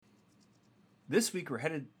This week we're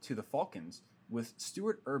headed to the Falcons with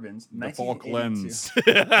Stuart Urban's The 1982. Falklands. Not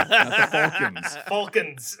the Falcons.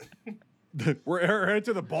 Falcons. We're headed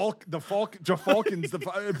to the Falcons.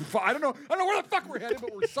 I don't know where the fuck we're headed,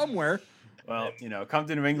 but we're somewhere. Well, come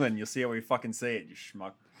to New England, you'll see how we fucking say it, you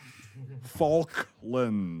schmuck.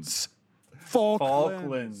 Falklands.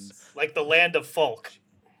 Like the land of Falk.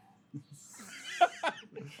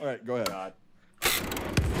 All right, go ahead. God.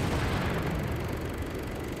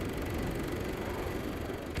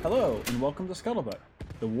 Hello, and welcome to Scuttlebutt,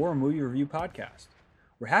 the War Movie Review Podcast.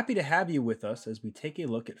 We're happy to have you with us as we take a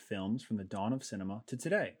look at films from the dawn of cinema to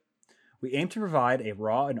today. We aim to provide a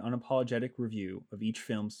raw and unapologetic review of each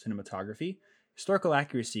film's cinematography, historical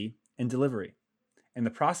accuracy, and delivery. In the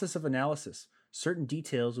process of analysis, certain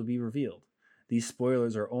details will be revealed. These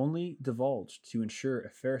spoilers are only divulged to ensure a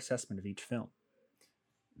fair assessment of each film.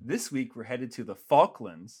 This week, we're headed to the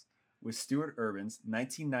Falklands with Stuart Urban's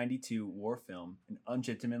 1992 war film, An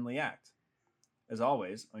Ungentlemanly Act. As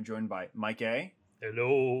always, I'm joined by Mike A.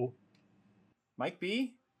 Hello. Mike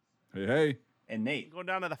B. Hey. And Nate. Going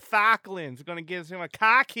down to the Falklands. We're going to give us my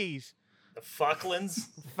car keys. The Falklands.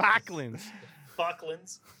 Falklands.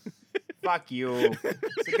 Falklands. Fuck you.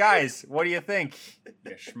 So guys, what do you think?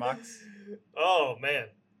 You schmucks. Oh, man.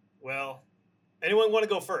 Well, anyone want to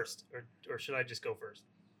go first? Or should I just go first?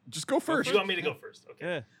 Just go first. You want me to go first?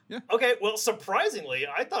 Okay. Yeah. Okay, well, surprisingly,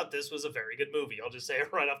 I thought this was a very good movie. I'll just say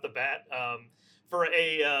it right off the bat. For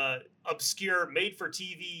a obscure,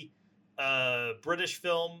 made-for-TV British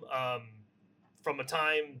film from a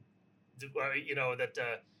time,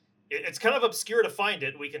 it's kind of obscure to find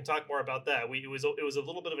it. We can talk more about that. It was a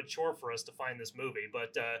little bit of a chore for us to find this movie,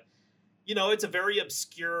 but it's a very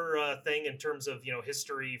obscure thing in terms of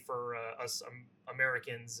history for us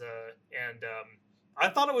Americans, and I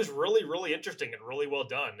thought it was really, really interesting and really well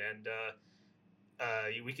done. And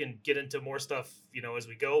we can get into more stuff, as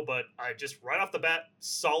we go. But I just right off the bat,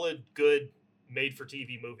 solid, good,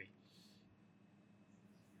 made-for-TV movie.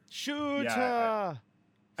 Shooter.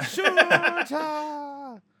 Shooter.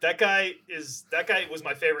 That guy was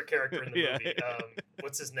my favorite character in the movie.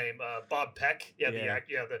 What's his name? Bob Peck.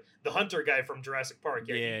 The hunter guy from Jurassic Park.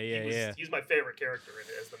 He was my favorite character in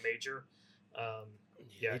it as the major.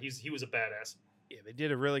 He was a badass. Yeah, they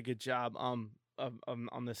did a really good job on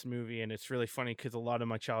this movie, and it's really funny because a lot of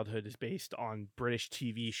my childhood is based on British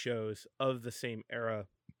TV shows of the same era,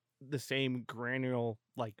 the same granular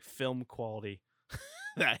film quality.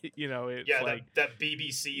 That that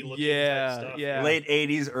BBC looking type stuff. Yeah, late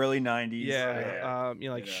 80s, early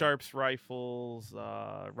 90s. Sharps Rifles,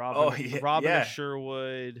 Robin of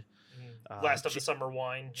Sherwood, Last of the Summer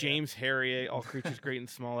Wine, James Herriot, All Creatures Great and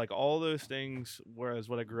Small, all those things. Whereas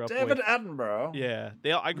what I grew up with, David Attenborough. Yeah,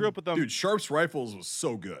 I grew up with them. Dude, Sharps Rifles was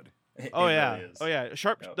so good.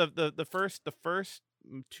 Sharps. The first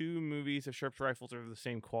two movies of Sharps Rifles are the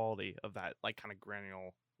same quality of that kind of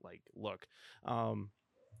granular look.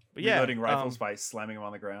 But yeah, reloading rifles by slamming them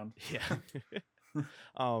on the ground. Yeah.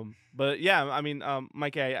 But yeah, I mean,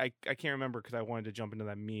 Mike, I can't remember because I wanted to jump into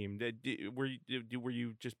that meme. Were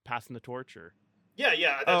you just passing the torch or?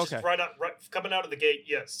 Yeah. That's just right coming out of the gate.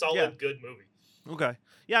 Yeah, solid, good movie. Okay.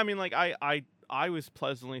 Yeah, I mean, I was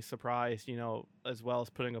pleasantly surprised, as well as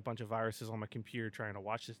putting a bunch of viruses on my computer trying to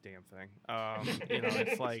watch this damn thing.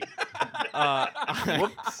 It's like,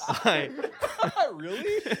 whoops.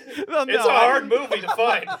 Really? Well, it's a hard movie to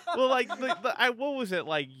find. Well, what was it,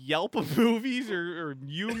 Yelp movies or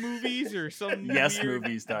You movies or some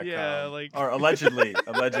YesMovies.com. Yeah, or allegedly.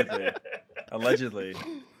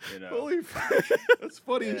 Holy fuck. That's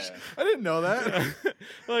funny. Yeah. I didn't know that.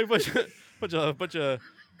 bunch of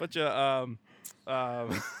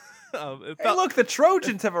look, the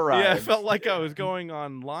Trojans have arrived. Yeah, it felt like I was going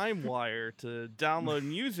on LimeWire to download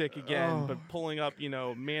music again, but pulling up,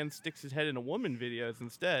 man sticks his head in a woman videos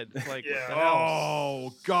instead. It's like,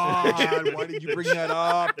 oh God, why did you bring that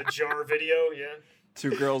up? The jar video, yeah.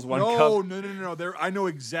 2 girls, 1 cup. No. I know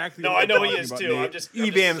exactly. No, I know he is too. Nate. I'm just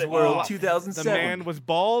EBAM's World 2007. The man was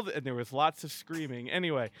bald, and there was lots of screaming.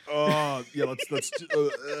 Anyway. Oh yeah, let's.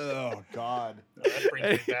 Oh God. That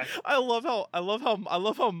brings me back. I love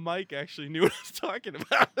how Mike actually knew what I was talking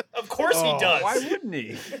about. Of course he does. Why wouldn't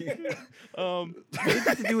he?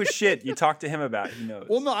 Anything to do with shit you talk to him about, he knows.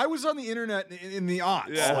 Well, no, I was on the internet in the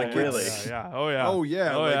aughts. Yeah, really? Yeah. Oh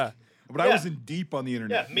yeah. But I wasn't deep on the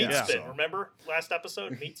internet. Yeah, Meat Spin. Remember last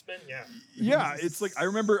episode, Meat Spin? Yeah. Yeah, it's I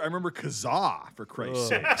remember Kazaa, for Christ's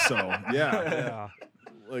sake. So yeah.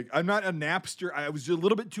 Like, I'm not a Napster. I was a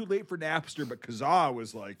little bit too late for Napster, but Kazaa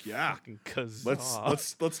was like, yeah, Fucking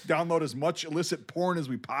Kazaa. let's download as much illicit porn as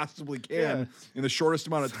we possibly can in the shortest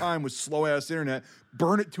amount of time with slow ass internet.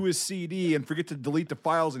 Burn it to a CD and forget to delete the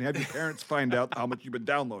files and have your parents find out how much you've been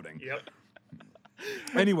downloading. Yep.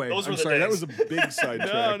 Anyway, Those were I'm the sorry, that days. was a big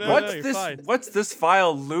sidetrack. No, What's you're this? fine. What's this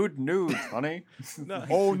file? Lewd nude, honey. No,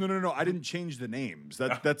 Oh no! I didn't change the names.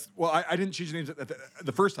 That's well, I didn't change the names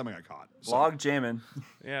the first time I got caught. So. Log jamming.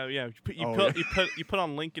 yeah. Oh, You put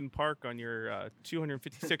on Linkin Park on your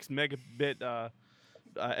 256 megabit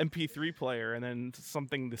MP3 player, and then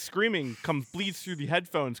the screaming bleeds through the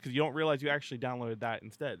headphones because you don't realize you actually downloaded that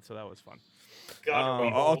instead. So that was fun.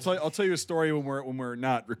 God, I'll tell you a story when we're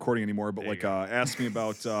not recording anymore. But There you ask me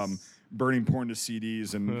about burning porn to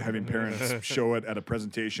CDs and having parents show it at a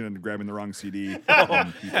presentation and grabbing the wrong CD.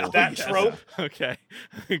 that trope. Okay.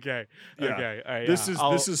 Yeah. All right, This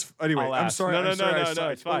is anyway. I'll I'm ask. sorry. No, I'm sorry.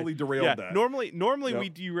 I it's totally fine. derailed that. Normally Yep. we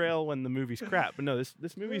derail when the movie's crap, but no, this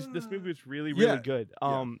movie's really Yeah. good.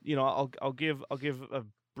 Yeah. You know, I'll give a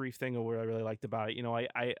brief thing of what I really liked about it. You know,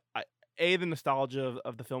 I the nostalgia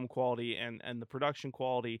of the film quality and the production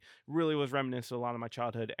quality really was reminiscent of a lot of my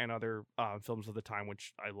childhood and other films of the time,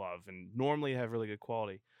 which I love and normally have really good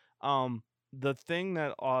quality. The thing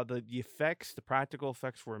that the effects, the practical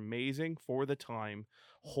effects were amazing for the time.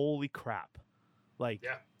 Holy crap! Like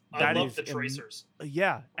Yeah. I that love is the tracers.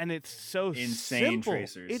 yeah, and it's so Insane simple.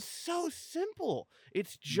 tracers. It's so simple.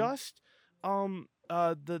 It's just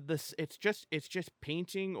it's just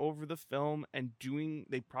painting over the film and doing.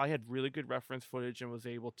 They probably had really good reference footage and was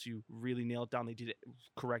able to really nail it down. They did it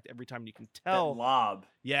correct every time. You can tell. That lob.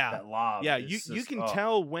 Yeah. That lob. Yeah, is you just- can oh.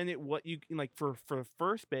 tell when what you like for the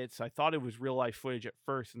first bits. I thought it was real life footage at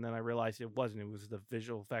first, and then I realized it wasn't. It was the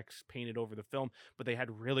visual effects painted over the film. But they had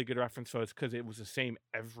really good reference photos because it was the same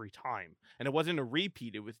every time, and it wasn't a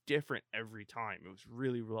repeat. It was different every time. It was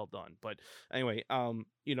really well done. But anyway,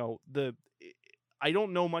 you know, I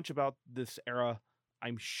don't know much about this era.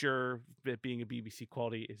 I'm sure that being a BBC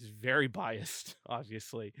quality is very biased,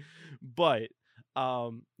 obviously, but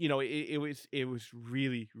you know, it was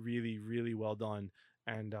really, really, really well done,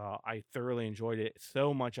 and I thoroughly enjoyed it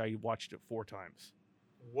so much. I watched it 4 times.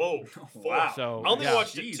 Whoa. Wow. So I only yeah,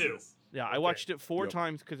 watched it 2. Jesus. yeah, I Okay. watched it 4 Yep.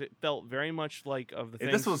 times because it felt very much like of the If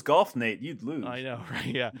things. this was golf, Nate, you'd lose. I know, right?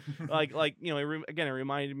 Yeah, like you know, it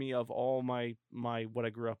reminded me of all my what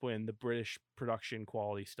I grew up in, the British production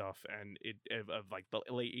quality stuff, and of like the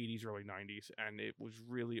late 80s, early 90s, and it was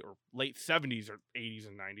really or late 70s or 80s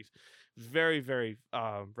and 90s, very very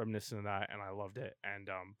reminiscent of that, and I loved it. And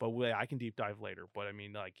but I can deep dive later. But I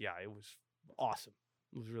mean, like, yeah, it was awesome.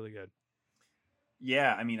 It was really good.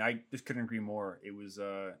 Yeah, I mean, I just couldn't agree more. It was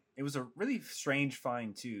a really strange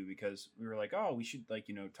find too, because we were like, oh, we should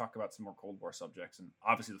talk about some more Cold War subjects, and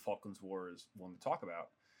obviously the Falklands War is one to talk about.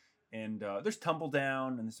 And there's Tumbledown,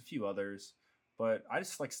 and there's a few others, but I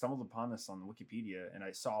just stumbled upon this on Wikipedia, and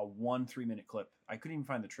I saw one 3-minute clip. I couldn't even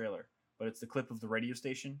find the trailer, but it's the clip of the radio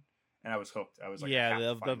station, and I was hooked. I was like, I Yeah, have to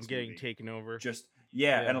of find them this getting movie. taken over. Yeah,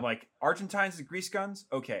 Yeah. and I'm like, Argentines and grease guns?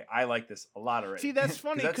 Okay, I like this a lot already. See, that's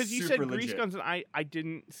funny because you said super grease legit. guns, and I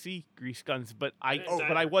didn't see grease guns, but I I didn't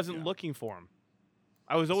but I either. wasn't Yeah. looking for them.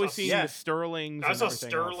 I was always saw- seeing Yeah. the Sterlings. I and saw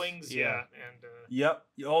everything else. Sterlings, yeah. And Yep.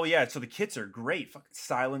 Oh yeah. So the kits are great. Fucking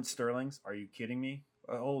silent Sterlings. Are you kidding me?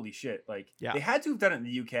 Holy shit! Yeah. They had to have done it in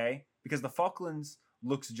the UK because the Falklands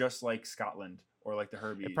looks just like Scotland or like the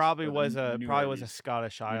Herbies. It probably or the was a New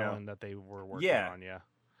Scottish Herbies. island that they were working Yeah. on. Yeah.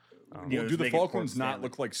 You know, Do just the make it Port Falklands not Stanley.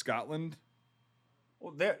 look like Scotland?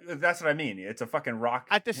 Well, that's what I mean. It's a fucking rock.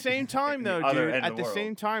 At the same time, in the though, other dude. end of At the the world.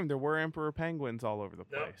 same time, there were emperor penguins all over the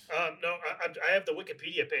no, place, I have the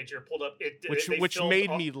Wikipedia page here pulled up. which filmed made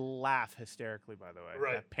all- me laugh hysterically. By the way,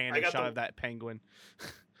 Right. that I panic got shot the- of that penguin.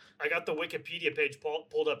 I got the Wikipedia page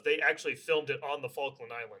pulled up. They actually filmed it on the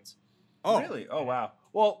Falkland Islands. Oh, Really? Oh wow.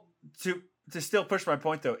 Well, to still push my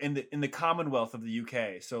point though, in the Commonwealth of the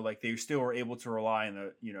UK, so like they still were able to rely on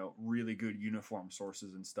the really good uniform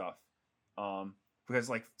sources and stuff. Because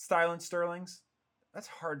like silent Sterlings, that's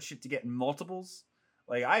hard shit to get in multiples.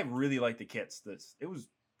 Like I really like the kits. It was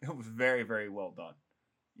very very well done,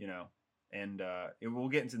 and we'll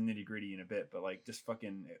get into the nitty gritty in a bit, but like just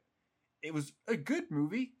fucking. It was a good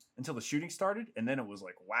movie until the shooting started, and then it was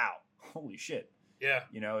like, wow, holy shit. Yeah.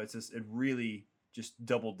 It's just it really just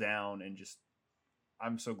doubled down, and just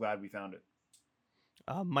I'm so glad we found it.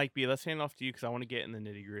 Mike B, let's hand off to you because I want to get in the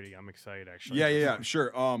nitty gritty. I'm excited, actually. yeah,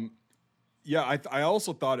 sure. Yeah, I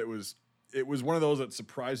also thought it was one of those that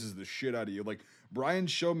surprises the shit out of you. Like Brian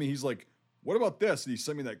showed me, he's like, "What about this?" And he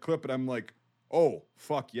sent me that clip, and I'm like, "Oh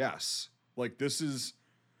fuck yes!" Like this is,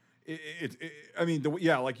 I mean,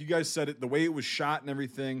 like you guys said it, the way it was shot and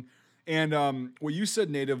everything. And what you said,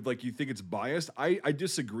 Native, like you think it's biased. I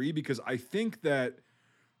disagree because I think that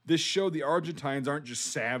this showed the Argentines aren't just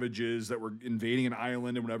savages that were invading an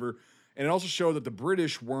island and whatever. And it also showed that the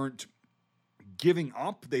British weren't giving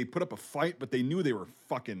up. They put up a fight, but they knew they were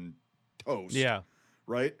fucking toast. Yeah.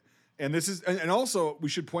 Right? And this is, and also we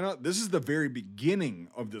should point out, this is the very beginning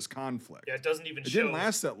of this conflict. Yeah, it doesn't even It show. didn't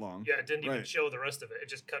last that long. Yeah, it didn't even Right. show the rest of it. It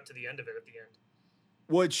just cut to the end of it at the end.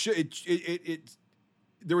 Well,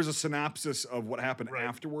 there was a synopsis of what happened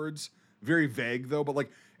afterwards. Very vague though, but like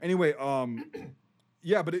anyway,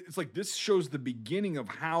 yeah, but it's like this shows the beginning of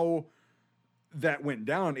how that went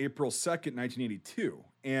down April 2nd, 1982.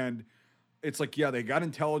 And it's like, yeah, they got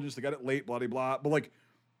intelligence, they got it late, blah, blah, blah. But like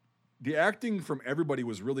the acting from everybody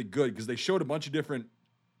was really good because they showed a bunch of different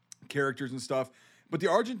characters and stuff. But the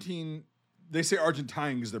Argentine, they say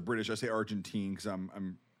Argentine because they're British. I say Argentine because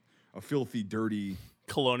I'm a filthy, dirty,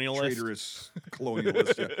 colonialist, traitorous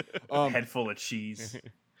colonialist. Yeah. Head full of cheese.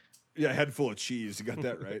 Yeah, head full of cheese. You got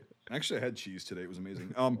that right. Actually, I had cheese today. It was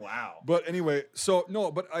amazing. Wow. But anyway, so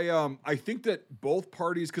no, but I think that both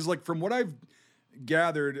parties, because like from what I've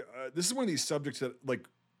gathered, this is one of these subjects that like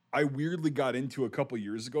I weirdly got into a couple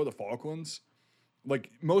years ago, the Falklands.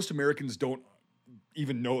 Like most Americans don't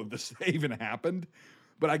even know this even happened,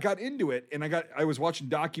 but I got into it and I was watching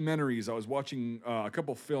documentaries. I was watching a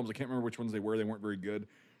couple films. I can't remember which ones they were. They weren't very good.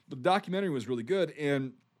 The documentary was really good,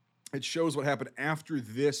 and it shows what happened after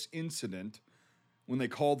this incident when they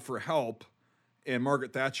called for help. And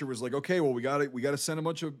Margaret Thatcher was like, "Okay, well we got to send a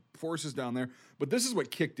bunch of forces down there." But this is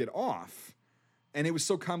what kicked it off, and it was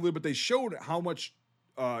so convoluted. But they showed how much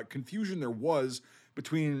confusion there was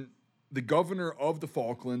between the governor of the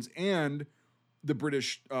Falklands and the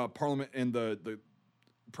British Parliament and the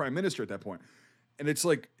Prime Minister at that point. And it's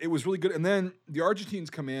like, it was really good. And then the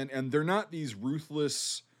Argentines come in, and they're not these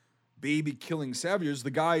ruthless, baby-killing savages.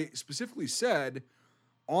 The guy specifically said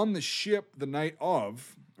on the ship the night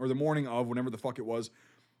of, or the morning of, whenever the fuck it was,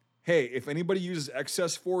 hey, if anybody uses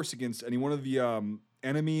excess force against any one of the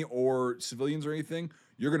enemy or civilians or anything,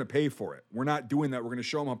 you're going to pay for it. We're not doing that. We're going to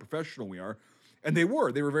show them how professional we are. And they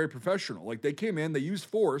were very professional. Like they came in, they used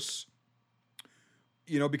force,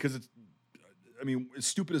 because it's, I mean, as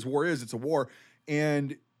stupid as war is, it's a war.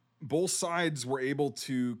 And both sides were able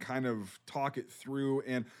to kind of talk it through.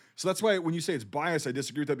 And so that's why when you say it's biased, I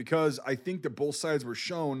disagree with that, because I think that both sides were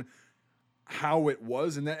shown how it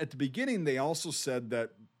was. And that at the beginning, they also said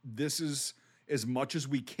that this is as much as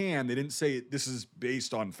we can. They didn't say this is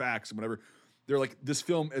based on facts and whatever. They're like, this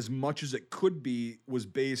film, as much as it could be, was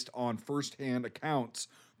based on firsthand accounts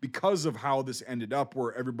because of how this ended up,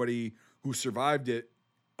 where everybody who survived it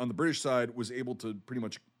on the British side was able to pretty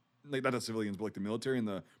much, like not the civilians, but like the military and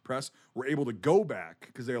the press, were able to go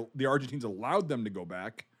back because the Argentines allowed them to go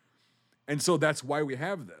back. And so that's why we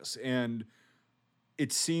have this. And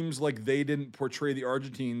it seems like they didn't portray the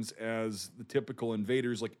Argentines as the typical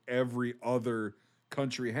invaders like every other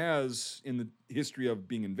country has in the history of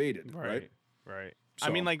being invaded, right? Right. So,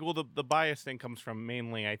 I mean, like, well, the bias thing comes from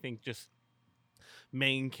mainly, I think, just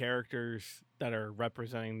main characters that are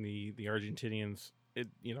representing the Argentinians.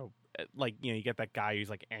 You get that guy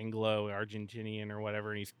who's like Anglo-Argentinian or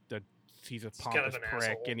whatever, and he's a pompous prick,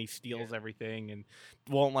 asshole. And he steals everything and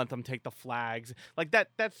won't let them take the flags. Like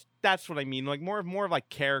that's what I mean. Like more of like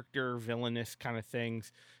character villainous kind of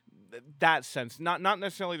things. That sense, not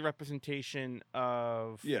necessarily the representation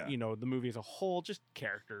of the movie as a whole, just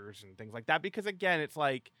characters and things like that. Because again, it's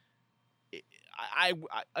like I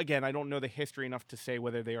don't know the history enough to say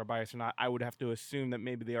whether they are biased or not. I would have to assume that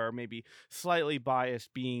maybe they are slightly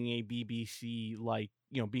biased, being a BBC,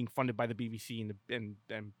 being funded by the BBC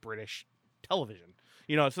and British television.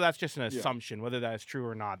 So that's just an assumption. Whether that is true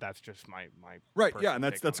or not, that's just my right. Yeah, and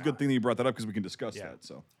that's a good thing that you brought that up because we can discuss that.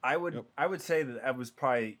 So I would say that was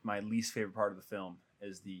probably my least favorite part of the film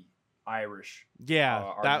is the Irish.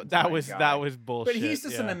 Yeah, that was bullshit. But he's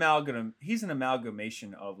just an amalgam. He's an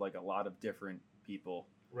amalgamation of like a lot of different people.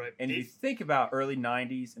 Right. And you think about early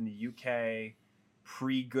 '90s in the UK,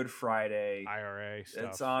 pre-Good Friday, IRA stuff.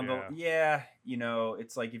 It's on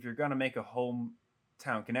it's like if you're gonna make a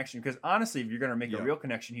hometown connection, because honestly, if you're gonna make a real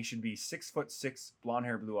connection, he should be 6'6", blonde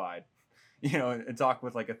hair, blue eyed, and talk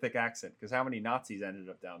with like a thick accent. Because how many Nazis ended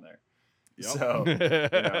up down there? Yep. So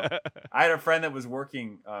I had a friend that was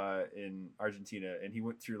working in Argentina, and he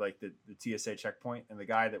went through like the TSA checkpoint, and the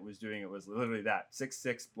guy that was doing it was literally that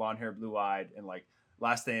 6'6", blonde hair, blue eyed, and like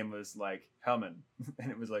last name was like Hellman, and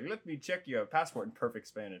it was like, let me check your passport in perfect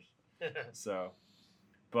Spanish. So,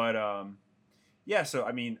 but so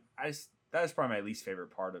I mean, that is probably my least favorite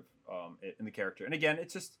part of it in the character. And again,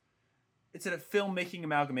 it's just it's a filmmaking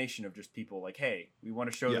amalgamation of just people like, hey, we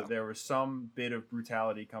want to show that there was some bit of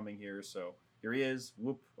brutality coming here, so here he is,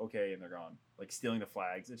 whoop, okay, and they're gone. Like stealing the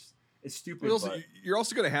flags. It's stupid. You're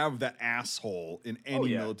also going to have that asshole in any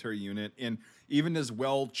military unit, and even as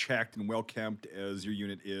well checked and well kept as your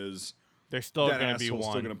unit is, there's still going to be still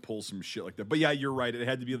one. going to pull some shit like that. But yeah, you're right. It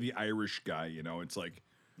had to be the Irish guy. You know, it's like,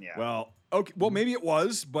 well, okay, well maybe it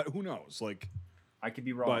was, but who knows? Like, I could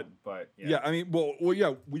be wrong, but yeah. I mean, well,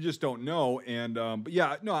 yeah, we just don't know. And but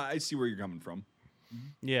yeah, no, I see where you're coming from.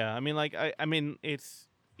 Yeah, I mean, like, I mean, it's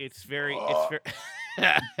very.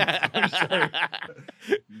 Nice.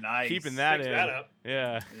 Keeping that Fix in. that up.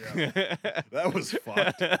 Yeah. That was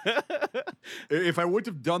fucked. If I wouldn't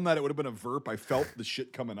have done that, it would have been a verp. I felt the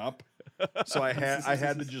shit coming up, so I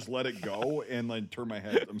had to just let it go and then turn my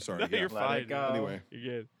head. I'm sorry. No, you're fine. Anyway,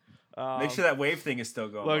 You're good. Make sure that wave thing is still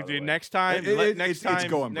going. Look, dude. Next time, it's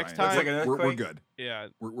going. next Brian. time, we're good. Yeah,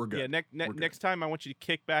 we're good. Yeah, next time I want you to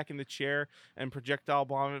kick back in the chair and projectile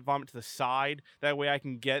vomit to the side. That way I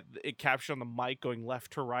can get it captured on the mic going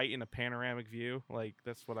left to right in a panoramic view. Like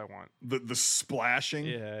that's what I want. The splashing.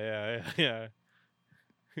 Yeah.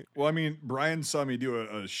 Well, I mean, Brian saw me do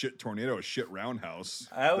a shit tornado, a shit roundhouse.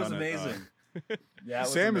 That was amazing. Yeah,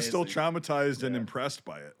 Sam is still traumatized and impressed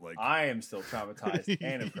by it. Like I am still traumatized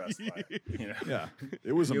and impressed by it. You know? Yeah,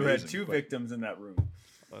 it was you amazing. had two victims in that room.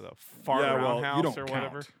 The far roundhouse you don't or count.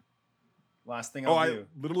 whatever. Last thing I'll do.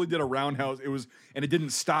 I literally did a roundhouse. And it didn't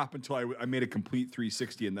stop until I made a complete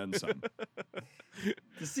 360 and then some.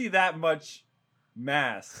 To see that much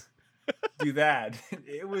mass do that,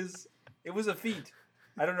 it was a feat.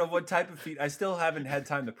 I don't know what type of feat. I still haven't had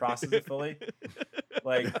time to process it fully.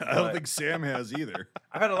 Like I don't think Sam has either.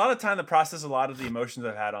 I've had a lot of time to process a lot of the emotions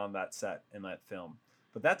I've had on that set in that film,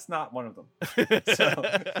 but that's not one of them. So,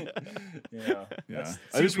 yeah.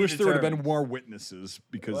 I just wish there would have been more witnesses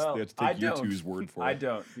because they had to take you two's word for it. I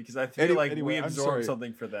don't because I feel anyway, we absorbed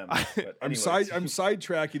something for them. I'm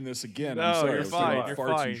sidetracking this again. No, I'm sorry. you're fine. You're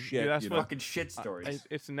fine. Shit, that's fucking shit stories.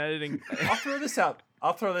 It's an editing. I'll throw this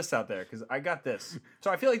out there because I got this. So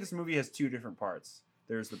I feel like this movie has two different parts.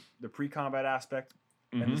 There's the pre-combat aspect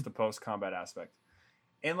and there's the post-combat aspect.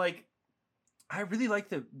 And like, I really like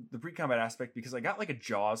the pre-combat aspect because I got like a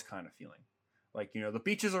Jaws kind of feeling. Like, the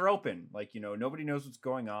beaches are open. Like, nobody knows what's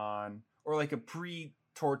going on. Or like a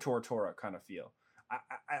pre-Tora kind of feel.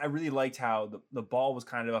 I really liked how the ball was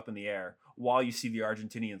kind of up in the air while you see the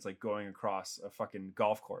Argentinians like going across a fucking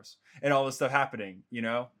golf course and all this stuff happening,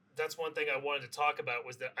 That's one thing I wanted to talk about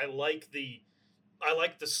was that I like the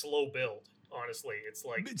slow build. Honestly, it's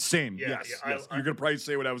like same. Yes. You're gonna probably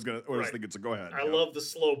say what I was thinking. So go ahead. I love the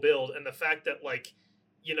slow build and the fact that like,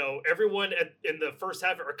 everyone in the first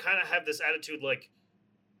half are kind of have this attitude like,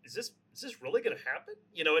 is this really gonna happen?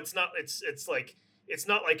 It's not. It's like it's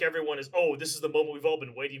not like everyone is. Oh, this is the moment we've all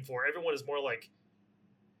been waiting for. Everyone is more like,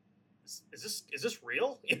 is this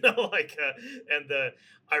real?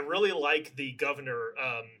 I really like the governor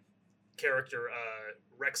character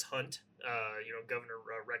Rex Hunt. Governor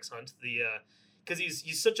Rex Hunt, because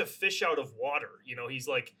he's such a fish out of water. He's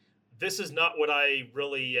like, this is not what I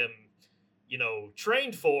really am,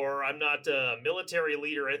 trained for. I'm not a military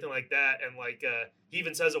leader or anything like that. And like, he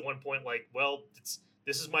even says at one point, like, well,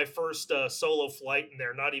 this is my first solo flight, and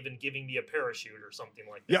they're not even giving me a parachute or something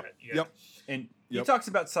like that. Yep. And he talks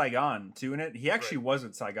about Saigon too in it. He actually was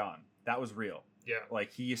at Saigon. That was real. Yeah.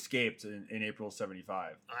 Like he escaped in April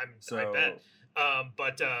 '75. I bet.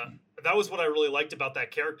 But that was what I really liked about that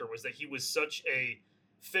character was that he was such a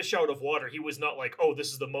fish out of water. He was not like, oh,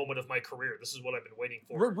 this is the moment of my career. This is what I've been waiting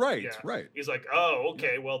for. Right. He's like, oh,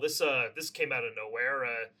 okay, well, this came out of nowhere.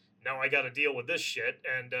 Now I got to deal with this shit.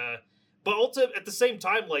 And but also at the same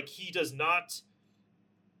time, like he does not.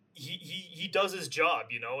 He does his job,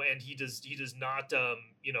 and he does not,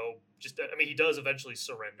 he does eventually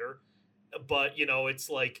surrender. But, it's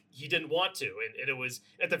like he didn't want to. And it was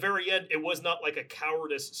at the very end, it was not like a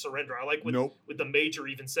cowardice surrender. I like with the major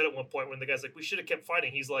even said at one point when the guy's like, we should have kept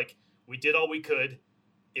fighting. He's like, we did all we could.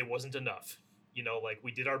 It wasn't enough. Like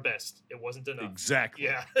we did our best. It wasn't enough. Exactly.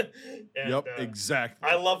 Yeah. And, exactly.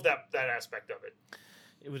 I love that aspect of it.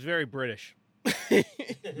 It was very British. but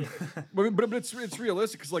it's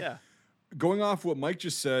realistic because going off what Mike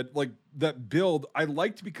just said, like that build I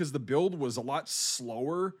liked because the build was a lot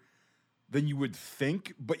slower than you would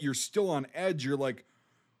think, but you're still on edge. You're like,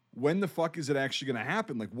 when the fuck is it actually going to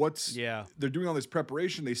happen? Like, they're doing all this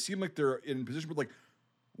preparation. They seem like they're in position, but like,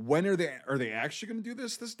 when are they actually going to do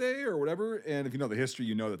this day or whatever? And if you know the history,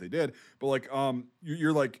 you know that they did. But like,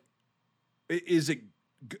 you're like, is it?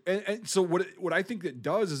 And so what I think it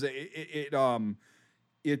does is it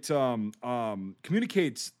it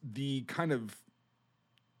communicates the kind of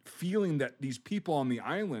feeling that these people on the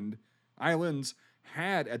islands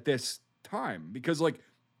had at this time, because like,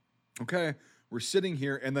 okay, we're sitting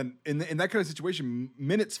here, and then in that kind of situation,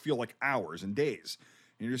 minutes feel like hours and days,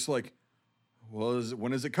 and you're just like, well,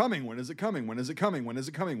 when is it coming? When is it coming? When is it coming? When is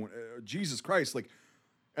it coming? Jesus Christ! Like,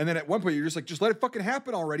 and then at one point you're just like, just let it fucking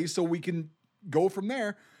happen already, so we can go from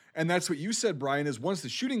there. And that's what you said, Brian. Is once the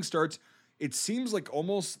shooting starts, it seems like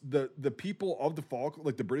almost the people of the Falklands,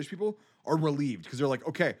 like the British people, are relieved, because they're like,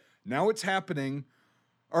 okay, now it's happening.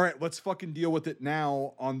 All right, let's fucking deal with it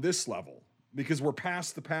now on this level, because we're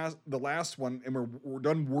past the last one, and we're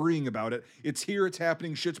done worrying about it. It's here, it's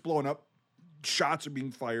happening, shit's blowing up, shots are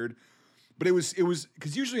being fired. But it was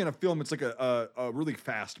because usually in a film it's like a really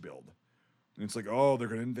fast build, and it's like, oh, they're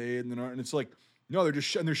gonna invade, and it's like, no,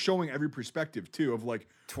 they're showing every perspective too, of like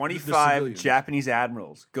 25 Japanese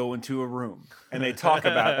admirals go into a room and they talk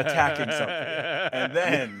about attacking something, and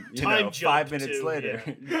then 5 minutes later,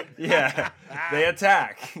 they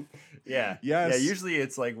attack. Yeah. Usually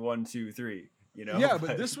it's like 1, 2, 3. Yeah,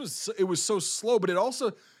 but it was so slow. But it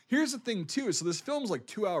also, here's the thing too. So this film's like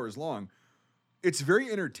 2 hours long. It's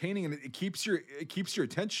very entertaining, and it keeps your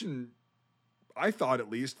attention. I thought, at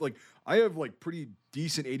least, like, I have like pretty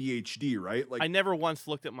decent ADHD, right? Like, I never once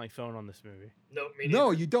looked at my phone on this movie. No, me neither.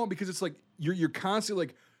 No, you don't, because it's like you're constantly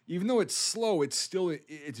like, even though it's slow, it's still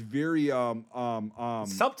it's very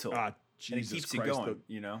subtle. Jesus and it keeps Christ,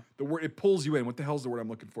 you going. The word, it pulls you in. What the hell's the word I'm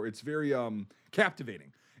looking for? It's very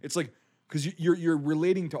captivating. It's like, because you're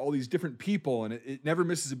relating to all these different people, and it never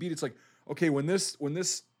misses a beat. It's like, okay, when this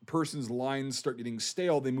person's lines start getting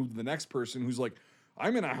stale, they move to the next person who's like,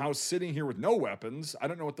 I'm in a house sitting here with no weapons. I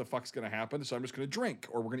don't know what the fuck's gonna happen, so I'm just gonna drink,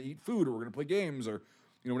 or we're gonna eat food, or we're gonna play games, or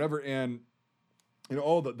whatever. And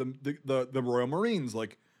the Royal Marines,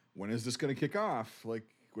 like, when is this gonna kick off? Like,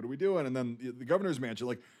 what are we doing? And then the governor's mansion,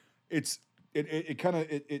 like, it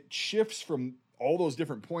shifts from all those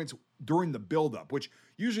different points during the buildup, which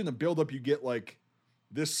usually in the buildup you get like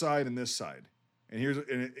this side and this side, and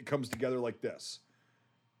it comes together like this.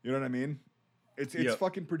 You know what I mean? It's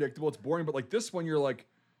fucking predictable. It's boring, but like this one, you're like,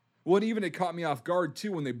 well, and even it caught me off guard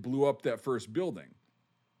too when they blew up that first building.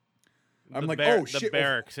 I'm like, oh shit, the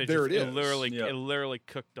barracks. It literally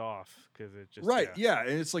cooked off, because it just and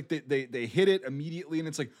it's like they hit it immediately, and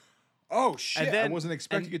it's like, oh shit, I wasn't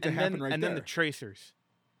expecting it to happen right there. And then the tracers.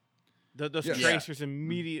 Those tracers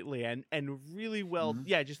immediately and really well,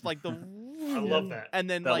 just like the. I love that. And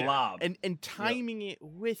then the lob. and timing it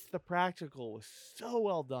with the practical was so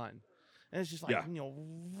well done. And it's just like,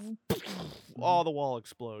 all the wall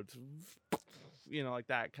explodes, like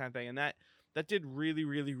that kind of thing. And that did really,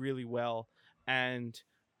 really, really well. And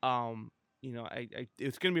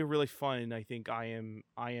it's going to be really fun. I think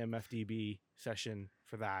IMFDB session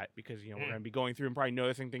for that, because we're going to be going through and probably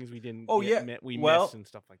noticing things we didn't missed and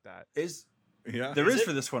stuff like that. There is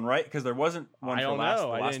for this one, right? Because there wasn't one for the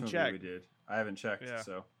last movie check. we did. I haven't checked.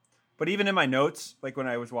 So, but even in my notes, like when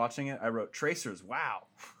I was watching it, I wrote tracers. Wow.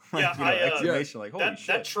 Exclamation, like, holy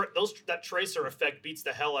shit. That tracer effect beats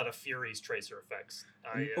the hell out of Fury's tracer effects.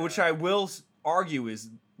 Which I will argue is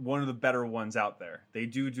one of the better ones out there. They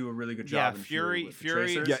do a really good job. In Fury,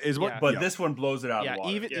 but this one blows it out of the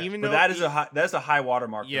water. Even though that's a high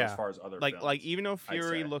watermark as far as other films. Like even though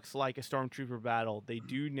Fury looks like a stormtrooper battle, they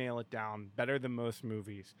do nail it down better than most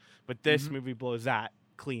movies. But this movie blows that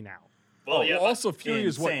clean out. Well, also Fury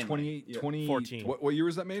is what, 2014. What year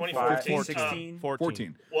was that made? 2014.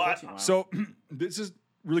 14. Wow. So this is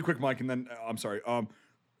really quick, Mike, and then I'm sorry.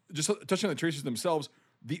 Just touching on the tracers themselves,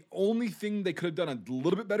 the only thing they could have done a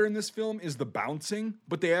little bit better in this film is the bouncing,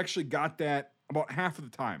 but they actually got that about half of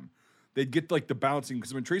the time. They'd get like the bouncing,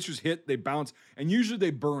 because when tracers hit, they bounce, and usually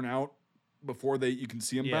they burn out before you can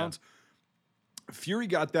see them bounce. Fury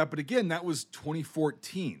got that, but again, that was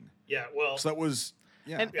 2014. Yeah, well, so that was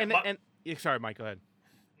sorry, Mike, go ahead.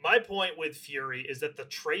 My point with Fury is that the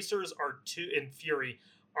tracers are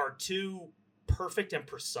too perfect and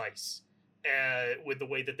precise with the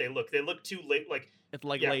way that they look. They look too late, like it's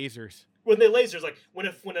like lasers. When they lasers, like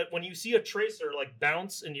when you see a tracer like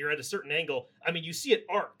bounce and you're at a certain angle, I mean you see it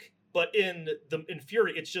arc, but in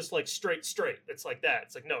Fury it's just like straight. It's like that.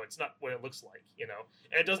 It's like, no, it's not what it looks like, and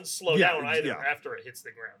it doesn't slow down either after it hits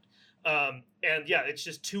the ground. It's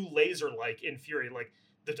just too laser like in Fury. Like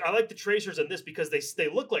I like the tracers in this because they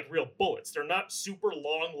look like real bullets. They're not super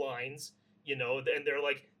long lines, and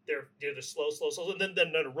they're slow, and then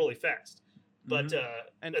they're really fast. But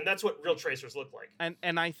and that's what real tracers look like.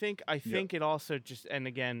 And I think it also just, and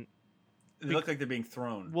again, They look like they're being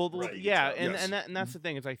thrown. Well, Right, yeah, Yes. and that's the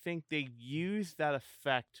thing is I think they use that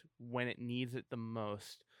effect when it needs it the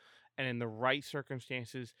most, and in the right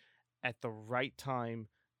circumstances, at the right time,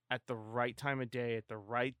 at the right time of day, at the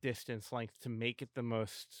right distance length to make it the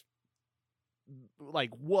most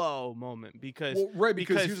like whoa moment because Well, right,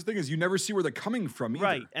 because here's the thing: is you never see where they're coming from either.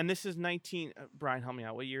 right, and this is 19. Brian, help me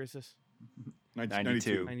out. What year is this?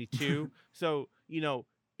 1992. 92. So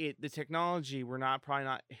the technology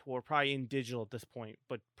we're probably in digital at this point,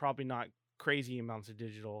 but probably not crazy amounts of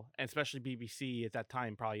digital, and especially BBC at that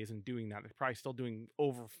time probably isn't doing that. They're probably still doing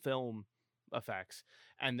over film effects.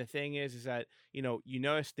 And the thing is that you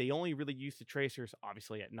notice they only really use the tracers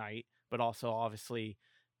obviously at night, but also obviously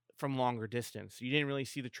from longer distance. You didn't really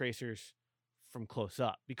see the tracers from close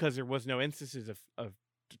up because there was no instances of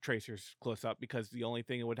the tracers close up, because the only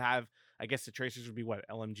thing it would have, I guess the tracers would be what,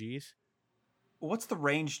 LMGs. What's the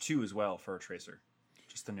range too as well for a tracer?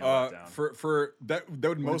 Just to nail that down. For that would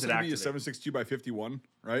When does mostly it be a activate? 762 by 51,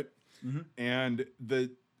 right? Mhm. And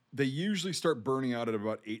they usually start burning out at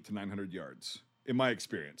about 800 to 900 yards. In my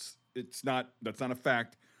experience, that's not a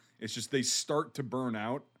fact. It's just they start to burn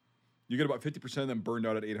out. You get about 50% of them burned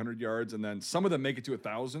out at 800 yards, and then some of them make it to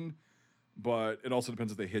 1,000. But it also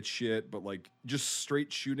depends if they hit shit. But like just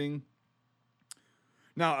straight shooting.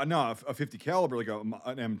 Now, no, a 50 caliber like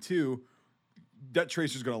an M2, that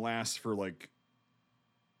tracer is going to last for like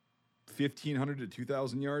 1,500 to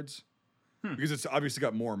 2,000 yards because it's obviously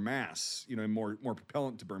got more mass, more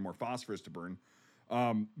propellant to burn, more phosphorus to burn.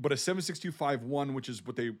 But a 7.6251, which is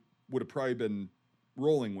what they would have probably been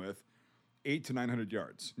rolling with, 800 to 900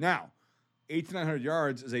 yards. Now, 800 to 900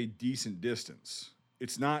 yards is a decent distance.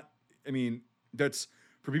 It's not. I mean, that's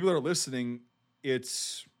for people that are listening.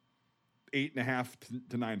 It's 8.5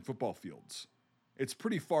 to 9 football fields. It's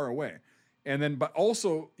pretty far away. And then, but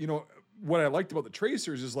also, what I liked about the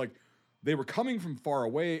tracers is like they were coming from far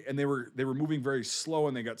away and they were moving very slow,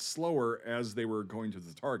 and they got slower as they were going to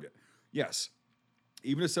the target. Yes,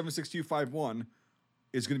 even a 7.6251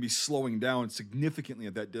 is going to be slowing down significantly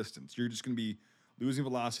at that distance. You're just going to be losing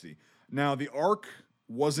velocity. Now, the arc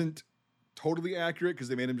wasn't totally accurate because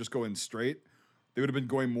they made him just go in straight. They would have been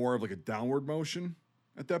going more of like a downward motion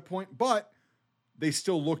at that point, but they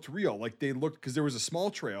still looked real. Like they looked, because there was a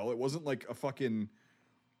small trail. It wasn't like a fucking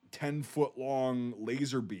 10-foot long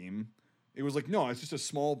laser beam. It was like, no, it's just a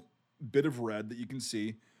small bit of red that you can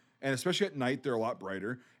see. And especially at night, they're a lot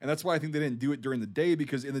brighter. And that's why I think they didn't do it during the day,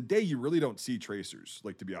 because in the day, you really don't see tracers.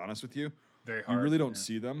 Like, to be honest with you, Very hard. you really don't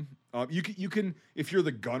see them. You can, if you're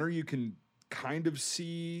the gunner, you can kind of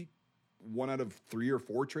see 1 out of 3 or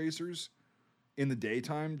 4 tracers in the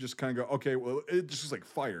daytime. Just kind of go, okay, well, it just is like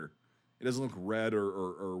fire. It doesn't look red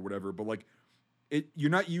or whatever, but like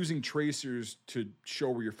you're not using tracers to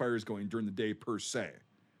show where your fire is going during the day per se.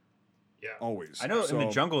 Yeah. Always. I know in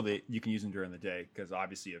the jungle that you can use them during the day because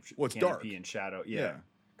obviously of Well, it's canopy dark. and shadow. Yeah. Yeah.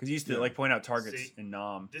 Because you used to like point out targets See, in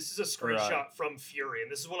Nom. This is a screenshot from Fury,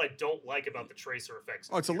 and this is what I don't like about the tracer effects.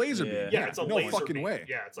 Oh, it's a laser beam. Yeah, it's a no laser fucking beam. way.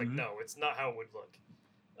 Yeah, it's like no, it's not how it would look.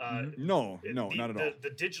 No, not at all. The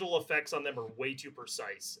digital effects on them are way too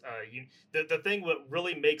precise. The thing what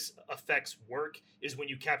really makes effects work is when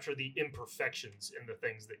you capture the imperfections in the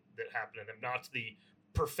things that happen in them, not the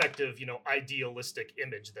perfective, idealistic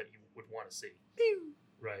image that you would want to see.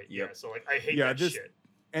 Right. Yep. Yeah. So like I hate that shit.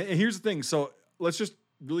 And here's the thing. So let's just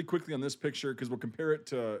really quickly on this picture, because we'll compare it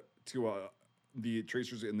to the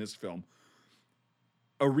tracers in this film.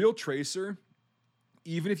 A real tracer,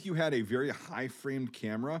 even if you had a very high framed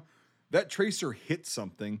camera, that tracer hits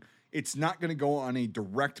something, it's not going to go on a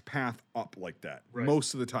direct path up like that. Right.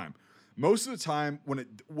 Most of the time. Most of the time,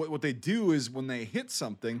 what they do is when they hit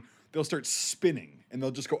something, they'll start spinning, and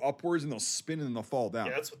they'll just go upwards, and they'll spin, and they'll fall down.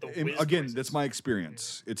 Yeah, that's what the And whiz again, noise that's is. my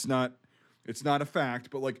experience. It's not a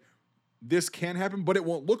fact, but like this can happen, but it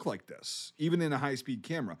won't look like this, even in a high-speed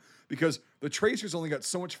camera, because the tracer's only got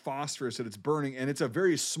so much phosphorus that it's burning, and it's a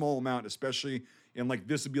very small amount, especially in like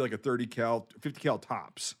this would be like a 30 cal, 50 cal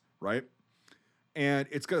tops, right? And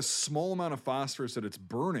it's got a small amount of phosphorus that it's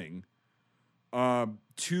burning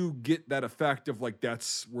to get that effect of like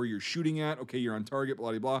that's where you're shooting at. Okay, you're on target,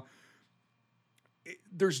 blah, blah, blah.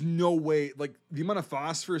 There's no way, like the amount of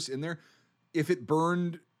phosphorus in there, if it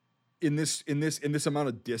burned in this amount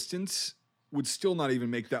of distance, would still not even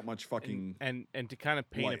make that much fucking. And to kind of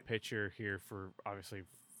paint light. a picture here for obviously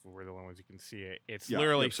for we're the only ones who can see it. It's Yeah,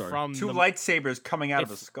 literally yep, sorry. from Two the, lightsabers coming out of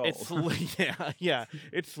a skull. yeah.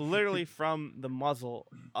 It's literally from the muzzle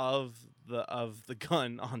of the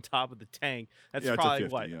gun on top of the tank. That's Yeah, it's a probably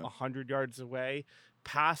 50, what yeah. 100 yards away,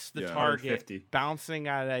 past the Yeah. target, 150. bouncing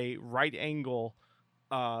at a right angle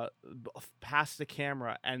past the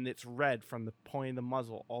camera, and it's red from the point of the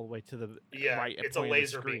muzzle all the way to the right it's point a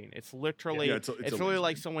laser of the screen. beam. It's literally Yeah, it's a really laser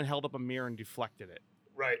like beam. someone held up a mirror and deflected it.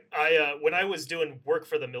 Right. When I was doing work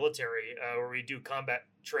for the military, where we do combat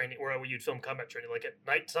training, where you'd film combat training, like at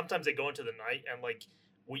night, sometimes they go into the night, and like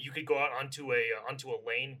you could go out onto a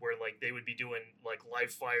lane where like they would be doing like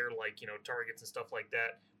live fire, like targets and stuff like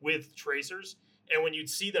that with tracers, and when you'd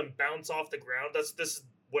see them bounce off the ground, this is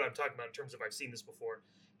what I'm talking about in terms of I've seen this before.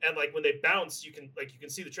 And like when they bounce, you can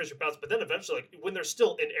see the tracer bounce, but then eventually, like when they're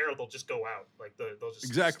still in air, they'll just go out, like they'll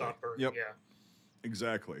just stop burning. Yep. Yeah.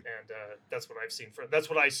 Exactly. And that's what I've seen. That's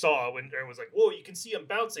what I saw when everyone was like, "Whoa, you can see them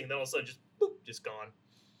bouncing." Then all of a sudden, just boop, just gone.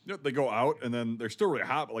 Yep, they go out, and then they're still really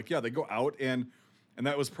hot. But like, yeah, they go out, and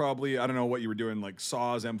that was probably, I don't know what you were doing, like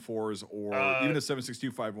saws, M4s, or even a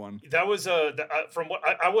 7.6251. That was from what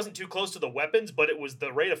I wasn't too close to the weapons, but it was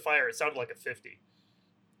the rate of fire. It sounded like a 50.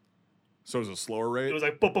 So it was a slower rate. It was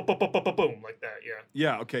like boom, boom, boom, boom, boom, boom, boom, like that. Yeah.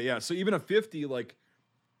 Yeah. Okay. Yeah. So even a 50, like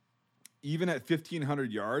even at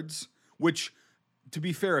 1,500 yards, which, to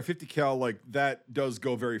be fair, a 50 cal like that does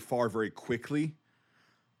go very far very quickly.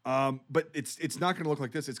 But it's not going to look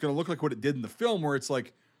like this. It's going to look like what it did in the film, where it's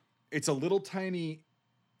like it's a little tiny.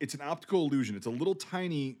 It's an optical illusion. It's a little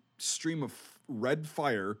tiny stream of red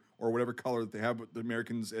fire, or whatever color that they have. The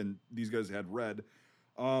Americans and these guys had red,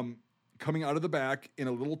 coming out of the back in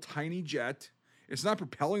a little tiny jet. It's not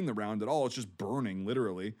propelling the round at all. It's just burning,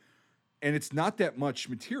 literally. And it's not that much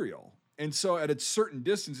material. And so at a certain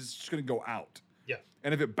distance, it's just going to go out. Yeah.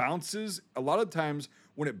 And if it bounces, a lot of times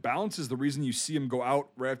when it bounces, the reason you see them go out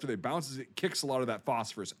right after they bounce is it kicks a lot of that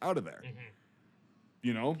phosphorus out of there. Mm-hmm.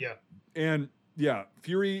 You know? Yeah. And yeah,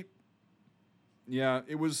 Fury, yeah,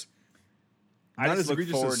 it was I not just as look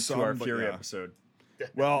egregious forward as to our some, but Fury yeah. episode.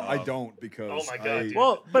 Well, I don't, because Oh my God, dude.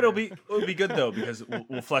 Well, but it'll be good though, because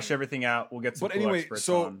we'll flesh everything out. We'll get some But cool anyway, experts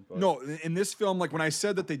so on. But no, in this film, like when I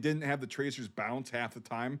said that they didn't have the tracers bounce half the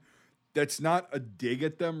time, that's not a dig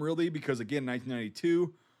at them really, because again,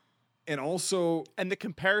 1992, and also, And the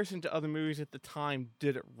comparison to other movies at the time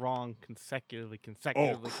did it wrong consecutively.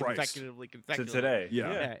 Christ. to today,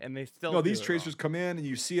 Yeah. And they still no, do these it tracers wrong. come in and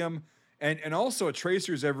you see them, and also a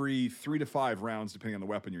tracer's every 3 to 5 rounds depending on the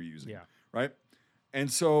weapon you're using. Yeah. Right. And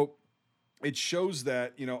so it shows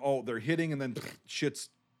that they're hitting and then shit's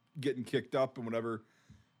getting kicked up and whatever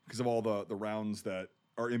because of all the rounds that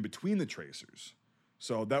are in between the tracers.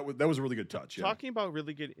 So that was a really good touch. Yeah. Talking about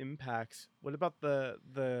really good impacts, what about the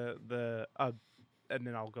and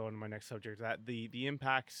then I'll go into my next subject. That the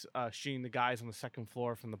impacts shooting the guys on the second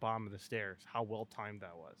floor from the bottom of the stairs. How well timed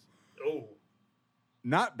that was. Oh.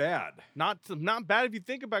 Not bad. Not bad if you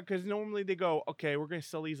think about it, because normally they go, okay, we're gonna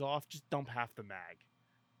sell these off, just dump half the mag.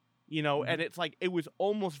 And it's like it was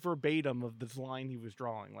almost verbatim of this line he was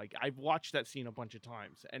drawing. Like I've watched that scene a bunch of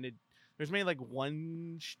times, and there's maybe like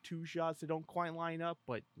 1-2 shots that don't quite line up,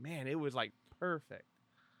 but man, it was like perfect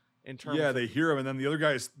in terms. Yeah, of, they hear him, and then the other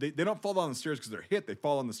guys they don't fall down the stairs because they're hit. They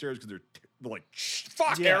fall on the stairs because they're like,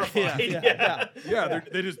 fuck. Terrified. yeah. Yeah,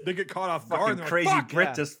 they get caught off guard. fucking And they're crazy like, fuck. Brit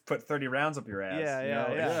yeah. just put 30 rounds up your ass. Yeah, you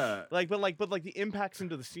know? Yeah. But the impacts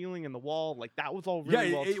into the ceiling and the wall, like that was all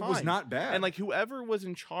really well it was timed. not bad. And like whoever was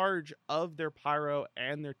in charge of their pyro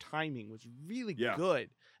and their timing was really good,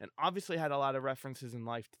 and obviously had a lot of references in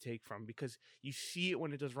life to take from, because you see it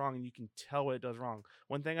when it does wrong and you can tell what it does wrong.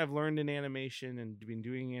 One thing I've learned in animation and been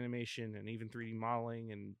doing animation and even 3D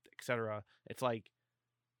modeling and etc., it's like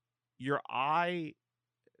your eye,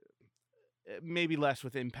 maybe less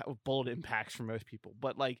with bullet impacts for most people,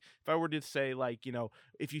 but like if I were to say, like,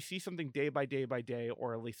 if you see something day by day by day,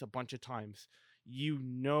 or at least a bunch of times,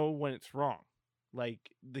 when it's wrong.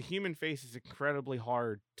 Like the human face is incredibly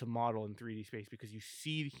hard to model in 3D space because you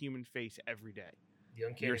see the human face every day. The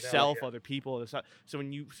uncanny Yourself, valley, yeah. other people. So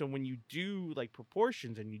when you do like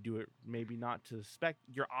proportions and you do it maybe not to the spec,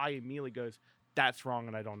 your eye immediately goes, that's wrong,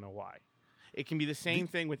 and I don't know why. It can be the same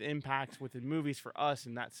thing with impacts within movies for us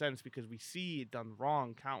in that sense, because we see it done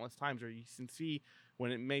wrong countless times, or you can see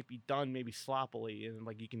when it may be done maybe sloppily, and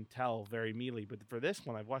like you can tell very immediately. But for this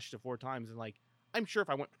one, I've watched it 4 times, and like I'm sure if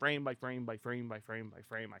I went frame by frame by frame by frame by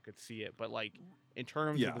frame, I could see it. But like in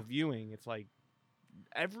terms of the viewing, it's like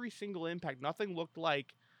every single impact, nothing looked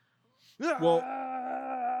like. Well,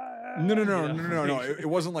 no. It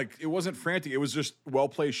wasn't frantic. It was just well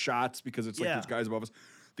placed shots, because it's like there's guys above us.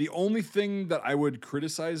 The only thing that I would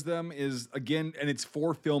criticize them is, again, and it's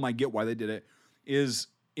for film, I get why they did it, is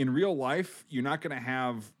in real life, you're not going to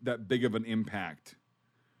have that big of an impact.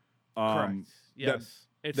 Correct. Yes.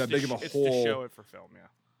 It's big of a it's hole. to show it for film, yeah.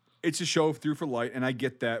 It's a show through for light, and I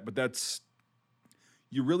get that, but I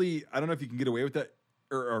don't know if you can get away with that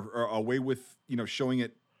or away with showing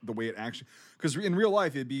it the way it actually, because in real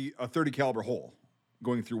life it'd be a 30 caliber hole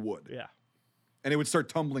going through wood. Yeah. And it would start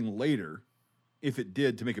tumbling later if it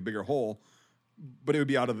did to make a bigger hole, but it would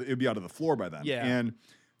be out of the floor by then. Yeah. And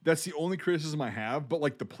that's the only criticism I have. But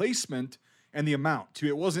like the placement and the amount too,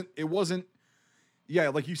 it wasn't. Yeah,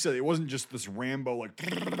 like you said, it wasn't just this Rambo like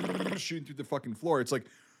shooting through the fucking floor. It's like,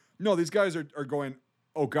 no, these guys are going,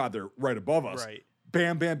 oh God, they're right above us. Right.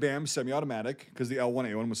 Bam, bam, bam, semi-automatic, because the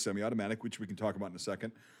L1A1 was semi-automatic, which we can talk about in a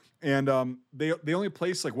second. And they only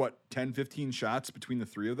placed like, what, 10, 15 shots between the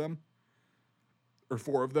three of them? Or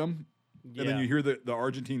four of them? Yeah. And then you hear the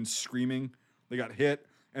Argentines screaming. They got hit.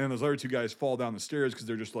 And then those other two guys fall down the stairs because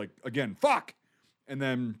they're just like, again, fuck! And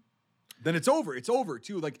then it's over. It's over,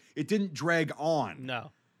 too. Like, it didn't drag on.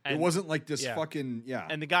 No. It wasn't like this fucking, yeah.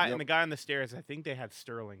 And the guy on the stairs, I think they had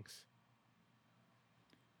Sterlings.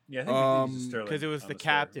 Yeah, I think because it was the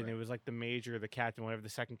captain. It was like the major, the captain, whatever, the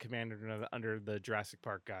second commander under the Jurassic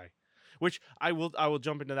Park guy. Which I will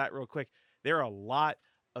jump into that real quick. There are a lot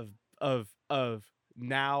of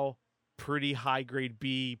now pretty high grade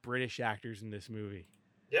B British actors in this movie.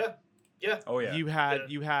 Yeah. Yeah. Oh yeah. You had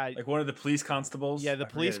like one of the police constables. Yeah, the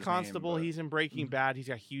police constable. He's in Breaking Bad. He's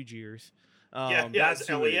got huge ears. That's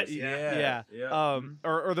Elliot. Yeah.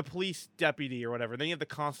 Or the police deputy or whatever. Then you have the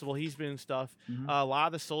constable. He's been in stuff. A lot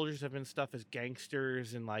of the soldiers have been stuff as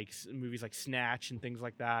gangsters in like movies like Snatch and things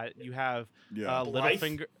like that. You have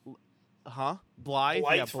Littlefinger. Blythe.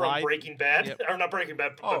 Blythe from Breaking Bad, or not Breaking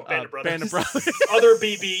Bad, but Band of Brothers. Band of Brothers. Other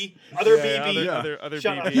BB. Other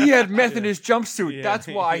BB. He had meth in his jumpsuit. That's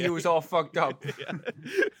why he was all fucked up.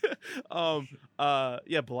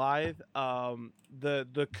 Blythe.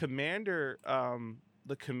 The commander.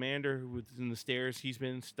 The commander who was in the stairs. He's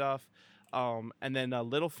been in stuff. And then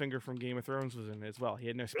Littlefinger from Game of Thrones was in it as well. He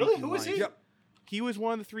had no speaking Really? Who was lines. he? Yep. He was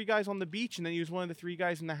one of the three guys on the beach, and then he was one of the three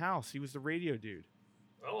guys in the house. He was the radio dude.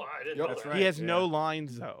 Oh, I didn't know That's that. right. He has no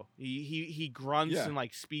lines though. He grunts Yeah. and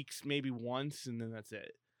like speaks maybe once, and then that's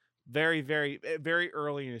it. Very, very, very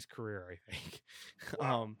early in his career, I think.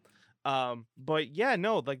 Wow. But yeah,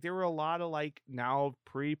 no, like there were a lot of like now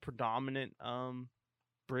pretty predominant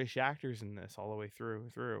British actors in this all the way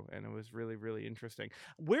through, and it was really, really interesting.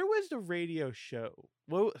 Where was the radio show?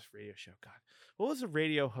 What was radio show? God, what was the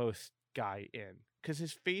radio host guy in? Because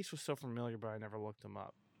his face was so familiar, but I never looked him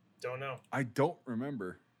up. Don't know. I don't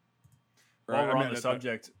remember. While we're on the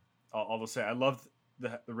subject, I'll just say I loved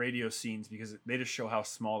the radio scenes because they just show how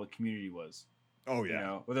small the community was. Oh yeah. You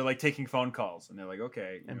know, where they're like taking phone calls and they're like,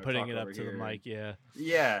 okay, And putting it up to the mic,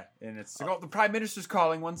 yeah, and it's like, oh, the prime minister's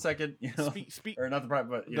calling. 1 second, you know, Speak or not the prime,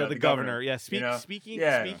 but the governor. Yeah. Speaking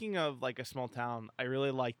Speaking of like a small town, I really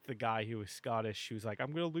liked the guy who was Scottish. Who was like,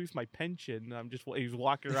 I'm gonna lose my pension. He was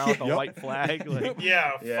walking around with a white flag. Like,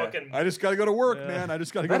 fucking. I just gotta go to work, man. I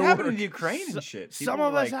just gotta go to that happened work. in the Ukraine and shit. Some People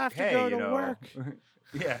of were us like, have to hey, go to you know, work.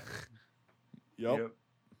 Yeah. Yep.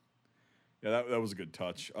 Yeah, that was a good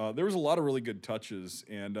touch. There was a lot of really good touches,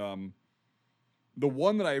 and the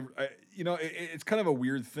one that I it's kind of a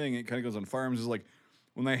weird thing. It kind of goes on firearms is like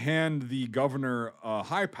when they hand the governor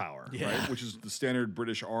high power, right, which is the standard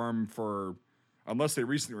British arm for, unless they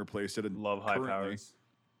recently replaced it. Love high powers.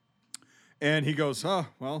 And he goes,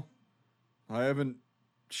 well, I haven't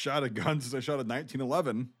shot a gun since I shot a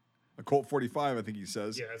 1911, a Colt 45, I think he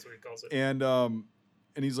says. Yeah, that's what he calls it.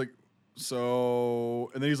 And he's like,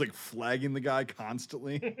 so, and then he's like flagging the guy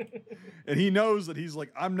constantly. And he knows that he's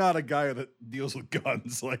like, I'm not a guy that deals with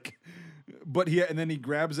guns. Like, but and then he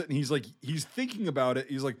grabs it and he's like, he's thinking about it.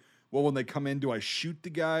 He's like, well, when they come in, do I shoot the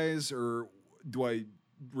guys or do I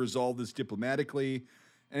resolve this diplomatically?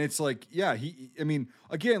 And it's like, yeah, I mean,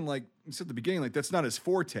 again, like I said at the beginning, like that's not his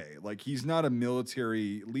forte. Like he's not a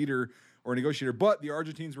military leader or a negotiator, but the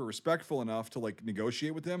Argentines were respectful enough to like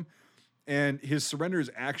negotiate with him. And his surrender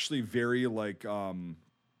is actually very like,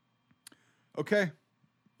 okay,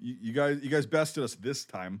 you guys bested us this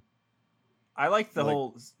time. I like the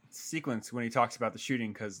whole sequence when he talks about the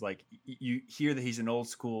shooting because like you hear that he's an old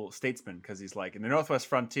school statesman because he's like in the Northwest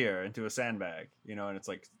frontier into a sandbag, you know, and it's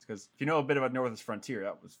like because if you know a bit about Northwest frontier,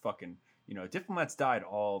 that was fucking, you know, diplomats died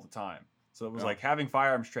all the time, so it was like having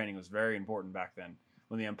firearms training was very important back then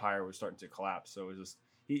when the empire was starting to collapse. So it was just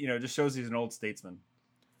it just shows he's an old statesman.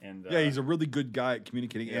 And yeah, he's a really good guy at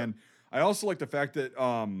communicating. Yeah. And I also like the fact that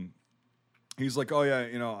he's like, oh yeah,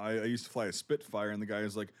 you know, I used to fly a Spitfire, and the guy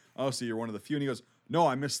is like, oh, so you're one of the few, and he goes, no,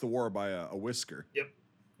 I missed the war by a whisker. Yep.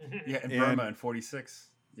 Yeah, in Burma in 46.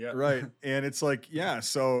 Yeah. Right. And it's like, yeah,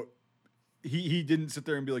 so he didn't sit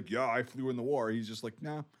there and be like, yeah, I flew in the war. He's just like,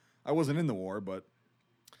 nah, I wasn't in the war, but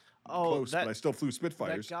close, but I still flew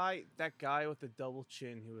Spitfires. That guy with the double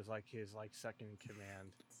chin who was like his second in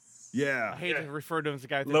command. Yeah. I hate to refer to him as the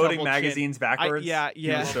guy with the Loading double magazines chin. backwards. Yeah. He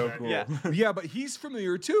was so cool. Yeah. Yeah, but he's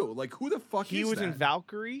familiar too. Like, who the fuck He is was that? in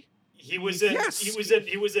Valkyrie. He was in. Yes. He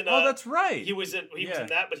was in. Oh, that's right. He was in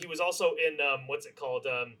that, but he was also in what's it called?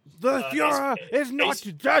 The Fuhrer is not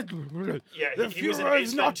dead. Yeah, he was in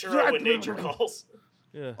Ace Ventura When Nature Calls.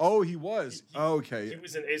 Yeah. Oh, he was. Okay. He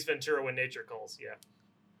was in Ace Ventura When Nature Calls. Yeah.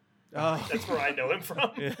 Oh. That's where I know him from.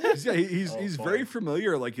 Yeah, he's very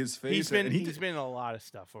familiar. Like his face. He's been in a lot of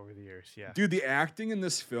stuff over the years. Yeah. Dude, the acting in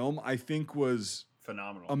this film, I think, was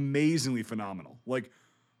phenomenal. Amazingly phenomenal. Like,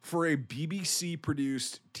 for a BBC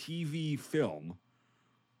produced TV film,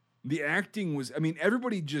 the acting was, I mean,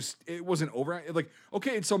 everybody just, it wasn't over. Like,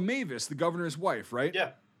 okay, and so Mavis, the governor's wife, right?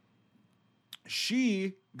 Yeah.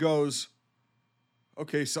 She goes,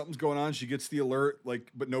 okay, something's going on. She gets the alert, like,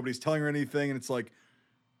 but nobody's telling her anything. And it's like,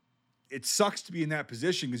 it sucks to be in that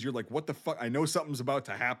position because you're like, what the fuck? I know something's about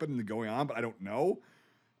to happen and going on, but I don't know.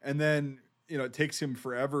 And then, it takes him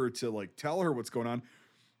forever to like tell her what's going on.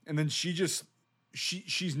 And then she just,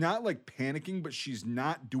 she's not like panicking, but she's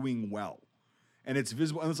not doing well. And it's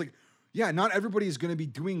visible. And it's like, yeah, not everybody is going to be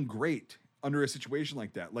doing great under a situation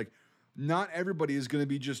like that. Like, not everybody is going to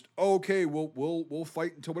be just, oh, okay, we'll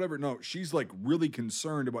fight until whatever. No, she's like really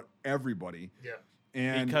concerned about everybody. Yeah.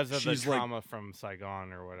 And because of the she's trauma like, from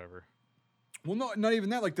Saigon or whatever. well, no, not even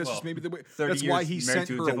that. Like, that's just maybe the way. 30 That's why years he married sent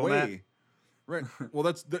to a her diplomat. away. Right.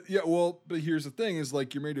 Well, but here's the thing is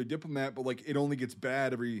like, you're married to a diplomat, but like, it only gets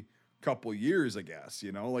bad every couple years, I guess,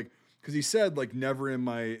 like, because he said like, never in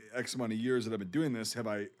my X amount of years that I've been doing this have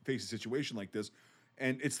I faced a situation like this.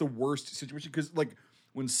 And it's the worst situation because like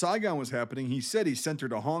when Saigon was happening, he said he sent her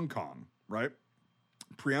to Hong Kong, right?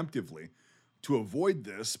 Preemptively to avoid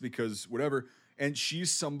this because whatever. And she's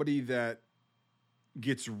somebody that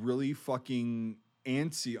gets really fucking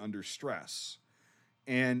antsy under stress.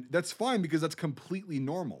 And that's fine because that's completely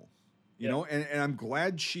normal, you know? And I'm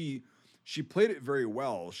glad she played it very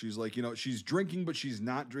well. She's like, she's drinking, but she's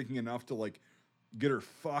not drinking enough to like get her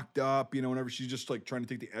fucked up, whenever she's just like trying to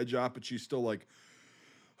take the edge off, but she's still like,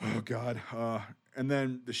 oh God. And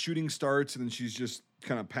then the shooting starts and then she's just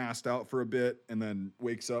kind of passed out for a bit and then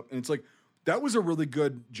wakes up. And it's like, that was a really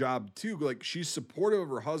good job too. Like she's supportive of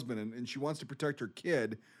her husband and she wants to protect her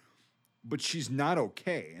kid, but she's not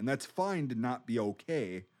okay. And that's fine to not be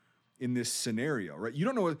okay in this scenario, right? You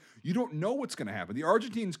don't know what's going to happen. The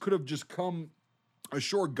Argentines could have just come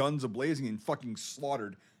ashore guns a-blazing and fucking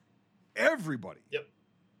slaughtered everybody. Yep.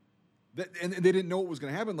 And they didn't know what was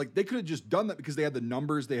going to happen. Like they could have just done that because they had the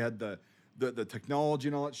numbers, they had the technology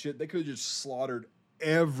and all that shit. They could have just slaughtered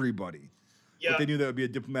everybody. Yeah. But they knew that would be a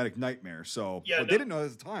diplomatic nightmare. So they didn't know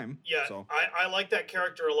at the time. Yeah, so. I like that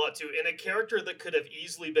character a lot too. And a character that could have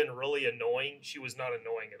easily been really annoying, she was not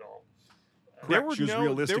annoying at all. She was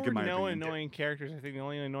realistic in my opinion. Annoying characters. I think the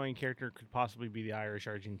only annoying character could possibly be the Irish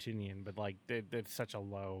Argentinian, but like that's such a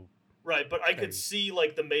low. Right, but I could see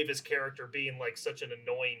like the Mavis character being like such an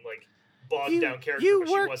annoying, like bogged down character. You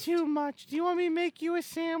work too much. Do you want me to make you a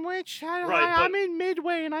sandwich? I'm in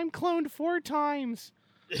Midway and I'm cloned 4 times.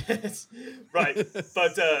 Right,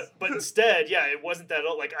 but instead, yeah, it wasn't that.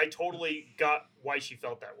 Like I totally got why she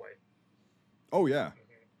felt that way. Oh yeah,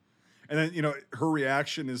 and then her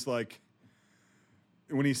reaction is like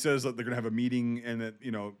when he says that they're gonna have a meeting and that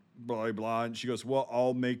blah blah, and she goes, "Well,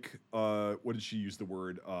 I'll make what did she use the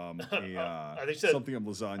word? I think she said something of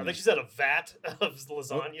lasagna. I think she said a vat of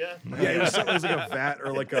lasagna. Yeah, it was like a vat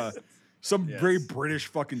or like some very British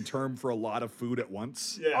fucking term for a lot of food at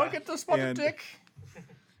once. Yeah, I'll get the spotted dick.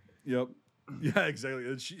 Yep. Yeah, exactly.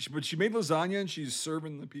 But she made lasagna and she's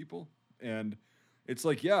serving the people, and it's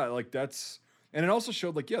like that's, and it also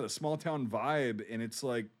showed the small town vibe, and it's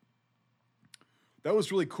like that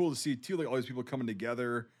was really cool to see too, like all these people coming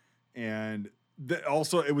together, and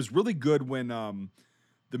also it was really good when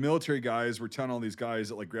the military guys were telling all these guys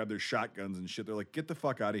that grabbed their shotguns and shit. They're like, "Get the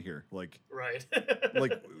fuck out of here!" Right.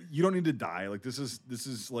 You don't need to die. This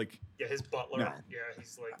is like. Yeah, his butler. No. Yeah,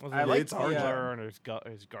 he's like. Was it it's hard.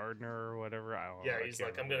 And his gardener or whatever. I don't know. Yeah, he's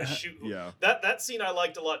like, I'm gonna shoot. Yeah. That scene I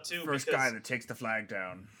liked a lot too. First guy that takes the flag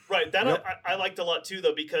down. Right. That I liked a lot too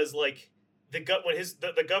though, because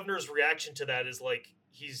the governor's reaction to that is like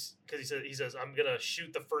he says I'm gonna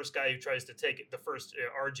shoot the first guy who tries to take it, the first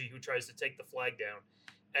RG who tries to take the flag down,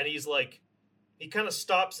 and he's like, he kind of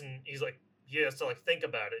stops and he's like, he has to think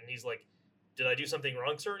about it, and he's like, did I do something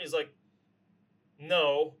wrong, sir? And he's like,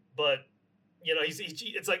 no, but You know,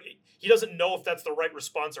 it's like he doesn't know if that's the right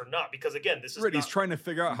response or not, because again, this is Right, not, he's trying to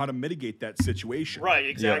figure out how to mitigate that situation. right, you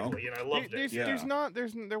know? exactly, and I loved it.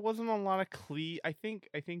 There wasn't a lot of I think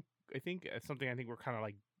it's something I think we're kind of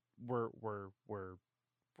like we're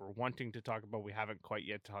wanting to talk about, we haven't quite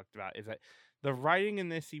yet talked about, is that the writing in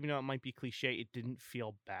this, even though it might be cliche, it didn't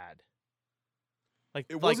feel bad.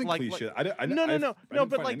 It wasn't cliche. I didn't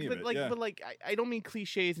But I don't mean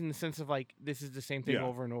cliches in the sense of like this is the same thing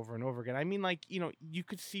over and over and over again. I mean, like, you know, you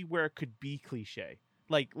could see where it could be cliche.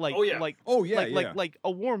 Like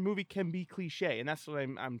a war movie can be cliche, and that's what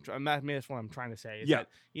that's what I'm trying to say. Is that,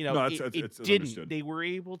 you know, it didn't. Understood. They were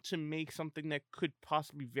able to make something that could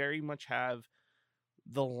possibly very much have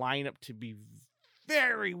the lineup to be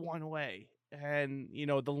very one way, and you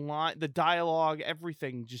know, the dialogue,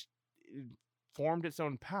 everything just formed its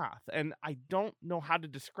own path, and I don't know how to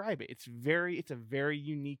describe it. It's a very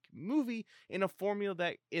unique movie in a formula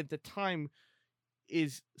that at the time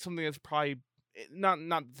is something that's probably not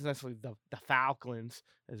necessarily the Falklands,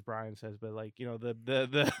 as Brian says, but like, you know,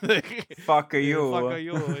 the fuck are you, fuck are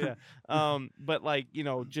you, yeah. But like, you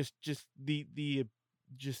know, just the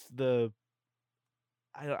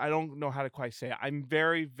I don't know how to quite say it.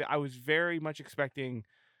 I was very much expecting,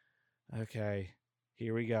 okay,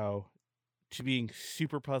 here we go, to being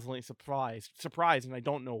super puzzling surprised, and I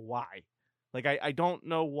don't know why. Like, I don't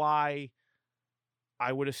know why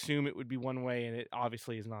I would assume it would be one way, and it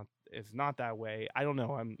obviously is not. It's not that way. I don't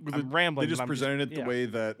know. I'm rambling. They just presented it the way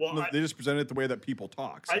that they just presented it the way that people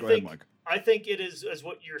talk. So go ahead, Mike. I think it is, as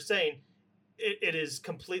what you're saying, it is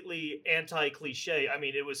completely anti-cliche. I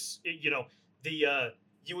mean, you know,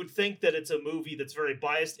 you would think that it's a movie that's very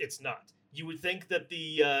biased. It's not. You would think that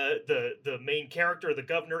the main character, the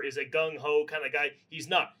governor, is a gung-ho kind of guy. He's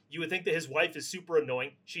not. You would think that his wife is super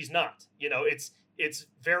annoying. She's not. You know, it's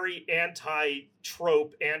very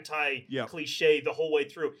anti-trope, anti-cliche the whole way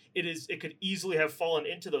through. It could easily have fallen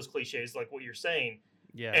into those cliches, like what you're saying.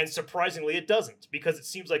 Yeah. And surprisingly, it doesn't, because it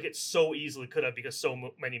seems like it so easily could have, because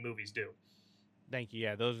so many movies do. Thank you.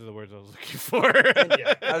 Yeah, those are the words I was looking for.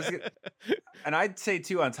 And I'd say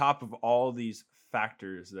too, on top of all these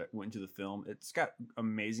factors that went into the film, it's got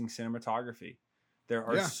amazing cinematography. There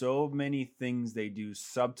are so many things they do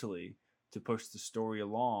subtly to push the story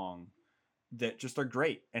along that just are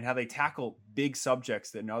great, and how they tackle big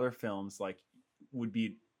subjects that in other films like would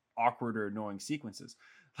be awkward or annoying sequences.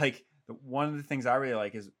 Like, one of the things I really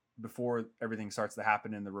like is before everything starts to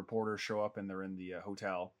happen and the reporters show up and they're in the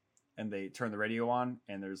hotel and they turn the radio on,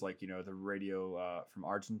 and there's like, you know, the radio from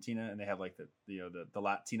Argentina, and they have like the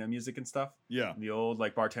Latino music and stuff. Yeah. And the old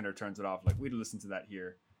like bartender turns it off, like, we'd listen to that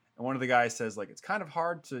here. And one of the guys says, like, it's kind of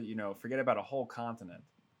hard to, you know, forget about a whole continent.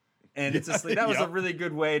 And it's just like, that was a really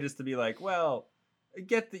good way just to be like, well, I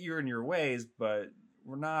get that you're in your ways, but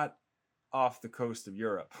we're not off the coast of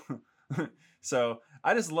Europe. So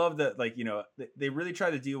I just love that, like, you know, they really try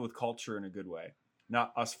to deal with culture in a good way.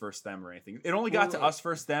 Not us versus them or anything. It only got to us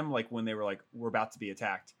versus them like when they were like, we're about to be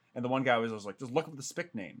attacked. And the one guy was like, just look up the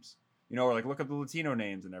Spic names, you know, or like look up the Latino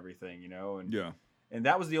names and everything, you know. And and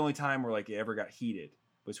that was the only time where like it ever got heated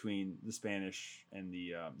between the Spanish and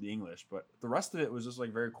the English. But the rest of it was just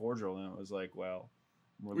like very cordial, and it was like, well,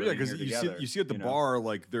 we're living here together. You see at the bar,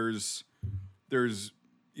 like there's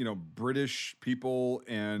you know, British people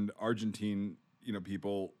and Argentine, you know,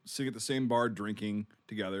 people sitting at the same bar drinking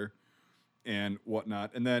together and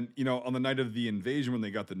whatnot. And then, you know, on the night of the invasion, when they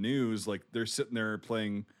got the news, like they're sitting there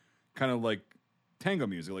playing kind of like tango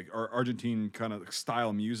music, like Argentine kind of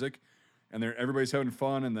style music, and everybody's having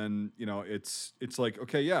fun. And then, you know, it's like,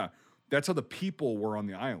 okay, yeah, that's how the people were on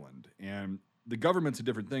the island, and the government's a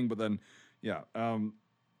different thing. But then,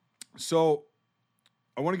 so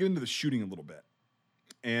I want to get into the shooting a little bit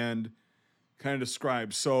and kind of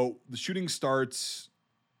describe. So the shooting starts.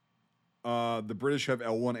 The British have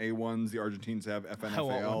L1A1s. The Argentines have FNFALs. I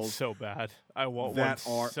want one so bad. I want that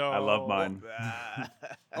one so I love mine. bad.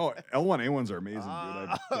 Oh, L1A1s are amazing, dude.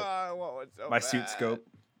 I want one so My bad. suit scope.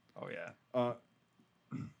 Oh yeah.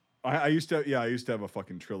 I used to have a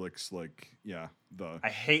fucking Trilix, like, I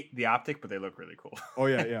hate the optic, but they look really cool. Oh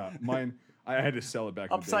yeah. Mine, I had to sell it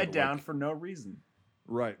back upside in the day, down for no reason.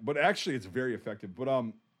 Right, but actually it's very effective. But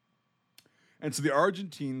and so the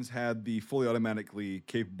Argentines had the fully automatically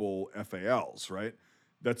capable FALs, right?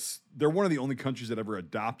 They're one of the only countries that ever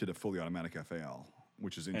adopted a fully automatic FAL,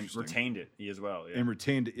 which is interesting. And retained it, he as well. Yeah. And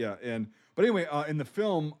retained it, yeah. But anyway, in the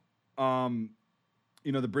film,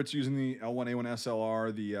 you know, the Brits are using the L1A1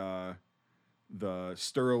 SLR, the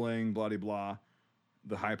Sterling, blah, blah, blah,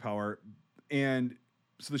 the high power. And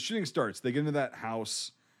so the shooting starts. They get into that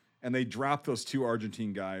house, and they drop those two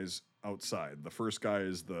Argentine guys outside. The first guy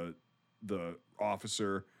is the the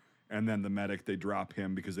officer, and then the medic, they drop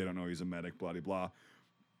him because they don't know he's a medic, blah, blah, blah.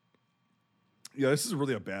 Yeah, this is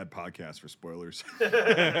really a bad podcast for spoilers.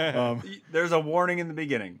 There's a warning in the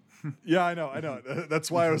beginning. Yeah, I know. That's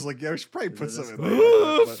why I was like, yeah, we should probably put something in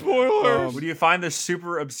there. Spoilers! When you find this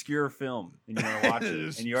super obscure film and you want to watch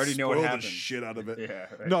it, and you already know what Spoil happens, the shit out of it. Yeah,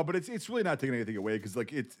 right. No, but it's really not taking anything away because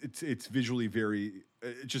like it's visually very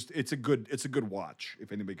it's a good watch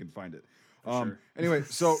if anybody can find it. Sure. Anyway,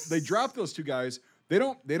 so they drop those two guys. They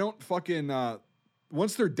don't fucking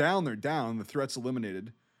once they're down, the threat's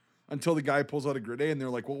eliminated until the guy pulls out a grenade and they're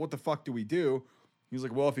like, well, what the fuck do we do? He's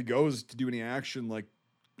like, well, if he goes to do any action, like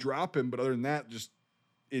drop him, but other than that, just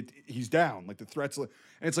he's down. Like the threats, and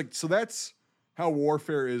it's like, so that's how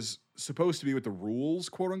warfare is supposed to be with the rules,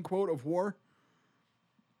 quote unquote, of war.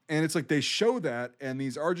 And it's like they show that, and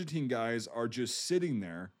these Argentine guys are just sitting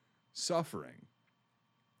there suffering.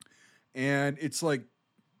 And it's like,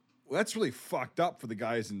 well, that's really fucked up for the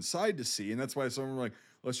guys inside to see. And that's why some of them are like,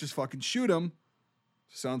 let's just fucking shoot him.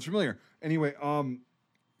 Sounds familiar. Anyway,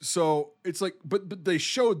 so it's like, but they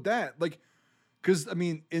showed that, like, because I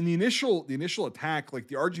mean, in the initial attack, like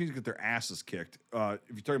the Argentines get their asses kicked. If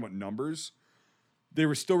you're talking about numbers, they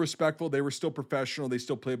were still respectful. They were still professional. They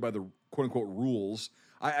still played by the quote unquote rules.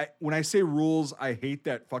 When I say rules, I hate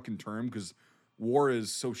that fucking term because war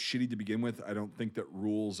is so shitty to begin with. I don't think that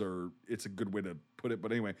rules it's a good way to put it.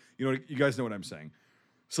 But anyway, you guys know what I'm saying.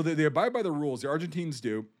 So they abide by the rules. The Argentines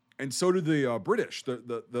do. And so do the British,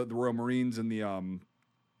 the Royal Marines and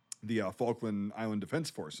the Falkland Island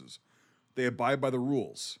Defense Forces. They abide by the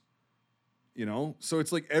rules, So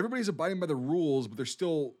it's like everybody's abiding by the rules, but they're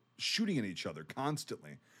still shooting at each other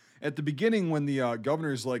constantly. At the beginning, when the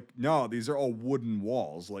governor's like, "No, these are all wooden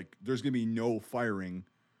walls. Like, there's gonna be no firing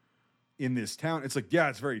in this town." It's like, yeah,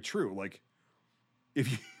 it's very true. Like,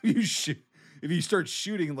 if you start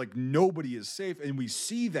shooting, like nobody is safe, and we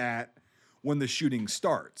see that when the shooting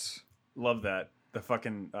starts. Love that. The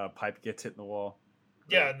fucking pipe gets hit in the wall.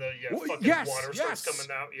 Yeah, and the fucking water starts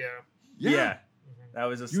coming out. Yeah. That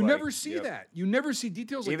was just you never see that. You never see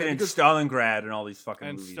details like even that. Even in Stalingrad and all these fucking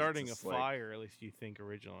and movies. Starting a fire, at least you think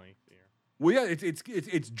originally. Yeah. Well, yeah,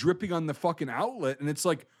 it's dripping on the fucking outlet, and it's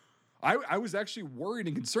like, I was actually worried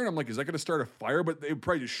and concerned. I'm like, is that going to start a fire? But they would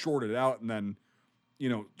probably just short it out and then,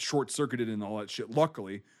 short circuited and all that shit.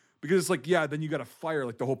 Luckily. Because it's like, yeah, then you got a fire,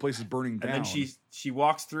 like the whole place is burning down. And then she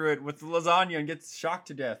walks through it with the lasagna and gets shocked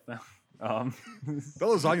to death. The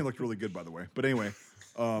lasagna looked really good, by the way. But anyway,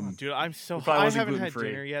 dude, I'm so I haven't had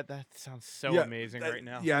dinner yet. That sounds so amazing right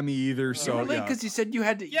now. Yeah, me either. So late because you said you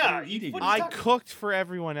had to. Yeah, eating. I cooked for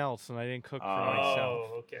everyone else, and I didn't cook for myself.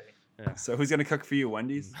 Oh, okay. Yeah. So who's gonna cook for you,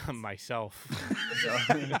 Wendy's? Myself.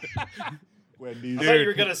 Wendy's. I thought you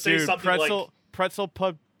were gonna say something pretzel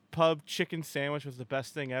pub chicken sandwich was the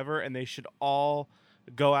best thing ever, and they should all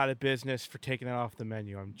go out of business for taking that off the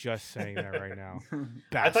menu. I'm just saying that right now.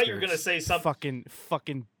 I thought you were gonna say something.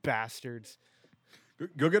 Fucking bastards.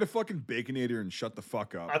 Go get a fucking Baconator and shut the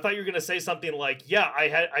fuck up. I thought you were gonna say something like, "Yeah, I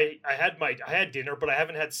had dinner, but I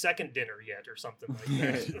haven't had second dinner yet," or something like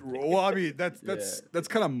that. Well, I mean, that's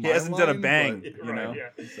kind of my He hasn't done a line, bang, but, you know.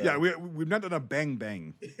 Yeah. So. Yeah, we've not done a bang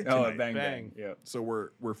bang. Oh, a bang. Yeah. So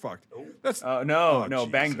we're fucked. Oh. That's no, Jesus.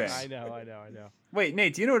 bang bang. I know. Wait,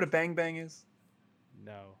 Nate, do you know what a bang bang is?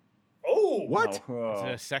 No. Oh, what? Oh. Is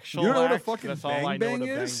it a sexual You don't know what a act? fucking That's all bang I know bang what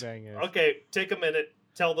a is? bang bang is. Okay, take a minute.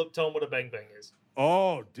 Tell them what a bang bang is.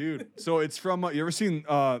 Oh, dude. So it's from you ever seen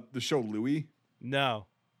the show Louie? No.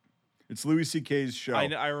 It's Louis C.K.'s show.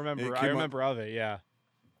 I remember. I remember of it. Yeah.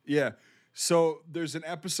 Yeah. So there's an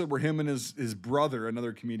episode where him and his brother,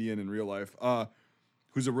 another comedian in real life,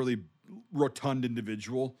 who's a really rotund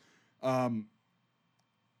individual,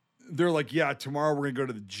 they're like, yeah, tomorrow we're gonna go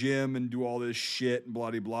to the gym and do all this shit and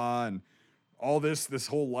blah blah blah and all this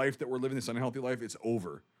whole life that we're living, this unhealthy life, it's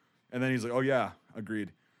over. And then he's like, oh yeah,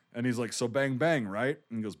 agreed. And he's like, so bang bang, right?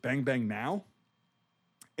 And he goes, bang bang now.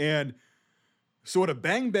 And so what a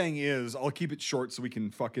bang bang is, I'll keep it short so we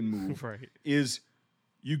can fucking move. Right. Is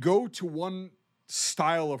you go to one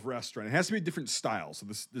style of restaurant. It has to be a different style. So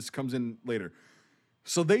this comes in later.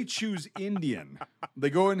 So they choose Indian. They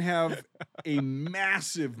go and have a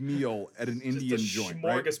massive meal at an Indian joint.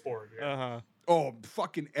 Smorgasbord. Right? Uh-huh. Oh,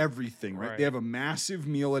 fucking everything, right? Right. They have a massive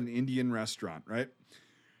meal at an Indian restaurant, right?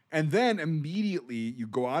 And then immediately you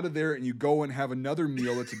go out of there and you go and have another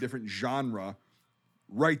meal that's a different genre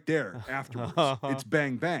right there afterwards. It's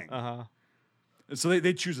bang bang. Uh-huh. And so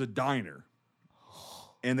they choose a diner.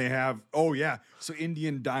 And they have, so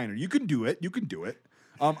Indian diner. You can do it.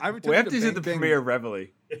 I would We have to bang do the bang. premiere Reveille.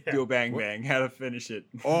 Do a bang bang. How to finish it.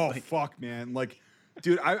 Oh, fuck, man. Like,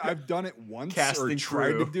 Dude, I've done it once Casting or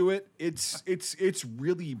tried crew. to do it. It's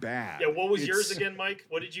really bad. Yeah, what was It's- yours again, Mike?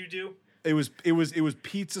 What did you do? It was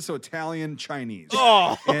pizza, so Italian, Chinese.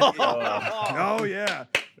 Oh, Oh yeah.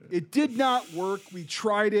 It did not work. We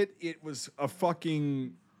tried it. It was a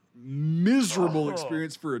fucking miserable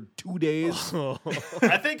experience for 2 days.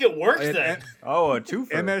 I think it worked And- then. and Oh, a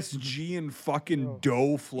twofer. MSG and fucking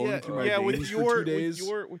dough flowing through my yeah. veins for 2 days.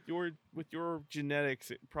 With your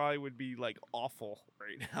genetics, it probably would be like awful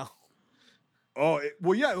right now. Oh,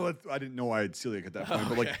 well, yeah. Well, I didn't know I had celiac at that point,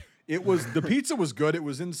 but like, Okay. it was the pizza was good. It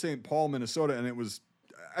was in St. Paul, Minnesota, and it was.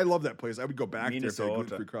 I love that place. I would go back there if they had Minnesota.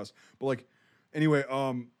 gluten-free crust. But like, anyway,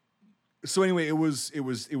 so anyway, it was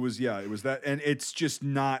that, and it's just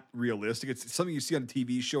not realistic. It's something you see on a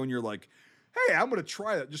TV show, and you're like, hey, I'm gonna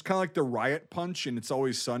try that. Just kind of like the Riot Punch, and It's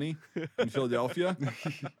Always Sunny in Philadelphia.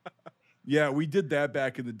 Yeah, we did that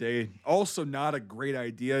back in the day. Also, not a great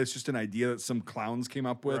idea. It's just an idea that some clowns came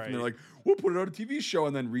up with, and they're Right. like, "We'll put it on a TV show,"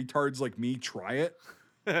 and then retards like me try it,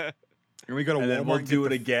 and we go to and then Walmart we'll and do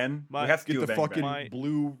get it again. my- We have to Get do a the bang fucking bang.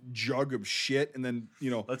 blue jug of shit, and then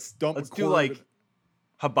Let's dump. let's a do quarter of like it.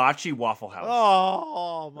 hibachi Waffle House.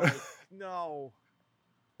 Oh my no.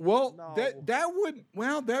 Well, No.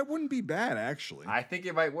 that wouldn't be bad actually. I think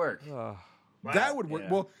it might work. Wow. That would work.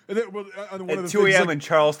 Yeah. Well, and then, one of At the 2 things, a.m. like, in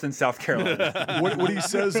Charleston, South Carolina. what he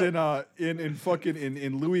says in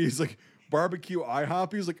Louis, he's like barbecue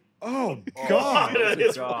IHOP. He's like, oh god,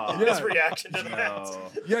 his, God. his Yeah. reaction to that.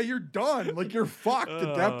 No. yeah, you're done. Like you're fucked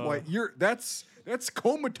at that point. That's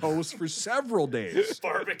comatose for several days.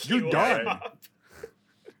 Barbecue. You're done. IHOP.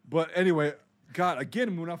 But anyway, God,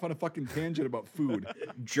 again, we went off on a fucking tangent about food.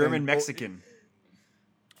 German And- Mexican.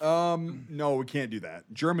 No, we can't do that.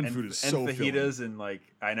 German And, food is and so filling. fajitas and like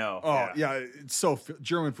I know. Oh yeah, it's so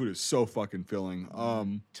German food is so fucking filling.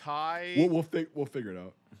 Thai. We'll figure it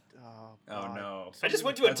out. Oh God. no. I just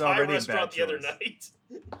went to a That's Thai already a restaurant bad the other choice.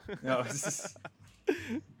 night. No, it's just,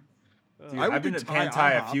 dude, I would I've been do to Thai Pan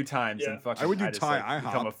Thai a IHOP. few times Yeah. and fucking I would do just, Thai like,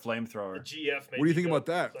 become a IHOP. flamethrower. GF. What do you think about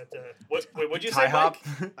that? What'd you Thai say, hop.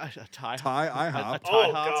 Mike? A Thai. Thai A IHOP. Thai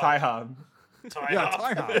Oh, hop. God. Thai hop. Thai Yeah, hop.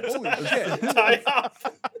 Thai hop. Holy shit. Thai hop.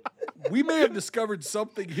 We may have discovered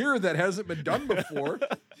something here that hasn't been done before.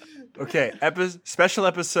 Okay, special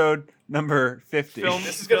episode number 50.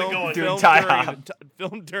 This is gonna go on- Doing Thai during hop.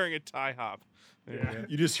 Filmed during a Thai hop. Yeah.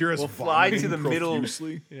 You just hear us We'll fly to vomiting the middle-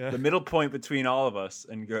 profusely. Yeah. The middle point between all of us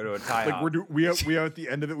and go to a Thai Like hop. we have at the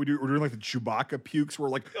end of it we're doing like the Chewbacca pukes. We're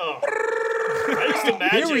like, Oh. I just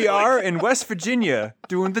imagine. Here we are in West Virginia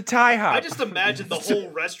doing the Thai hop. I just imagine the whole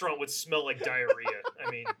restaurant would smell like diarrhea. I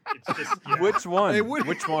mean, it's just yeah. Which one? It would-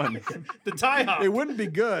 Which one? the Thai hop. it wouldn't be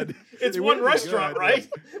good. It's It one wouldn't be restaurant, good. right?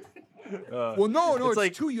 Well, no, It's it's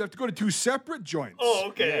like- two. You have to go to two separate joints. Oh,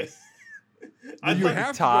 okay. Yes. I You thought,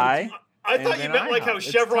 have Thai. I and thought you then meant like how IHOP. It's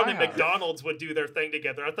Chevron Thai and hop. McDonald's would do their thing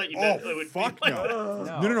together. I thought you Oh, meant it would fuck be like no.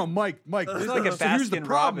 that. No, Mike. It's like a so here's the Baskin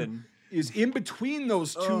problem. Robin. Is in between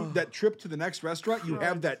those two, that trip to the next restaurant, you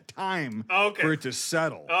have that time Okay. for it to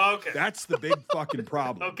settle. Okay. That's the big fucking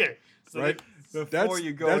problem. Okay. So Right? Before That's,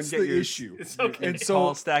 you go that's and get the your, issue. It's okay. And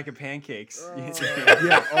tall so, stack of pancakes.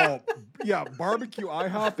 yeah, barbecue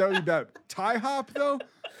IHOP, that would be bad. Thai hop, though,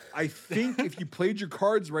 I think if you played your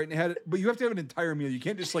cards right and had it, but you have to have an entire meal. You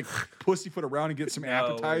can't just like pussyfoot around and get some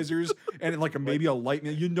appetizers and like maybe a light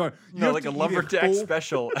meal. You No, have like to a eat lumberjack full-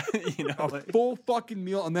 special. You know, a like, full fucking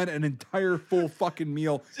meal and then an entire full fucking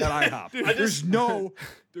meal at IHOP. There's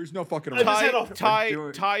no fucking I just around. had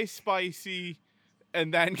a- Thai spicy,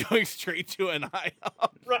 and then going straight to an IHOP.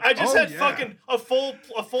 Right, I just Oh, had yeah. fucking a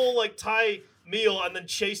full like Thai meal and then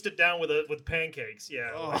chased it down with pancakes.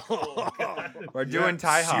 Yeah. Like, oh, God. we're doing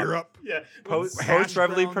Thai hop. Syrup, Yeah. Post hash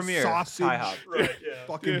Reveille browns, premiere. sausage, Thai hop. Right. Yeah.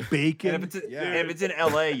 fucking bacon. And if yeah. it's in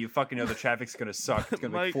LA, you fucking know the traffic's gonna suck. It's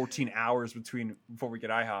gonna be Mike- 14 hours before we get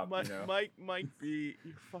IHOP. You know? Mike B,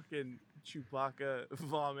 you fucking Chewbacca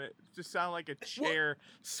vomit. Just sound like a chair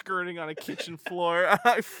skirting on a kitchen floor.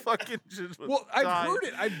 I fucking just Well, I've died. heard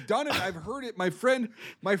it. I've done it. I've heard it. My friend,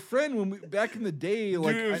 when we back in the day,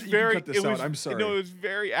 like Dude, it was you can very. cut this it out. was, I'm sorry. No, it was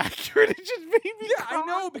very accurate. It just made me. Yeah, I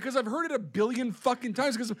know because I've heard it a billion fucking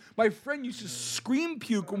times. Because my friend used to scream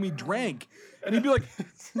puke when we drank, and he'd be like,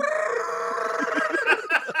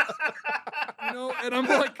 and I'm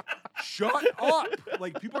like, shut up!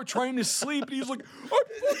 Like people are trying to sleep, and he's like, I'm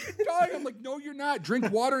fucking dying. I'm like, no, you're not.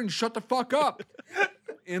 Drink water and shut the fuck up.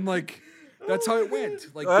 And like, that's how it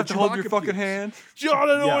went. Like I have the to hold your Chewbacca fucking pukes. hand. John,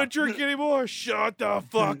 I don't Yeah. want to drink anymore. Shut the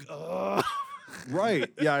fuck up. Right?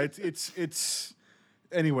 Yeah. It's.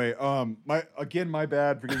 Anyway, my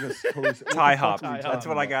bad for giving us totally Thai hop. Thai That's hop.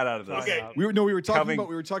 what I got out of this. Okay. We were talking Calvin-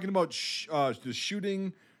 about the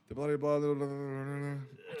shooting, blah, blah, blah, blah, blah.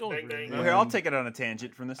 I don't Bang, even bang. remember. Well, here, I'll take it on a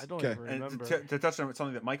tangent from this. I don't Okay. even And remember. to touch on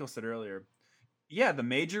something that Michael said earlier, yeah, the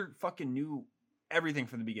Major fucking knew everything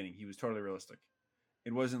from the beginning. He was totally realistic.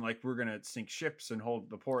 It wasn't like we're gonna sink ships and hold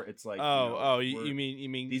the port. It's like, You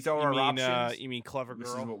mean these are our options. You mean clever girl?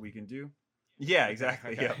 This is what we can do. Yeah,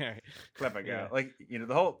 exactly. Okay, Yeah, alright. clever guy. Yeah. Like,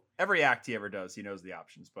 every act he ever does, he knows the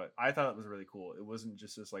options. But I thought it was really cool. It wasn't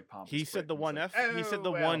just this like pompous. He said quip. the It was one like, F. He said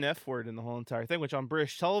the well. one F word in the whole entire thing, which on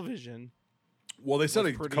British television. Well, they said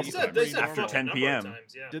Was a pretty- couple They times. said After fuck a 10 number p.m. of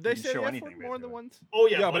times, yeah. Did they Didn't say show the F anything, word more than basically. once? Oh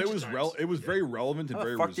yeah, Yeah, a but it bunch was of times. it was Yeah. very relevant and How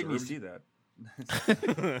very the fuck didn't you reserved. see that?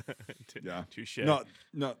 Yeah. Touche.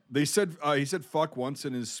 No. They said he said fuck once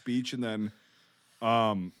in his speech, and then,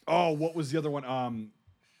 what was the other one?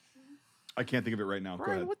 I can't think of it right now. Go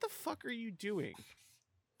Brian, ahead. what the fuck are you doing?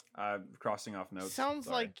 Crossing off notes. Sounds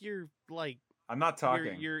Sorry. like you're like I'm not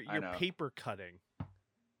talking. you're I know. paper cutting.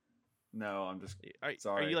 No, I'm just. Are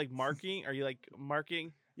Sorry. you like marking? Are you like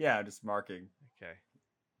marking? Yeah, just marking. Okay.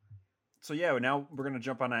 So yeah, now we're gonna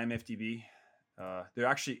jump on IMDb. There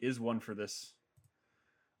actually is one for this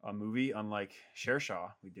movie, unlike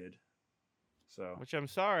Shershaw we did. So Which I'm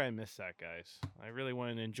sorry I missed that, guys. I really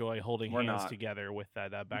want to enjoy holding We're hands not. together with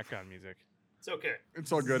that background music. It's okay.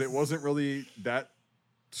 It's all good. It wasn't really that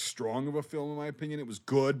strong of a film, in my opinion. It was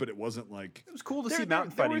good, but it wasn't like. it was cool to see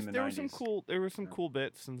mountain fighting in the there 90s. was some cool. There were some cool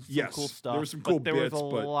bits and some Yes, cool there stuff. were some cool but there was bits, a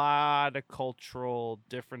but- lot of cultural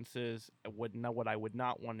differences. What I would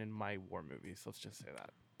not want in my war movies. Let's just say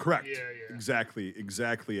that. Correct. Yeah, yeah.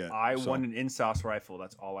 Exactly it. I So- want an in-sauce rifle.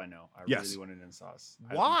 That's all I know. I Yes. really want an in-sauce.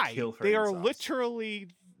 I would Why? kill for They an are in-sauce. literally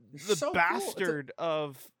It's the so cool. bastard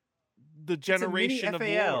of the It's a mini generation of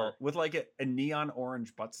FAL war. with like a neon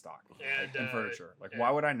orange buttstock And, and furniture. Like, and- why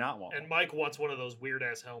would I not want And one? Mike wants one of those weird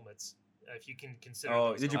ass helmets. If you can consider.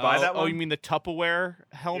 Oh, those did you helmets. buy that Oh, one? you mean the Tupperware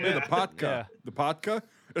helmet? Yeah, the Potka. Yeah. The Potka?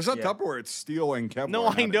 It's not Yeah. Tupperware, it's steel and Kevlar. No,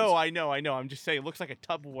 not I as- know. I'm just saying, it looks like a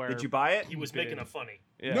Tupperware. Did you buy it? He was making a funny.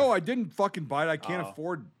 Yeah. No, I didn't fucking buy it. I can't Oh.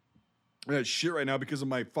 afford that shit right now because of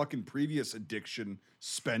my fucking previous addiction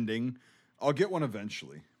spending. I'll get one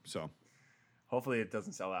eventually. So Hopefully it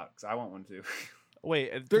doesn't sell out because I want one too.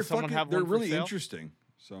 Wait, they're does someone fucking, have they're one for really sale? interesting.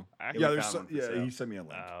 So Actually, yeah, we there's found some, one for yeah. sale. He sent me a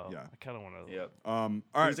link. Oh, Yeah. I kind of want to. Yep. All He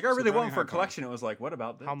right. was like, I really so want Burning for a High collection. It was like, what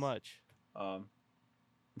about this? How much?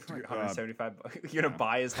 Like $175. You're gonna yeah.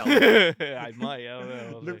 buy his helmet. I might. I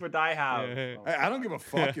don't know. Look what I have. Yeah. Oh, I don't give a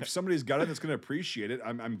fuck if somebody's got it that's going to appreciate it.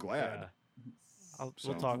 I'm glad. Yeah. We'll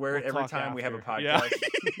So- talk. Wear it we'll every talk time we have a after. podcast.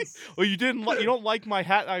 Yeah. Well, you didn't. You don't like my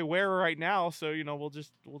hat I wear right now, so we'll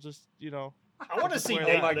just I want to see Wear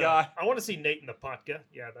Nate. that. Oh my God. I want to see Nate in the Potka.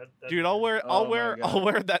 Yeah, that. Dude, I'll wear Oh my I'll God.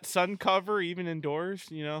 wear that sun cover even indoors.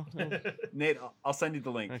 Nate, I'll send you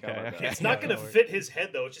the link. How Okay, about okay. that? It's not Yeah, going to no worries. fit his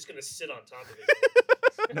head though. It's just going to sit on top of it.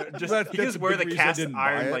 No, just, That's he can a just wear big the reason I cast didn't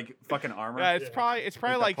buy iron it. like fucking armor. Yeah, it's Yeah. probably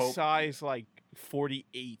the like Pope. size like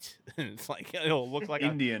 48. It's like it'll look like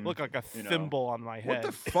Indian, look like a you know. thimble on my What head.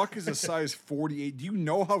 the fuck is a size 48? Do you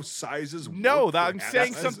know how sizes No, work that for I'm hats?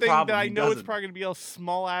 saying That's his something problem, that I he know it's doesn't. probably gonna be a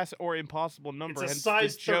small ass or impossible number. It's a hence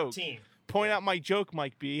size the joke. 13. Point out my joke,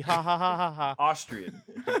 Mike B. Ha ha ha ha ha. Austrian.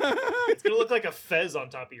 It's going to look like a fez on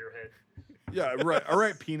top of your head. Yeah, right. All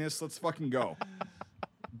right, penis. Let's fucking go.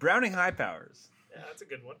 Browning high powers. Yeah, that's a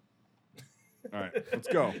good one. All right, let's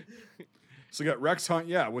go. So we got Rex Hunt,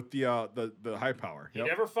 yeah, with the high power. He Yep.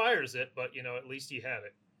 never fires it, but at least you have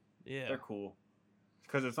it. Yeah. They're cool.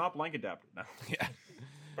 Because it's not blank adapted. No. Yeah.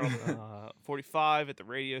 Probably. 45 at the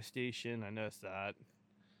radio station. I noticed that.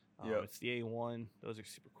 Yep. It's the A1. Those are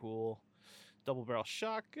super cool. Double barrel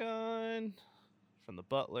shotgun from the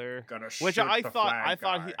Butler. Gonna Which shoot I the thought flag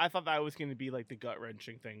guy. I thought that was going to be like the gut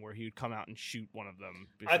wrenching thing where he would come out and shoot one of them.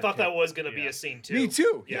 I thought that was going to be Yeah. a scene too. Me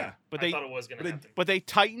too. Yeah, Yeah. But I they- thought it was going to happen. But they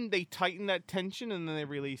tightened that tension and then they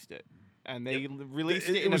released it. And they released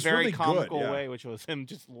It- it it in a was very really good, comical yeah. way, which was him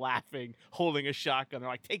just laughing, holding a shotgun. They're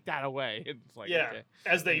like, "Take that away!" It's like, Yeah, okay.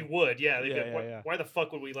 as they would. Yeah, Yeah, yeah, yeah. Why the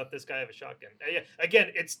fuck would we let this guy have a shotgun? Yeah,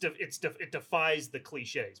 again, it defies the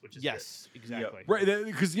cliches, which is Yes, exactly. Right,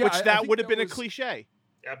 because Which I that think would have been a was- cliche.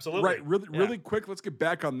 good. Absolutely. Right, really, Yeah. really quick. Let's get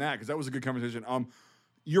back on that because that was a good conversation.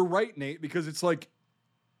 You're right, Nate, because it's like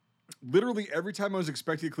literally every time I was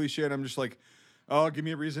expecting a cliche, and I'm just like, oh, give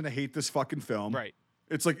me a reason to hate this fucking film. Right.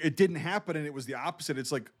 It's like it didn't happen, and it was the opposite.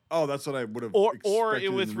 It's like, oh, that's what I would have. Or expected it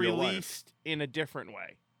was in real life. released in a different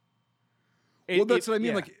way. Well, that's what I mean.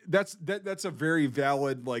 yeah. Like that's a very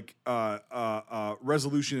valid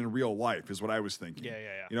resolution in real life is what I was thinking. Yeah, yeah,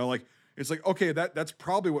 yeah. You know, like it's like okay, that's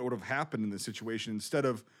probably what would have happened in this situation instead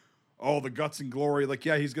of oh the guts and glory. Like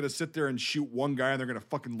yeah, he's gonna sit there and shoot one guy and they're gonna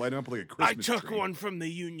fucking light him up like a I Christmas took tree. one from the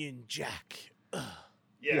Union Jack. Ugh.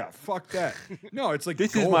 Yeah, fuck that. No, it's like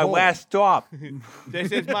This go is my home. last stop.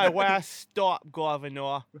 This is my last stop,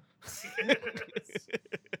 Governor.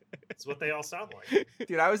 That's what they all sound like.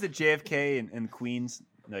 Dude, I was at JFK in Queens,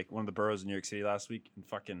 like one of the boroughs in New York City last week, and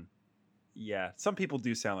fucking, yeah, some people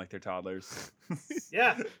do sound like they're toddlers.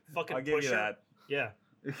 Yeah, fucking I'll give pusher. you that. Yeah.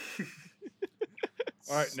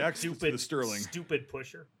 All right, next is the Sterling. Stupid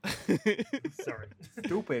pusher. Sorry.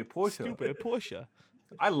 Stupid pusher. Stupid Porsche.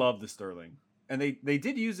 I love the Sterling, and they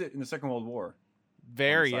did use it in the Second World War.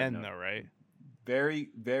 Very side end note. though, right? Very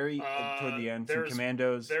toward the end. Some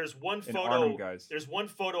commandos. There's one and photo. armored guys. There's one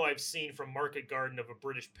photo I've seen from Market Garden of a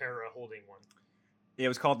British para holding one. Yeah, it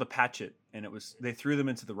was called the Patchet, and they threw them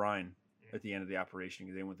into the Rhine at the end of the operation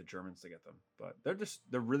because they went the Germans to get them. But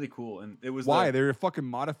they're really cool, and it was Why? They're a fucking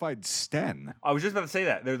modified Sten. I was just about to say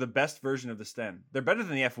that they're the best version of the Sten. They're better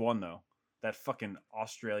than the F1 though. That fucking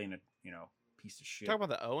Australian, piece of shit. Talk about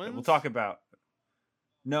the Owens. We'll talk about.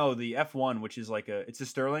 No, the F1, which is it's a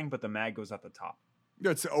Sterling, but the mag goes at the top.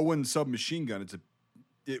 Yeah, it's the Owen submachine gun.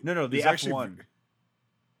 No, the it's F1. actually-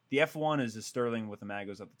 The F1 is a Sterling with the mag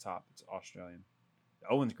goes at the top. It's Australian. The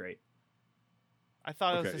Owen's great. I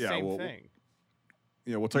thought it was Okay, the yeah, same well, thing.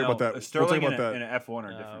 Yeah, we'll talk about that. A Sterling we'll talk about and that. an F1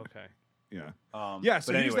 are different. Okay. Yeah. Yeah,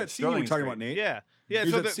 So here's that scene you were talking about, Nate. Yeah.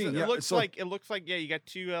 Here's So, that scene, it yeah, looks so- like you got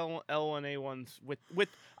two L and A ones with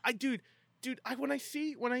when I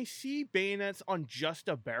see bayonets on just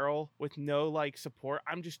a barrel with no support,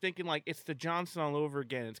 I'm just thinking it's the Johnson all over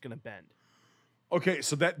again. It's gonna bend. Okay,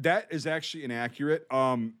 so that is actually inaccurate.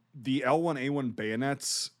 The L1A1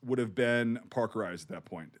 bayonets would have been Parkerized at that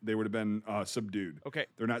point. They would have been subdued. Okay.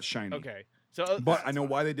 They're not shiny. Okay. So But I know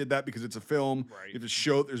why they did that because it's a film. Right. You have to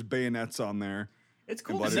show that there's bayonets on there. It's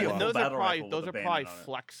cool Blah, to blah, see blah. a those full are battle probably rifle with a bayonet on it.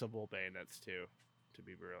 flexible bayonets too, to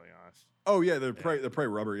be really honest. Oh yeah, they're probably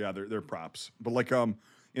rubber. Yeah, they're props. But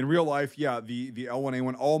in real life, yeah, the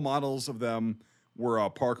L1A1, all models of them were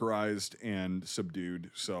Parkerized and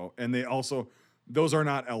subdued. So, and they also, those are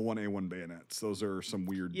not L1A1 bayonets. Those are some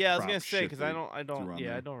weird. Yeah, I was prop gonna say shit because they I threw on don't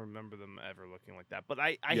there. remember them ever looking like that. But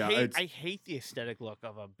I Yeah, hate the aesthetic look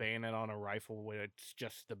of a bayonet on a rifle where it's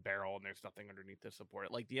just the barrel and there's nothing underneath to support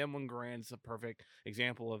it. Like the M1 Grand's a perfect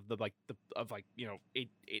example of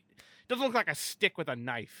it doesn't look like a stick with a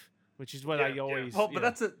knife, which is what Yeah, I yeah. always. Well, but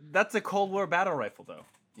that's a Cold War battle rifle though.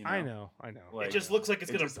 I know. Like, It just looks like it's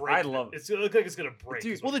it gonna just- break. I love it. It's gonna look like it's gonna break.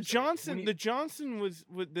 Dude, is Well, what the I'm saying. Johnson was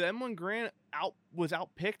with the M1 Grand was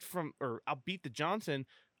outpicked outbeat the Johnson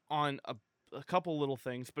on a couple little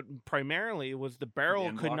things, but primarily it was the barrel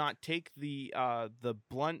end could block? not take the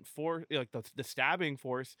blunt force, the stabbing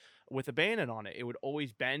force with a bayonet on it. It would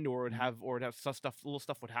always bend, or it would have little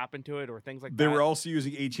stuff would happen to it, or things like They that. were also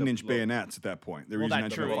using 18-inch The- bayonets at that point. They were well, using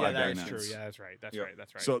that's true. 9.5 Yeah, that's bayonets. true. Yeah, that's right. That's Yep. right.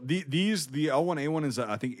 That's right. So the L1A1 is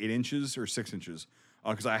I think 8 inches or 6 inches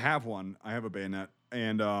because I have one. I have a bayonet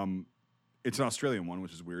and it's an Australian one,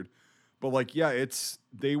 which is weird. But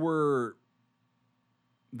they were.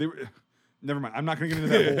 Never mind. I'm not going to get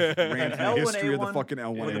into that whole rant in the history of the fucking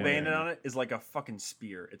L1A1 with a bayonet on it is like a fucking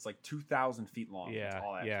spear. It's like 2,000 feet long. Yeah, That's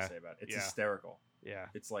all I have yeah, to say about it. It's yeah. hysterical. yeah.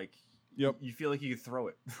 It's like Yep. you feel like you could throw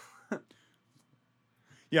it.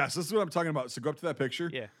 Yeah, so this is what I'm talking about. So go up to that picture.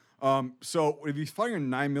 Yeah. So if you fire a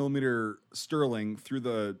 9mm Sterling through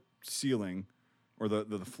the ceiling or the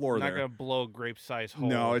floor Not there, gonna blow a grape-sized hole.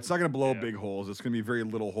 no, it's not going to blow Yeah. big holes. It's going to be very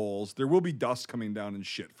little holes. There will be dust coming down and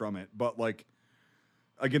shit from it, but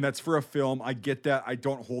again, that's for a film. I get that. I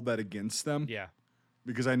don't hold that against them. Yeah.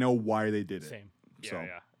 Because I know why they did it. Same. Yeah, So.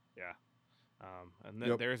 yeah. And then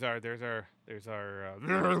Yep. there's our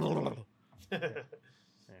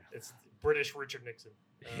It's British Richard Nixon.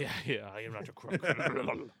 yeah. I am not a crook.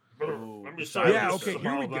 Ooh, I'm just the sorry. Yeah, silence okay, is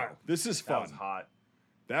here we all go. that. This is That fun. was hot.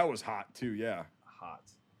 That was hot too, yeah. Hot.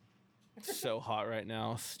 So hot right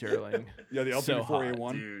now, Sterling. Yeah, the So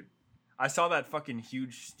L34A1. Dude. I saw that fucking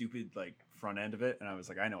huge, stupid, front end of it, and I was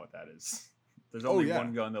like, I know what that is. There's only yeah.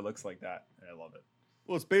 one gun that looks like that, and I love it.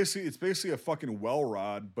 Well, it's basically a fucking well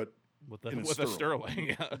rod, but With In a a Sterling.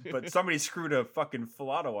 Sterling. Yeah. But somebody screwed a fucking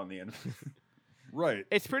filato on the end. right.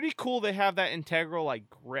 It's pretty cool they have that integral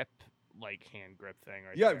grip, hand grip thing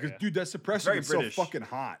right Yeah, there. because dude, that suppressor Very is British. so fucking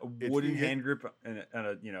hot. A wooden hand grip and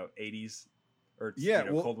a 80s or Yeah,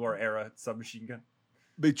 well- Cold War era submachine gun.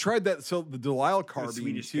 They tried that. So the Delisle carbine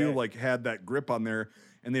Swedish too, guy. had that grip on there,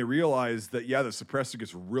 and they realized that the suppressor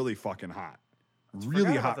gets really fucking hot, really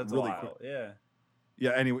Forgot hot, about the really Delisle, quick. Yeah.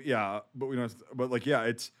 Yeah. Anyway, yeah, but we don't. But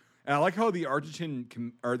it's. And I like how the Argentine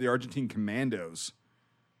commandos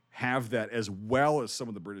have that as well as some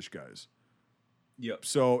of the British guys. Yep.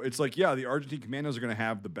 So it's the Argentine commandos are going to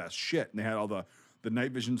have the best shit, and they had all the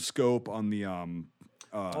night vision scope on the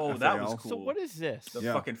Oh, that was FAL. cool. So what is this? The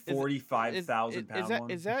Yeah. fucking 45,000 pound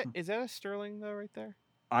one. Is that a sterling though, right there?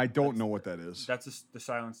 I don't know what that is. That's the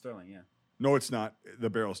silent sterling, yeah. No, it's not. The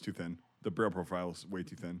barrel's too thin. The barrel profile is way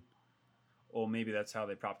too thin. Or maybe that's how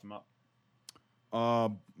they propped him up.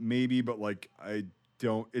 Maybe, but like I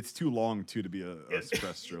don't. It's too long too to be a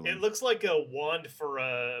suppressed sterling. It looks like a wand for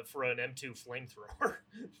an M2 flamethrower.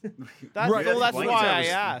 That's Right. well, that's Blank why that I was-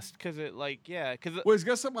 asked because it because Well, he's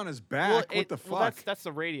got something on his back. What the fuck? that's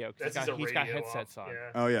the radio. 'Cause That's he's got radio headsets op, on.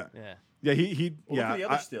 Yeah. Oh yeah, Yeah. yeah. He Well, yeah. look at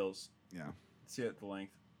the other stills. Yeah. See it at the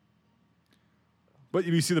length. But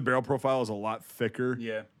you see the barrel profile is a lot thicker.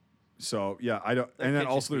 Yeah. So yeah, I don't. That And then could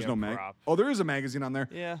also just there's be no a mag. prop. Oh, there is a magazine on there.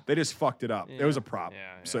 Yeah. They just fucked it up. It was a prop.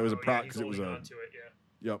 Yeah, So it was a Oh, yeah, prop he's because it was holding a. onto it,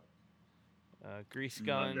 yeah. Yep. Grease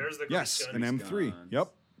gun. There's the Yes, grease an gun. M3. guns.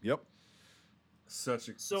 Yep. Yep.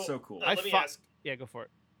 So cool. I Let me fu- ask. Yeah, go for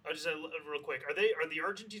it. I just real quick. Are the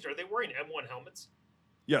Argentines? Are they wearing M1 helmets?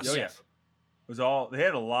 Yes. Oh, yeah. It was all they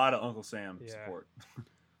had a lot of Uncle Sam Yeah. support.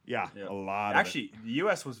 Yeah. Yeah. A lot. Actually, the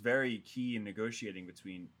U.S. was very key in negotiating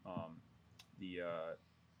between the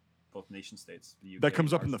both nation states. The UK that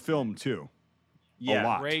comes and up in the Argentina. film too. Yeah.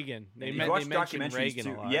 lot. Reagan. They And mentioned you watch Reagan documentaries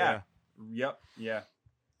too. a lot. Yeah. Yep. Yeah.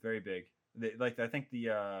 Very big. I think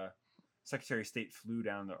the Secretary of State flew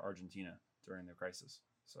down to Argentina during the crisis.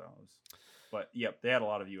 So, but yep, they had a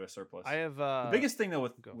lot of U.S. surplus. I have the biggest thing though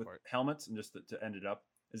with go for it. helmets, and just to end it up,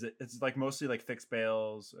 is that it's like mostly like fixed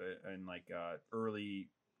bales and like early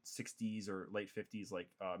 60s or late 50s like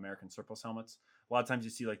American surplus helmets. A lot of times you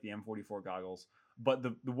see like the M44 goggles, but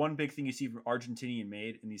the one big thing you see from Argentinian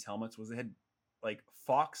made in these helmets was they had like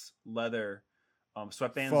fox leather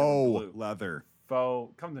sweatbands that were Faux blue. leather.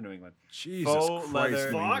 Faux, come to New England. Jesus Faux Christ,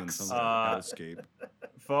 leather. New England Fox? sounds like a hellscape.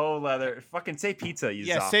 Faux leather. Fucking say pizza, you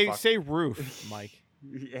Yeah, zoff fuck. say roof, Mike.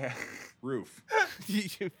 Yeah. Roof.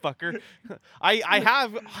 you fucker. I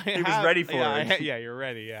have. He was ready for it. Yeah, you're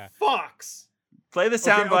ready. Yeah. Fox. Play the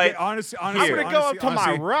soundbite. Honestly, I'm gonna go up to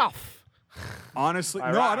my roof. Honestly,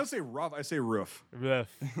 My no, I rough. don't say rough. I say roof. Roof.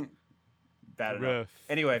 Bad enough. Roof.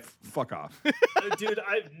 Anyway, Fuck off. Dude,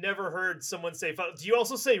 I've never heard someone say. Do you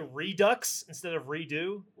also say redux instead of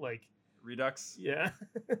redo? Like, Redux. yeah.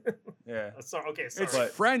 Yeah. Sorry. Okay. Sorry. It's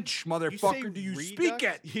But- French, You motherfucker. say Do you redux? speak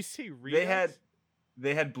it? You say redux?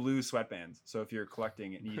 They had blue sweatbands. So if you're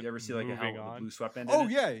collecting it, you ever see like a Moving helmet with a on. blue sweatband? Oh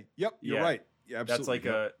in it? yeah. Yep. You're Yeah. right. Yeah, absolutely. That's like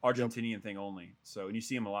Yep. a Argentinian thing only. So and you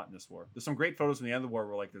see them a lot in this war. There's some great photos from the end of the war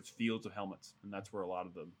where like there's fields of helmets, and that's where a lot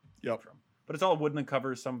of them Yep. come from. But it's all woodland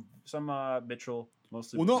covers. Some Mitchell,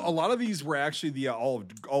 mostly. Well, no, a lot of these were actually the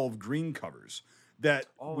olive green covers that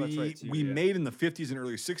Oh, that's right, too, we yeah. made in the 50s and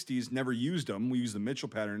early 60s. Never used them. We used the Mitchell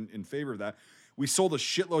pattern in favor of that. We sold a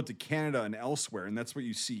shitload to Canada and elsewhere, and that's what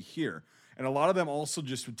you see here. And a lot of them also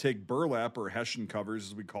just would take burlap or Hessian covers,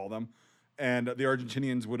 as we call them, and the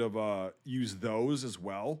Argentinians would have used those as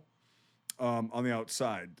well on the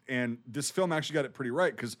outside. And this film actually got it pretty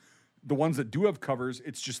right because the ones that do have covers,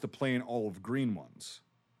 it's just the plain olive green ones.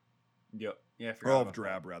 Yep. Yeah. I Or forgot olive about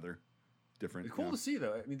drab, rather. Different. It's cool yeah. to see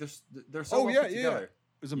though. I mean, they're so Oh, well yeah, put yeah. together. It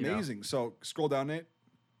was you know? amazing. So scroll down, Nate.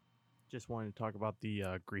 Just wanted to talk about the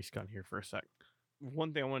grease gun here for a sec.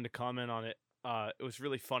 One thing I wanted to comment on it. It was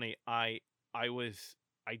really funny. I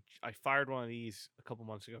fired one of these a couple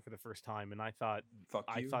months ago for the first time, and I thought Fuck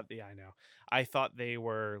you. I know. I thought they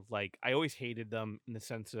were like, I always hated them in the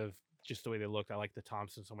sense of just the way they looked. I like the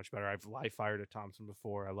Thompson so much better. I've live fired a Thompson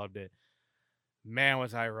before. I loved it. Man,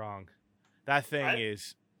 was I wrong. That thing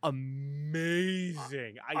is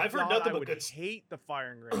amazing. I've heard thought nothing I but would good hate the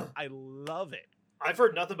firing range. I love it. I've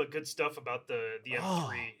heard nothing but good stuff about the M3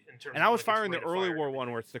 Oh. in terms. And of I was like, its firing way the to early fire war and one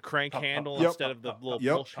everything. where it's the crank handle Yep. instead of the little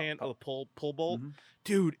Yep. push handle, the pull bolt. Mhm.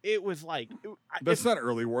 Dude, it was like That's not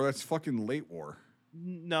early war. That's fucking late war.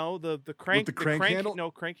 no the crank the crank handle?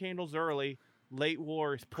 No, crank handle's early. Late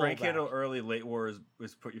war is pull Crank back. handle early, late war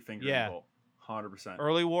is put your finger Yeah. in the bolt. 100%.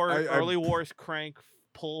 Early war, I- early war is crank.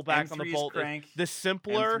 Pull back on the M3 is bolt. crank, The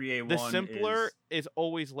simpler M3A1 is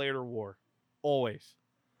always later war. Always.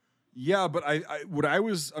 Yeah, but I what I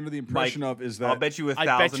was under the impression of is I'll that bet you I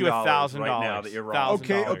bet you $1,000 right $1,000 now that you're wrong.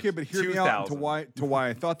 okay, $1,000. okay, but hear me out to 2,000. why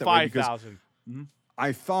I thought that way because 5,000.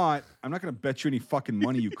 I thought I'm not going to bet you any fucking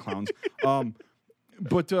money, you clowns.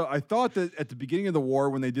 But I thought that at the beginning of the war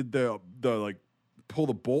when they did the like pull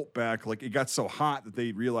the bolt back, like it got so hot that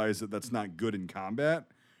they realized that that's not good in combat,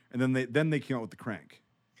 and then they came out with the crank.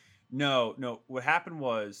 No. What happened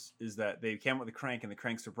is that they came up with the crank and the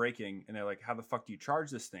cranks are breaking, and they're like, "How the fuck do you charge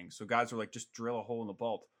this thing?" So guys were like, "Just drill a hole in the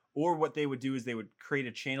bolt." Or what they would do is they would create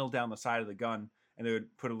a channel down the side of the gun, and they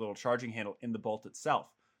would put a little charging handle in the bolt itself,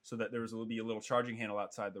 so that there would be a little charging handle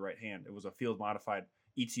outside the right hand. It was a field modified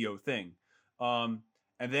ETO thing.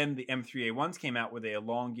 And then the M3A1s came out where they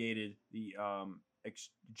elongated the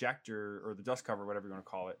ejector or the dust cover, whatever you want to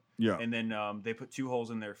call it. Yeah. And then they put 2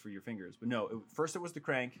 holes in there for your fingers. But no, first it was the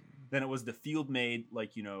crank, then it was the field made,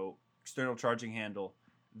 like, external charging handle.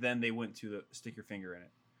 Then they went to the stick your finger in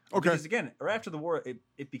it. Okay. Because again, right after the war,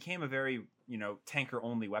 it became a very, tanker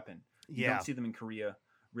only weapon. You don't see them in Korea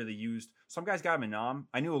really used. Some guys got them in Nam.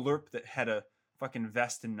 I knew a LERP that had a fucking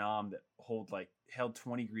vest in Nam that held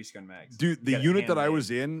 20 grease gun mags. Dude, the unit that I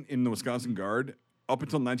was in the Wisconsin Guard, up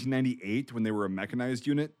until 1998, when they were a mechanized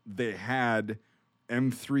unit, they had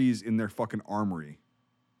M3s in their fucking armory.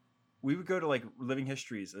 We would go to like Living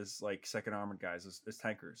Histories as like second armored guys as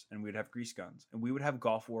tankers, and we'd have grease guns, and we would have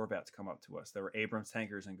Gulf War vets come up to us. There were Abrams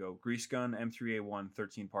tankers and go grease gun, M3A1,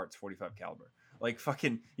 13 parts, 45 caliber. Like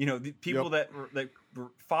fucking, the people that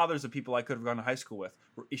were fathers of people I could have gone to high school with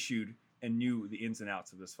were issued and knew the ins and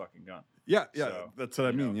outs of this fucking gun. Yeah, So, that's what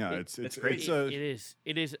I mean. Yeah, it's great. It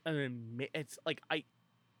is it's like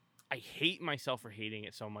I hate myself for hating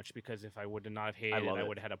it so much, because if I would not have hated it, I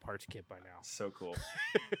would have had a parts kit by now. So cool.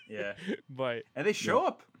 Yeah. And they show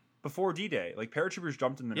up before D-Day. Like paratroopers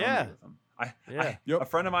jumped in the Normandy with them. A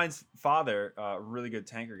friend of mine's father, a really good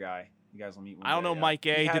tanker guy. You guys will meet one I don't day. know, Mike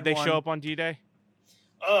A. Did they show up on D-Day?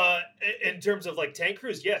 In terms of like tank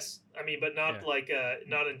crews, yes. I mean, but not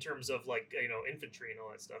not in terms of like infantry and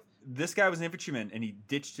all that stuff. This guy was an infantryman, and he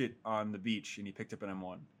ditched it on the beach, and he picked up an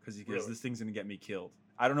M1 because he goes, Really? "This thing's gonna get me killed."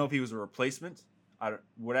 I don't know if he was a replacement,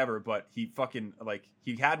 whatever, but he fucking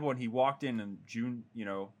he had one. He walked in June,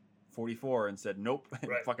 44, and said nope, and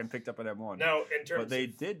Right. fucking picked up an M1. Now, in terms, but they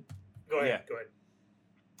did. Go ahead. Yeah. Go ahead.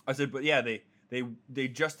 I said, but yeah, they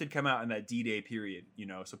just did come out in that D-Day period,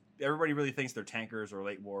 So everybody really thinks they're tankers or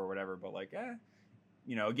late war or whatever, but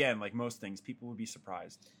again, like most things, people would be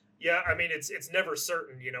surprised. Yeah, I mean, it's never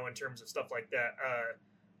certain, in terms of stuff like that.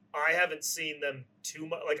 I haven't seen them too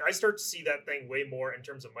much. Like, I start to see that thing way more in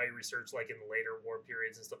terms of my research, like in the later war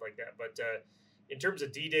periods and stuff like that. But in terms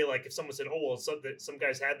of D-Day, like if someone said, "Oh, well, some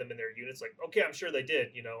guys had them in their units," like, okay, I'm sure they did.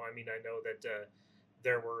 I mean, I know that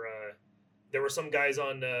there were some guys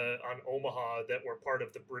on Omaha that were part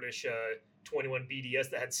of the British 21 BDS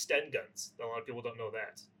that had Sten guns. A lot of people don't know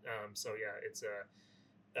that. So yeah, it's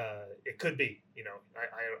it could be.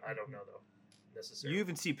 I don't know though. Necessarily. You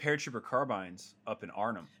even see paratrooper carbines up in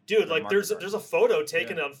Arnhem. Dude, like there's a photo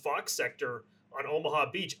taken on Fox Sector on Omaha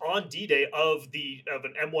Beach on D-Day of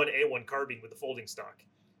an M1A1 carbine with the folding stock.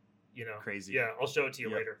 Crazy. Yeah, I'll show it to you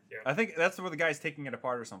later. Yeah, I think that's where the guy's taking it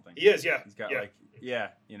apart or something. he is. Yeah, He's got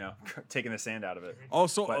taking the sand out of it.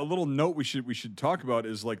 Also, a little note we should talk about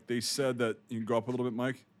is like they said that you can go up a little bit,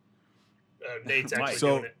 Mike. Nate's actually So-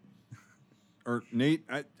 doing it. Or Nate,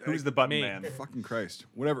 Who's the button Me. man? fucking Christ,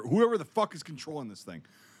 whoever the fuck is controlling this thing.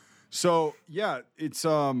 So yeah, it's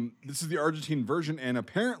this is the Argentine version, and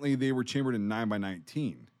apparently they were chambered in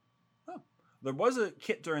 9x19. There was a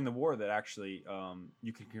kit during the war that actually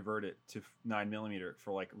you could convert it to 9mm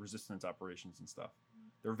for like resistance operations and stuff.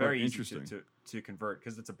 They're very easy to convert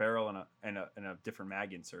because it's a barrel and a different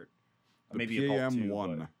mag insert. The Maybe a bolt too,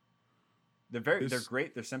 PM1. but they're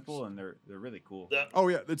great. They're simple and they're really cool. Oh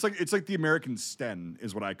yeah, it's like the American Sten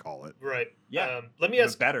is what I call it. Right. Yeah. Let me ask.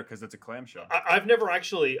 It's better because it's a clamshell. I've never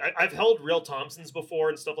actually. I've held real Thompsons before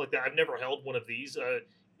and stuff like that. I've never held one of these.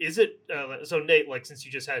 Is it so, Nate? Like, since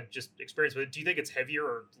you just had experience with it, do you think it's heavier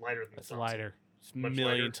or lighter than the It's Thompson? lighter. It's Much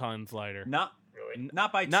million lighter. tons lighter. Not Really?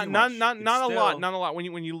 not by too Not much. not It's a lot. still- Not a lot.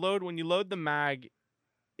 When you load the mag,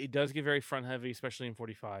 it does get very front heavy, especially in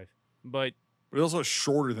 45. But But it's also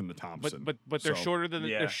shorter than the Thompson. but they're So- shorter than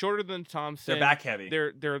Yeah. they're shorter than Thompson. They're back heavy.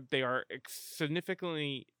 They are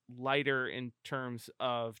significantly lighter in terms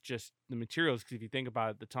of just the materials. Because if you think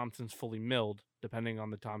about it, the Thompson's fully milled. Depending on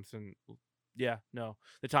the Thompson,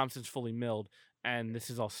 the Thompson's fully milled, and this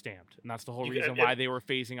is all stamped. And that's the whole reason why they were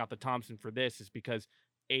phasing out the Thompson for this, is because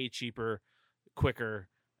cheaper, quicker,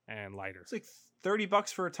 and lighter. It's like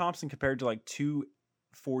 $30 for a Thompson compared to like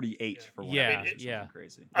 $248 for one. Yeah, of these or something yeah.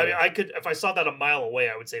 Crazy. I mean, I could, if I saw that a mile away,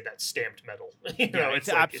 I would say that's stamped metal. It's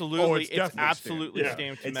like- absolutely, it's it's definitely absolutely stamped.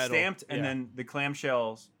 stamped It's metal. stamped, and Yeah. then the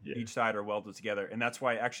clamshells Yeah. each side are welded together, and that's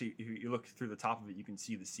why actually, if you look through the top of it, you can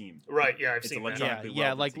see the seam. Right. Yeah, I've It's seen that. electronic.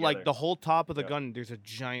 yeah, welded like together. the whole top of the Yeah. gun. There's a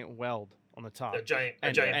giant weld on the top. A giant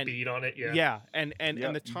And- bead on it. Yeah. Yeah, and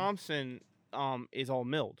Yep. the Thompson is all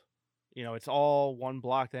milled. It's all one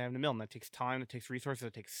block that I have to mill, and that takes time, it takes resources,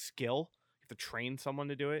 it takes skill. You have to train someone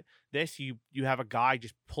to do it. This you have a guy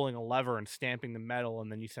just pulling a lever and stamping the metal,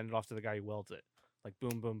 and then you send it off to the guy who welds it. Like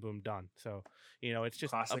boom, boom, boom, done. So it's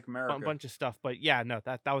just Classic a America. bunch of stuff. But yeah, no,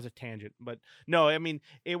 that was a tangent. But no, I mean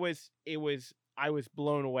it was I was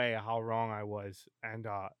blown away at how wrong I was, and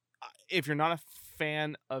if you're not a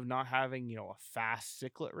fan of not having a fast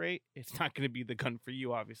cyclet rate, it's not going to be the gun for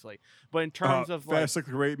you, obviously. But in terms of fast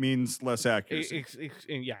cyclic rate means less accuracy.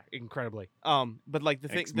 yeah, incredibly. But like the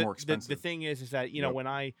thing, more the expensive. thing is that Yep. when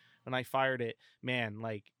I fired it, man,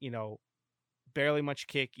 like barely much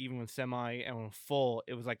kick, even with semi, and when full,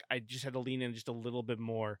 it was like I just had to lean in just a little bit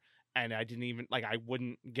more, and I didn't even I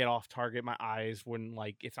wouldn't get off target. My eyes wouldn't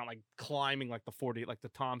it's not like climbing like the 40, like the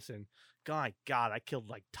Thompson. God, I killed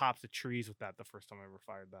like tops of trees with that the first time I ever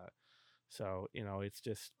fired that. So it's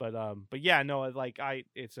just, but yeah, no,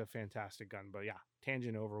 it's a fantastic gun. But yeah,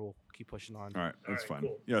 tangent over. We'll keep pushing on. All right, that's fine.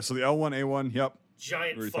 Cool. Yeah, so the L1A1, yep.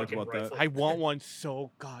 Giant We already talked fucking about that. rifle. I want one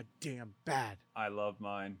so goddamn bad. I love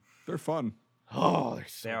mine. They're fun. Oh, they're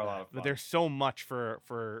so They are a bad. lot of fun. But there's so much for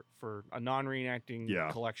a non-reenacting Yeah.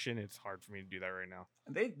 collection. It's hard for me to do that right now.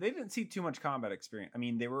 They didn't see too much combat experience. I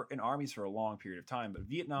mean, they were in armies for a long period of time, but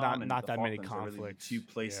Vietnam Not- and not the that many Falklands are really the conflicts. two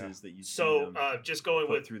places that you see So them just going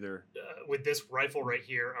put with through their. this rifle right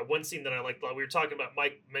here, one scene that I liked, we were talking about,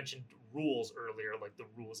 Mike mentioned rules earlier, like the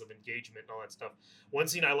rules of engagement and all that stuff. One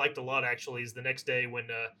scene I liked a lot, actually, is the next day when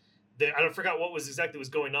I forgot what was exactly was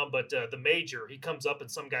going on, but the major, he comes up and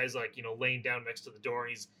some guy's like, laying down next to the door,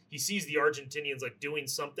 and he sees the Argentinians like doing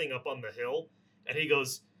something up on the hill, and he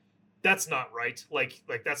goes, that's not right. Like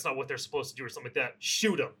that's not what they're supposed to do or something like that.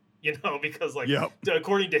 Shoot them, because Yep.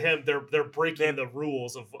 according to him, they're breaking the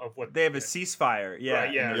rules of what They have a ceasefire, yeah.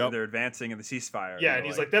 Right, yeah. And Yep. they're advancing in the ceasefire. Yeah, they're and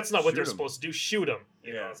he's like, that's not what they're "Shoot 'em." supposed to do. Shoot them.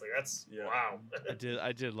 Yeah. It's like, that's Yeah. wow.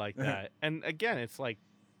 I did like that. And again, it's like,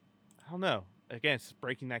 I don't know. Again, it's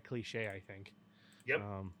breaking that cliche, I think. Yep.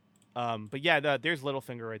 But yeah, there's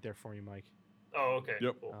Littlefinger right there for you, Mike. Oh, okay.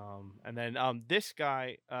 Yep. Cool. And then this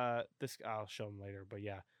guy, I'll show him later. But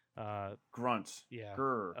yeah, Grunts. yeah.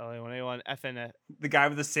 Grr. A1A1 FN. The guy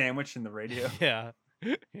with the sandwich in the radio. Yeah,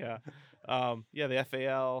 yeah, yeah. The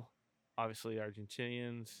FAL, obviously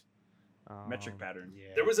Argentinians. Metric pattern.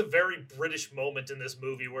 Yeah. There was a very British moment in this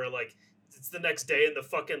movie where like it's the next day and the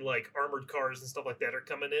fucking like armored cars and stuff like that are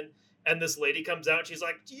coming in, and this lady comes out and she's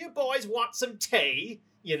like, "Do you boys want some tea?"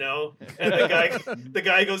 And the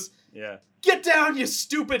guy goes, Yeah. "Get down, you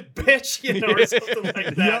stupid bitch," or something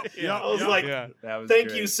like that. Yep, yep, I was like, yeah. That was "Thank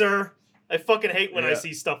great. you, sir." I fucking hate when I Yeah.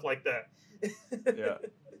 see stuff like that. Yeah.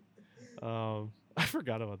 I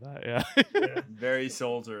forgot about that. Yeah. Yeah. Very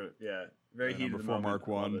soldier. Yeah. Very heated Number 4 moment. Mark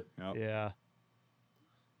I love 1. it. Yep.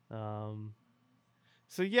 Yeah.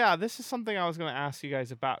 So yeah, this is something I was going to ask you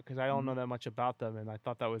guys about because I don't know that much about them, and I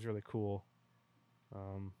thought that was really cool.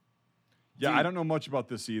 Yeah, Dude, I don't know much about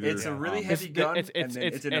this either. It's a really heavy It's- gun, it's- and then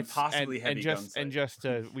it's an impossibly heavy gun. and just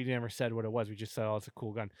we never said what it was. We just said, "Oh, it's a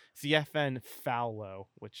cool gun." It's the FN Fallow,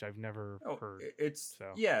 which I've never heard. It's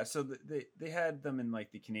so. yeah. So they had them in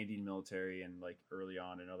like the Canadian military and like early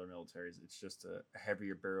on in other militaries. It's just a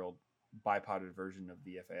heavier barreled bipoded version of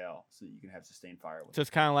the FAL, so that you can have sustained fire with. So it's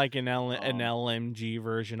kind of like an Um, LMG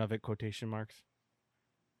version of it, quotation marks,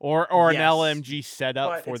 or an Yes, LMG setup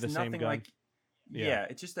but for it's the same nothing gun. like Yeah. yeah.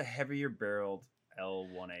 It's just a heavier barreled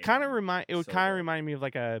L1A. Kind of remind it would So kind of the- remind me of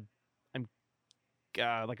like a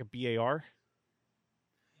BAR.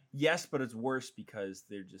 Yes, but it's worse because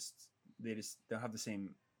they don't have the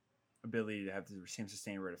same ability to have the same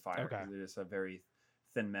sustained rate of fire. Okay. They're just a very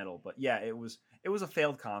thin metal. But yeah, it was a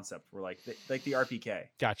failed concept. Where like the RPK.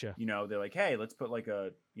 Gotcha. They're like, hey, let's put like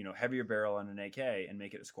a heavier barrel on an AK and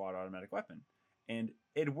make it a squad automatic weapon. And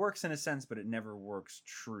it works in a sense, but it never works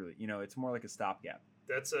truly. It's more like a stopgap.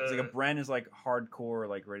 That's It's like a Bren is like hardcore,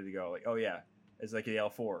 like ready to go. Like, oh yeah, it's like the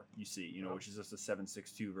L4 you see, which is just a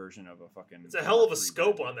 7.62 version of a fucking. it's a hell of a Mark III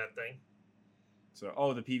scope Bren. on that thing. So,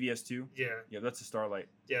 the PVS2. Yeah, Yeah, that's a Starlight.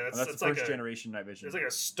 yeah. That's the It's like first a generation night vision. it's like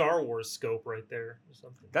a Star Wars scope right there or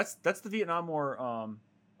something. That's the Vietnam War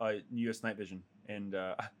U.S. night vision, and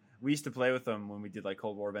we used to play with them when we did like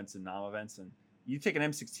Cold War events and Nam events, and you take an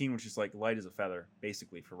M16, which is like light as a feather,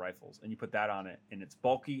 basically for rifles, and you put that on it, and it's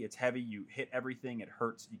bulky, it's heavy, you hit everything, it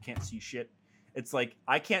hurts, you can't see shit. It's like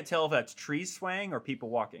I can't tell if that's trees swaying or people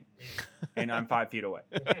walking, and I'm 5 feet away,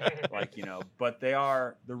 But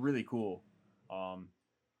they're really cool.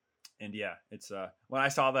 And yeah, it's when I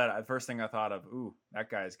saw that, the first thing I thought of, ooh, that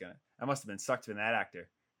must have been sucked in that actor,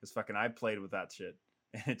 because fucking I played with that shit,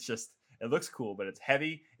 and it looks cool, but it's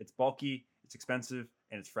heavy, it's bulky, it's expensive,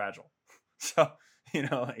 and it's fragile. So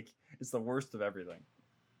it's the worst of everything.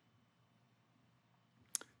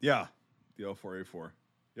 Yeah, the L4A4.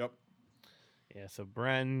 Yep. Yeah. So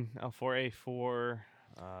Bren L4A4.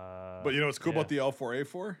 But what's cool yeah. about the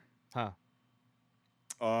L4A4?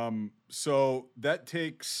 Huh. So that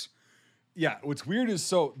takes, what's weird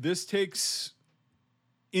is this takes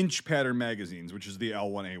inch pattern magazines, which is the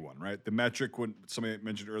L1A1, right? The metric, what somebody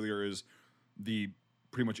mentioned earlier, is the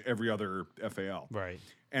pretty much every other FAL. Right.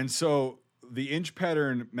 And so the inch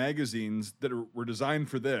pattern magazines that were designed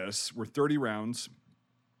for this were 30 rounds,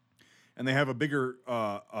 and they have a bigger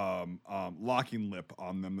locking lip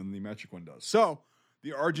on them than the metric one does. So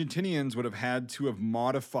the Argentinians would have had to have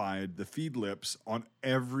modified the feed lips on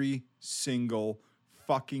every single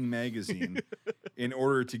fucking magazine in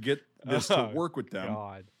order to get this to work with them.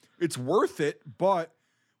 God. It's worth it, but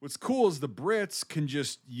what's cool is the Brits can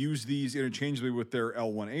just use these interchangeably with their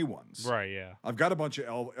L1A1s. Right, yeah. I've got a bunch of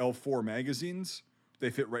L4 magazines. They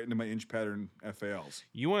fit right into my inch pattern FALs.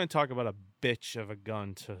 You want to talk about a bitch of a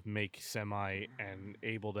gun to make semi and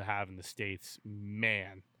able to have in the States?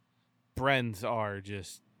 Man, Brens are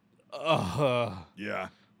just, Yeah.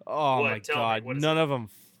 oh What? my Tell me, God. what is None of them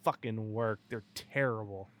fucking work. They're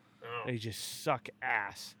terrible. Oh. They just suck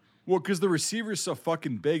ass. Well, because the receiver's so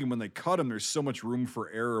fucking big, and when they cut them, there's so much room for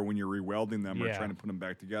error when you're rewelding them or Yeah. trying to put them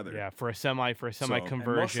back together. Yeah, for a semi And most of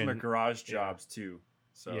conversion. them are garage jobs too.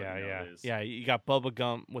 So yeah, you know, yeah, it is- yeah. You got Bubba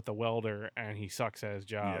Gump with a welder, and he sucks at his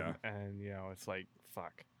job. And you know, it's like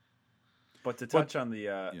fuck. But to touch on the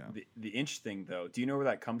yeah. the inch thing, though, do you know where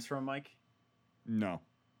that comes from, Mike? No.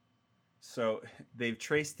 So they've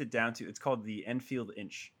traced it down to, it's called the Enfield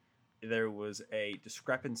inch. There was a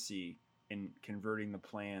discrepancy in converting the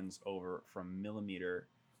plans over from millimeter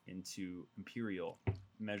into imperial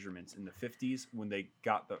measurements in the 50s when they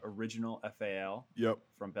got the original FAL Yep.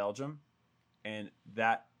 from Belgium. And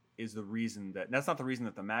that is the reason that's not the reason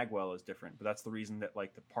that the magwell is different, but that's the reason that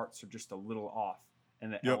like the parts are just a little off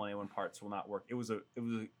and the Yep. L1A1 parts will not work. It was a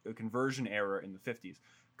conversion error in the 50s,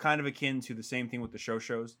 kind of akin to the same thing with the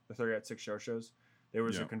shows, the 30-6 shows. There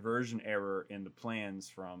was a Yep. conversion error in the plans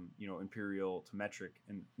from, imperial to metric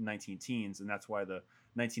in 19 teens, and that's why the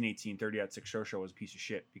 1918 30-6 show was a piece of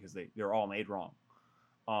shit, because they're all made wrong.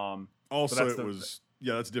 Also, that's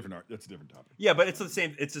that's a different art. That's a different topic. Yeah, but it's the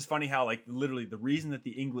same. It's just funny how, like, literally the reason that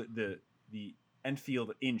the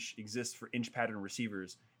Enfield inch exists for inch pattern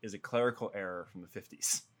receivers is a clerical error from the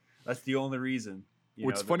 50s. That's the only reason.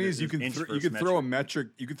 What's funny is you can throw a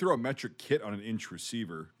metric kit on an inch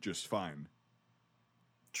receiver just fine.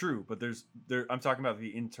 True, but I'm talking about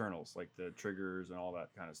the internals, like the triggers and all that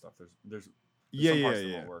kind of stuff. There's Yeah. some parts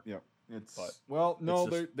that won't work. It's But well, no,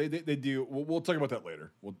 it's just- they do. We'll talk about that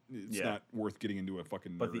later. It's Yeah. not worth getting into a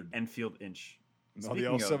fucking. But nerd. the Enfield inch. No, Speaking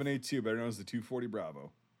the of- L782, better known as the 240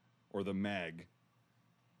 Bravo, or the Mag.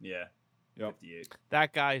 Yeah. Yep. 58.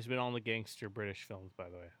 That guy's been on the gangster British films, by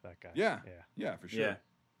the way. That guy. Yeah. Yeah. Yeah, for sure. Yeah.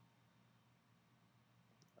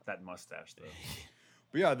 That mustache, though.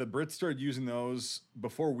 But yeah, the Brits started using those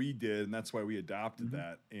before we did, and that's why we adopted Mhm.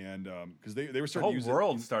 that. And because they were The starting whole to use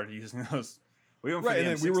world it. started using those. We went for Right, the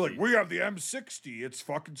and then we were like, M60. we have the M60. It's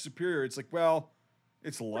fucking superior. It's like, well,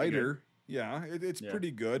 it's lighter. Yeah, it's Yeah. pretty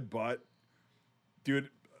good, but dude,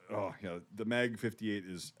 oh yeah, the Mag 58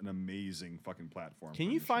 is an amazing fucking platform. Can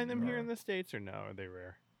for you machine find them here gun. in the States or no? Are they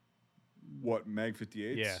rare? What Mag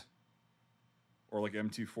 58s? Yeah. Or like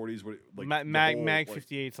M240s? What like Mag the whole, Mag like-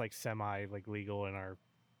 58's like semi legal in our.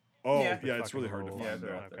 Oh Yeah. yeah, it's really hard to fucking find. Yeah,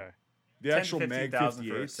 they're though. out there. Okay. The 10 actual to Mag 15,000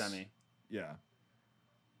 for a 58s. semi. Yeah.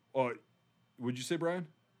 Oh, would you say, Brian?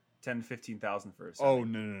 10 to 15,000 for a semi. Oh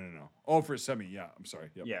no. Oh, for a semi. Yeah, I'm sorry.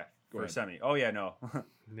 Yep. Yeah, Go for a ahead. semi. Oh yeah, no. Yeah.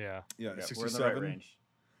 Yeah, Yeah, we're in the 67. right range.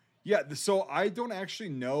 Yeah, so I don't actually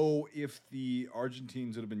know if the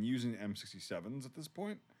Argentines would have been using M67s at this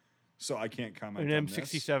point, so I can't comment. And on this.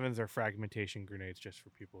 M67s are fragmentation grenades, just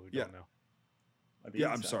for people who Yeah. don't know. I'd be Yeah,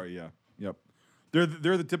 I'm inside. sorry. Yeah, yep. They're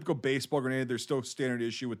the typical baseball grenade. They're still standard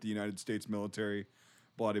issue with the United States military.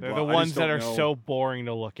 Blah blah. They're blah. the I ones just that don't are know. so boring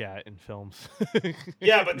to look at in films.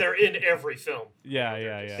 Yeah, but they're in every film. Yeah, They're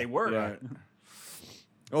yeah, just- yeah. They were. Right.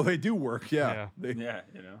 Oh, they do work. Yeah. Yeah. They, Yeah,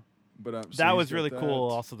 But so That he's was got really that. cool.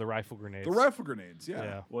 Also, the rifle grenades. The rifle grenades. Yeah.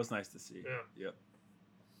 Yeah. was nice to see. Yeah. Yep.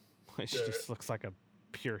 Which just looks like a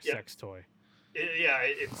pure Yeah. sex toy.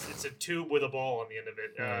 It's a tube with a ball on the end of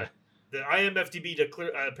it. Yeah. The IMFDB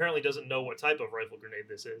apparently doesn't know what type of rifle grenade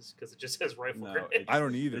this is because it just says rifle No, grenade. it's, I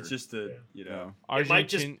don't either. it's just a Yeah. It might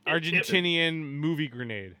just- Argentinian movie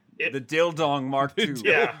grenade. the Dildong Mark II.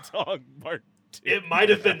 Yeah. Dog Mark II. It might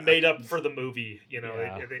have been made up for the movie. You know,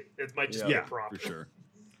 Yeah. it might just Yeah. be a Yeah, prop. for sure.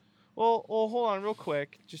 Well, hold on, real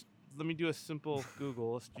quick. Just let me do a simple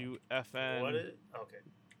Google. Let's do FN What is? Okay.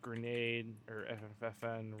 grenade or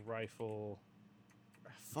FFN rifle.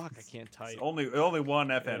 Fuck, I can't type. It's only one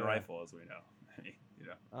FN Yeah. rifle, as we know.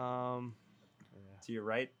 Yeah. To your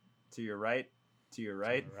right, to your right, to your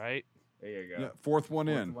right. Right. There you go. Yeah. Fourth one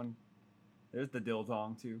Fourth in. one. There's the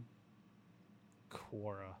Dildong too.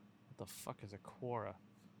 Quora. What the fuck is a Quora?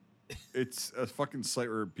 It's a fucking site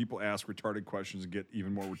where people ask retarded questions and get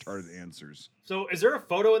even more retarded answers. So, is there a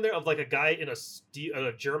photo in there of like a guy in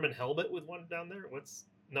a German helmet with one down there? What's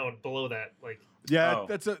no below that? Like, Yeah, Oh,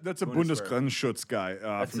 that's a Bundeswehr. Bundesgrenzschutz guy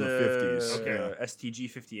That's from the 50s. Okay. Yeah. STG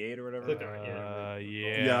 58 or whatever. Click on it, yeah.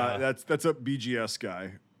 Yeah, that's a BGS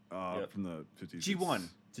guy Yep. from the 50s. G1.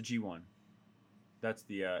 It's a G1. That's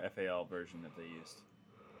the FAL version that they used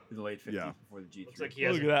in the late 50s Yeah. before the G3. Looks like he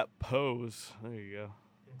has. Look at that pose. There you go.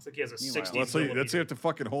 Looks like he has a Meanwhile- 60s. Well, that's how you millimeter. have to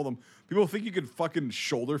fucking hold them. People think you can fucking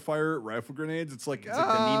shoulder fire rifle grenades. It's like, It's like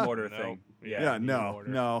the knee mortar no. thing. yeah, knee no, mortar.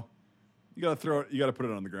 no. You gotta throw it. You gotta put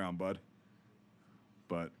it on the ground, bud.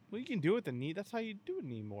 But Well, you can do it with the knee. That's how you do a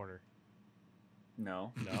knee mortar.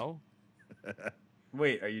 No. No.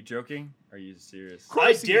 Wait, are you joking? Are you serious? I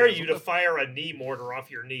course he dare is. you What to the- fire a knee mortar off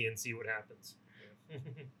your knee and see what happens.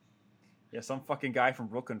 Yeah, some fucking guy from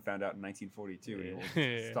Brooklyn found out in 1942 and he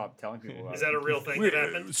Yeah. won't stop telling people about Is it. that a real thing Wait, that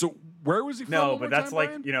happened? so where was he from? No, one but more that's time, like,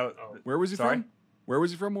 Brian? you know, Oh. Where was he Sorry? from? Where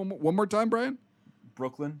was he from? One more time, Brian?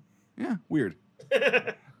 Brooklyn. Yeah, weird.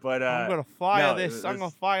 But I'm gonna fire no, this. I'm gonna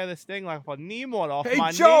it's- fire this thing like a knee mortar off Hey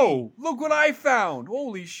my Joe, look what I found!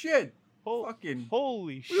 Holy shit! knee. Ho- Fucking,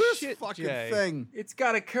 Holy Look at shit, this fucking Jay. thing. it's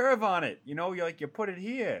got a curve on it. You know, you put it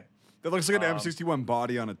here. That looks like an Um, M61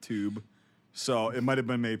 body on a tube. So it might have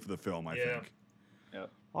been made for the film, I Yeah. think.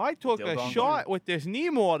 I took a Dildo shot with this knee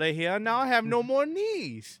mortar here. Now I have no more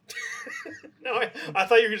knees. No, I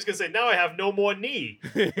thought you were just gonna say now I have no more knee.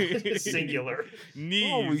 Singular. Knees.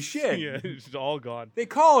 Holy shit. Yeah, it's all gone. They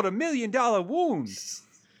call it $1 million wound.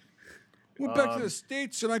 Went back to the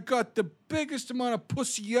States and I got the biggest amount of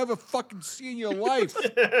pussy you ever fucking see in your life.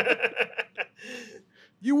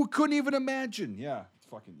 You couldn't even imagine. Yeah. It's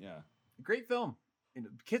fucking, yeah. Great film. And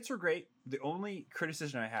the kits were great. The only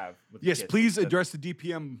criticism I have with Yes, the kits please is that address the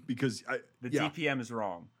DPM because the yeah. DPM is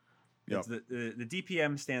wrong. Yep. It's the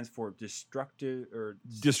DPM stands for destructive or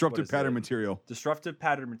Disruptive what is pattern it? material. Disruptive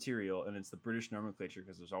pattern material, and it's the British nomenclature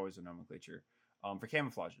because there's always a nomenclature for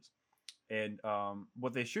camouflages. And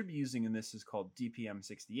what they should be using in this is called DPM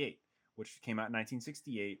 68, which came out in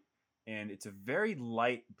 1968, and it's a very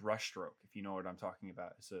light brushstroke. If you know what I'm talking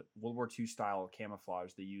about, it's a World War II style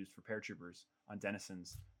camouflage they used for paratroopers on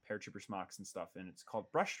Denisons, paratrooper smocks and stuff, and it's called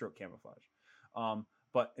brushstroke camouflage.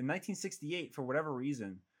 But in 1968, for whatever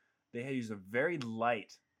reason, they had used a very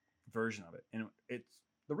light version of it, and it's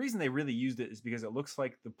the reason they really used it is because it looks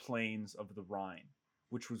like the plains of the Rhine,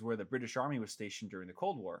 which was where the British Army was stationed during the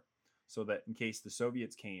Cold War, so that in case the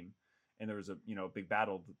Soviets came and there was a big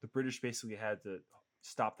battle, the British basically had to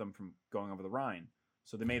stop them from going over the Rhine.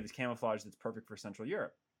 So they made this camouflage that's perfect for Central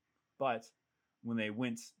Europe. But when they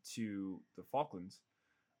went to the Falklands,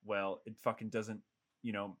 well, it fucking doesn't,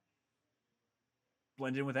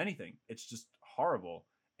 blend in with anything. It's just horrible.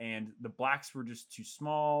 And the blacks were just too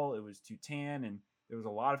small. It was too tan. And there was a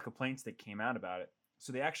lot of complaints that came out about it.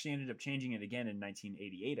 So they actually ended up changing it again in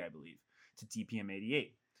 1988, I believe, to DPM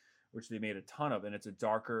 88, which they made a ton of. And it's a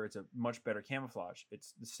much better camouflage.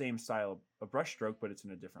 It's the same style of brushstroke, but it's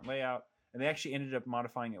in a different layout. And they actually ended up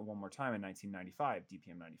modifying it one more time in 1995,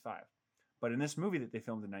 DPM 95. But in this movie that they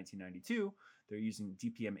filmed in 1992, they're using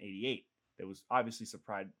DPM 88 that was obviously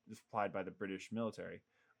supplied by the British military.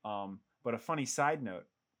 But a funny side note,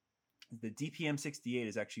 the DPM 68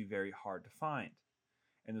 is actually very hard to find.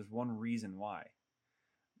 And there's one reason why.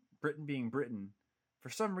 Britain being Britain, for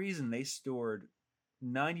some reason they stored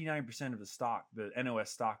 99% of the stock, the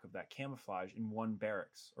NOS stock of that camouflage in one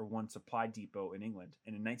barracks or one supply depot in England.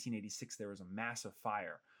 And in 1986, there was a massive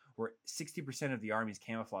fire where 60% of the army's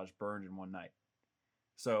camouflage burned in one night.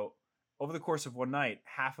 So over the course of one night,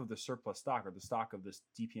 half of the surplus stock or the stock of this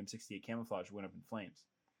DPM 68 camouflage went up in flames.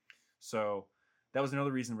 So that was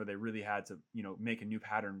another reason where they really had to, make a new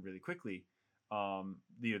pattern really quickly, the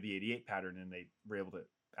 88 pattern, and they were able to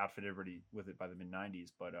outfit everybody with it by the mid 90s.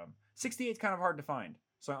 But 68 is kind of hard to find.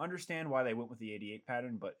 So I understand why they went with the 88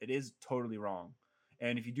 pattern, but it is totally wrong.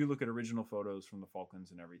 And if you do look at original photos from the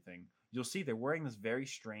Falklands and everything, you'll see they're wearing this very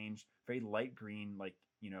strange, very light green,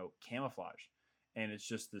 camouflage. And it's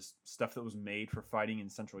just this stuff that was made for fighting in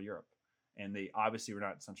Central Europe. And they obviously were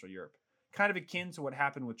not in Central Europe. Kind of akin to what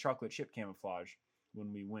happened with chocolate chip camouflage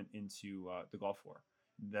when we went into the Gulf War.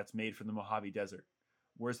 That's made from the Mojave Desert.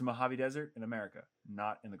 Where's the Mojave Desert? In America,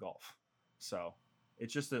 not in the Gulf. So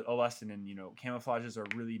it's just a lesson in, camouflages are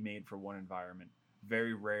really made for one environment.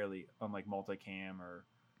 Very rarely, unlike multicam or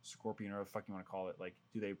Scorpion or what the fuck you want to call it,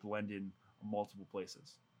 do they blend in multiple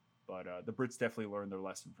places. But the Brits definitely learned their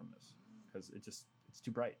lesson from this because it's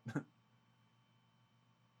too bright.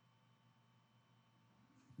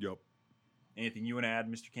 Yep. Anything you want to add,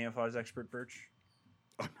 Mr. Camouflage Expert Birch?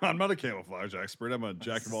 I'm not a camouflage expert. I'm a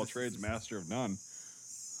jack of all trades, master of none.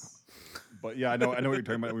 But yeah, I know what you're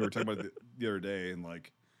talking about. We were talking about it the other day, and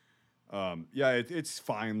like, it's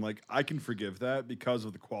fine. Like, I can forgive that because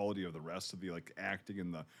of the quality of the rest of the like acting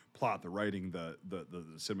and the plot, the writing, the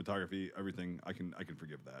cinematography, everything. I can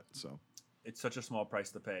forgive that. So It's such a small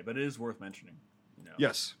price to pay, but it is worth mentioning.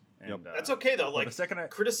 Yes. And, That's okay though. Like, the second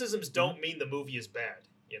criticisms don't mean the movie is bad.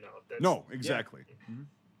 That's, no, exactly.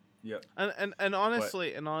 Yeah. And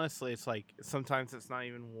honestly, it's like sometimes it's not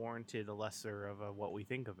even warranted a lesser of what we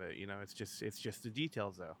think of it. It's just the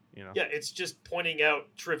details though. Yeah, it's just pointing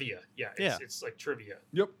out trivia. It's like trivia.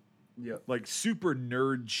 Yep. Yeah. Like super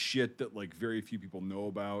nerd shit that like very few people know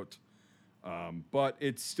about. But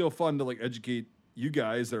it's still fun to like educate you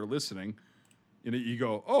guys that are listening. You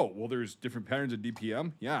go, oh, well, there's different patterns of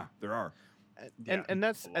DPM. Yeah, there are. And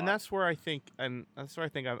that's where I think I've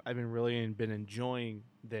been really been enjoying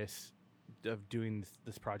this of doing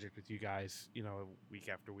this project with you guys. Week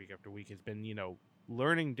after week after week has been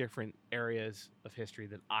learning different areas of history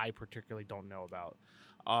that I particularly don't know about.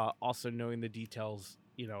 Also knowing the details.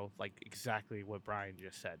 Like exactly what Brian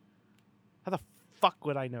just said. How the fuck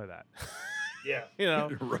would I know that? Yeah.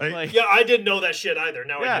 Right? Like, yeah, I didn't know that shit either.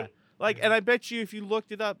 Now I do. Like, and I bet you if you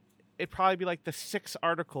looked it up, it'd probably be like the 6th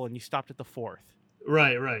article and you stopped at the 4th.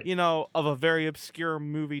 Right. Of a very obscure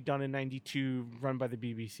movie done in '92 run by the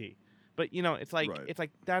BBC. But it's like Right. it's like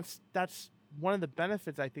that's one of the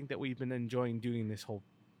benefits I think that we've been enjoying doing this whole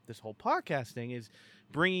podcasting is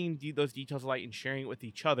bringing those details to light and sharing it with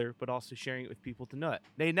each other, but also sharing it with people to know it.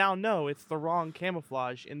 They now know it's the wrong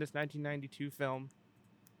camouflage in this 1992 film,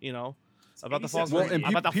 about the Falklands, Well, and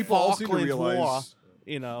about the people also need to Falklands War,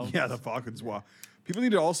 realize, Yeah, the Falklands War. People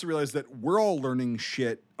need to also realize that we're all learning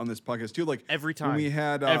shit on this podcast too. Like every time when we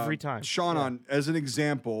had every time Sean on as an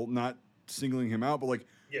example, not singling him out, but like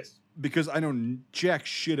Yes. because I know jack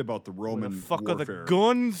shit about the Roman Where the fuck warfare are the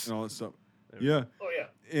guns? and all that stuff. Yeah, Oh yeah.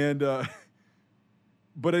 and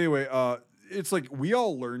but anyway, it's like we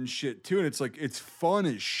all learn shit too, and it's like it's fun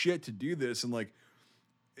as shit to do this and like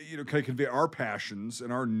kind of convey our passions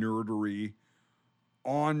and our nerdery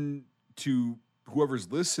on to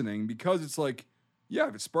whoever's listening because it's like, yeah,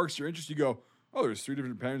 if it sparks your interest, you go, oh, there's 3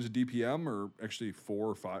 different patterns of DPM, or actually 4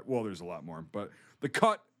 or 5. Well, there's a lot more, but the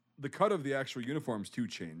cut of the actual uniforms too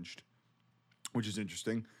changed, which is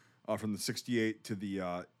interesting. From the 68 to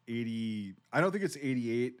the 80. I don't think it's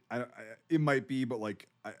 88. It might be, but like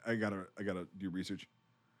I gotta do research.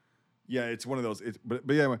 Yeah, it's one of those. But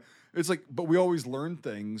yeah, it's like, but we always learn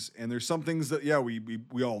things, and there's some things that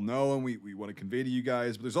we all know and we want to convey to you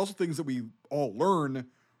guys. But there's also things that we all learn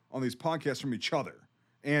on these podcasts from each other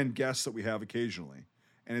and guests that we have occasionally,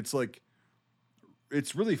 and it's like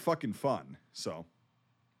it's really fucking fun. So.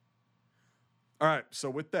 All right, so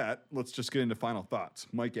with that, let's just get into final thoughts.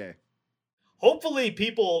 Mike A. Hopefully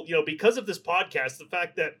people, because of this podcast, the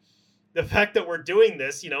fact that we're doing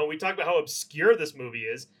this, we talk about how obscure this movie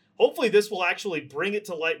is. Hopefully this will actually bring it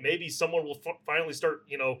to light. Maybe someone will finally start,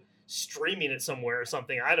 streaming it somewhere or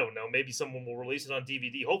something. I don't know. Maybe someone will release it on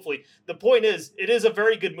DVD. Hopefully. The point is, it is a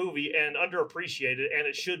very good movie and underappreciated, and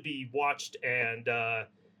it should be watched. And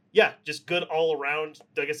just good all around.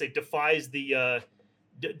 Like I say, defies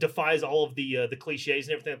all of the cliches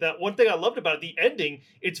and everything like that. One thing I loved about it, the ending,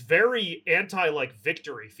 it's very anti like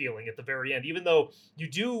victory feeling at the very end, even though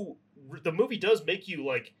the movie does make you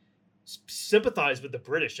like sympathize with the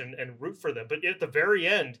British and root for them. But at the very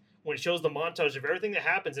end, when it shows the montage of everything that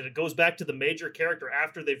happens and it goes back to the major character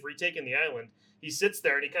after they've retaken the island, he sits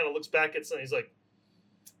there and he kind of looks back at something. He's like,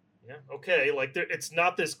 yeah, okay. Like it's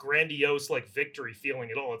not this grandiose like victory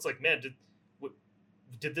feeling at all. It's like, man,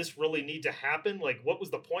 did this really need to happen? Like, what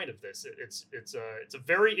was the point of this? It's a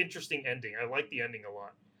very interesting ending. I like the ending a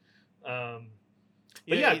lot.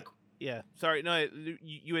 Yeah. Sorry, no.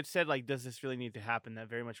 You had said like, does this really need to happen? That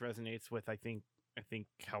very much resonates with I think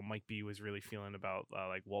how Mike B was really feeling about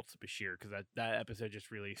like Waltz Bashir, because that episode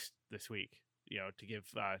just released this week. To give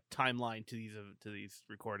timeline to these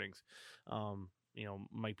recordings.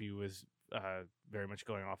 Mike B was very much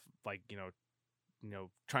going off like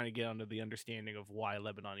trying to get under the understanding of why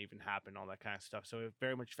Lebanon even happened, all that kind of stuff. So it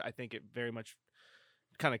very much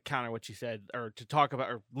kind of counter what you said, or to talk about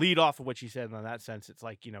or lead off of what you said in that sense. It's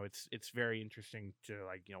like, it's very interesting to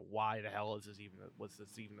like, why the hell was this even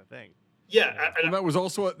a thing? Yeah. And that was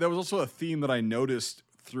also a theme that I noticed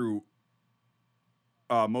through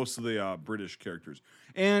most of the British characters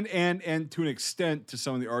and to an extent to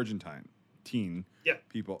some of the Argentine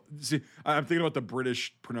people. See, I'm thinking about the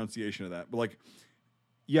British pronunciation of that, but like,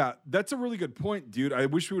 yeah, that's a really good point, dude. I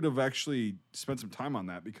wish we would have actually spent some time on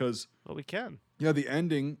that because... Well, we can. Yeah, the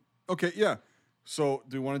ending... Okay, yeah. So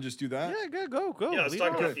do you want to just do that? Yeah, go. Yeah, let's Lead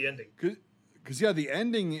talk off. about the ending. Because the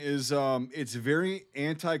ending is it's very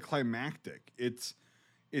anticlimactic. It's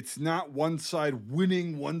not one side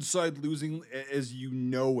winning, one side losing as you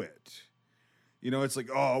know it. It's like,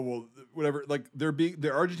 oh well, whatever. Like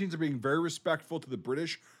the Argentines are being very respectful to the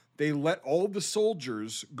British. They let all of the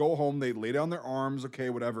soldiers go home. They lay down their arms, okay,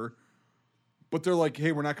 whatever. But they're like,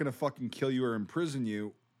 hey, we're not gonna fucking kill you or imprison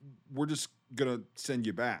you. We're just gonna send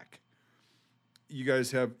you back. You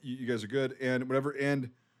guys are good and whatever.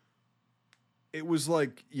 And it was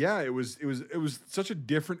like, yeah, it was such a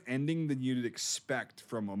different ending than you'd expect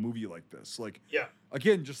from a movie like this. Like, Yeah.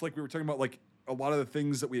 again, just like we were talking about, like a lot of the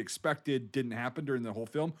things that we expected didn't happen during the whole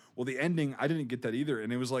film. Well, the ending, I didn't get that either.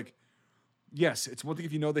 And it was like, yes, it's one thing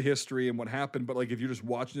if you know the history and what happened, but like if you're just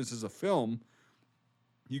watching this as a film,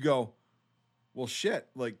 you go, well, shit,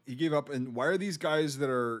 like he gave up. And why are these guys that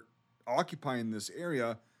are occupying this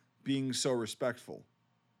area being so respectful?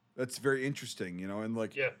 That's very interesting, and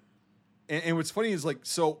like, Yeah. And what's funny is like,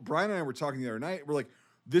 so Brian and I were talking the other night. We're like,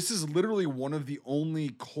 this is literally one of the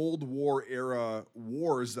only Cold War era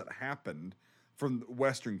wars that happened from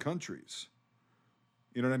Western countries.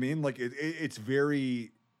 You know what I mean? Like it's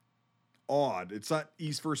very odd. It's not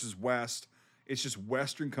East versus West. It's just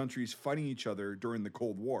Western countries fighting each other during the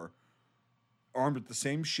Cold War, armed with the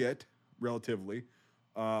same shit, relatively,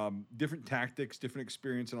 different tactics, different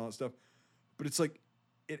experience, and all that stuff. But it's like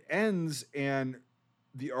it ends and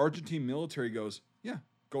the Argentine military goes, yeah,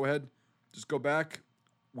 go ahead. Just go back.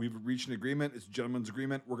 We've reached an agreement. It's a gentleman's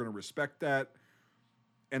agreement. We're going to respect that.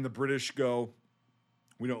 And the British go,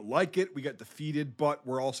 we don't like it. We got defeated, but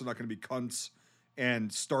we're also not going to be cunts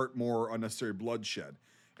and start more unnecessary bloodshed.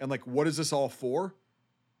 And like, what is this all for?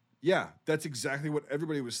 Yeah, that's exactly what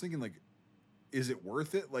everybody was thinking. Like, is it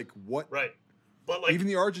worth it? Like, what? Right. But like Even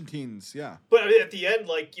the Argentines, yeah. But I mean, at the end,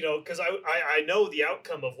 like, because I know the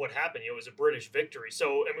outcome of what happened. It was a British victory.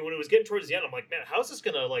 So I mean, when it was getting towards the end, I'm like, man, how's this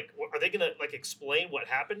gonna like? Are they gonna like explain what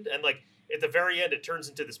happened? And like at the very end, it turns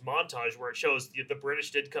into this montage where it shows the British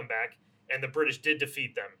did come back and the British did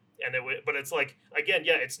defeat them. And but it's like again,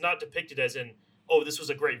 yeah, it's not depicted as in, oh, this was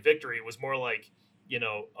a great victory. It was more like,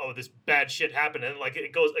 oh, this bad shit happened. And like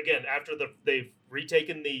it goes again after they've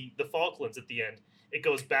retaken the Falklands at the end. It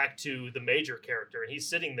goes back to the major character, and he's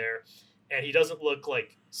sitting there, and he doesn't look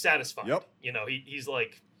like satisfied. Yep. He's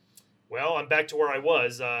like, well, I'm back to where I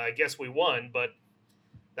was. I guess we won, but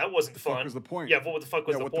that wasn't fun. What the fuck was the point? Yeah, what the fuck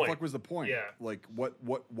was the point? point? What the fuck was the point? Yeah. Like,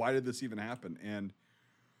 why did this even happen? And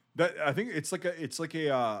that, I think it's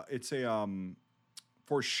a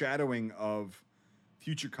foreshadowing of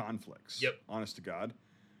future conflicts. Yep. Honest to God.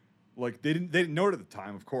 Like, they didn't know it at the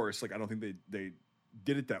time, of course. Like, I don't think they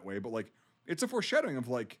did it that way, but like, it's a foreshadowing of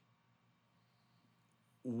like,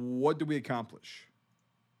 what did we accomplish?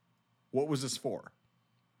 What was this for?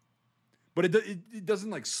 But it doesn't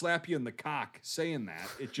like slap you in the cock saying that.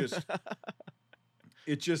 It just,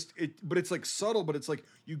 but it's like subtle, but it's like,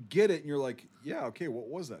 you get it and you're like, yeah, okay, what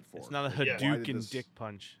was that for? It's not a Like, Hadouken dick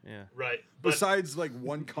punch. Yeah. Right. Besides like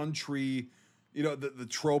one country, the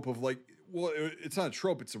trope of like, well, it's not a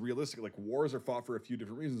trope, it's a realistic, like wars are fought for a few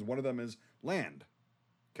different reasons. One of them is land.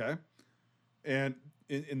 Okay. And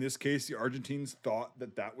in this case, the Argentines thought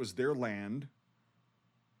that was their land.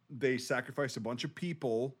 They sacrificed a bunch of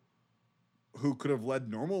people who could have led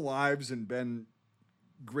normal lives and been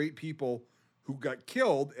great people who got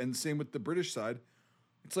killed. And same with the British side.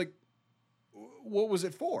 It's like, what was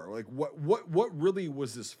it for? Like, what really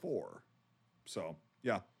was this for? So,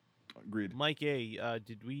 yeah, agreed. Mike A,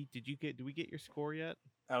 did we get your score yet?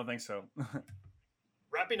 I don't think so.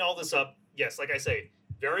 Wrapping all this up, yes, like I say,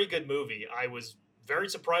 very good movie. I was very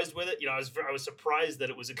surprised with it. I was surprised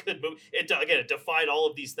that it was a good movie. It defied all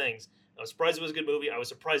of these things. I was surprised it was a good movie. I was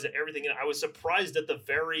surprised at everything. I was surprised at the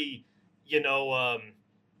very,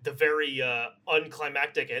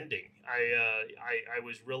 unclimactic ending. I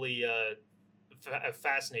was really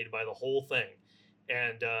fascinated by the whole thing.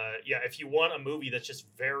 And if you want a movie that's just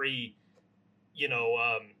very,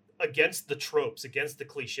 against the tropes, against the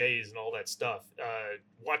cliches and all that stuff,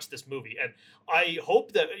 watch this movie. And I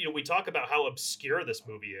hope that, we talk about how obscure this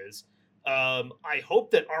movie is. I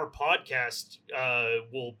hope that our podcast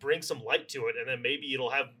will bring some light to it, and then maybe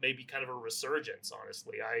it'll have kind of a resurgence,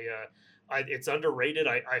 honestly. It's underrated.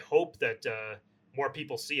 I hope that more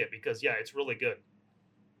people see it because, yeah, it's really good.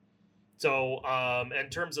 So in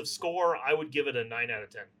terms of score, I would give it a 9 out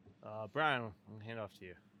of 10. Brian, I'll hand it off to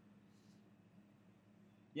you.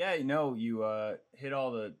 Yeah, you hit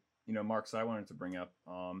all the marks I wanted to bring up.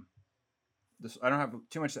 I don't have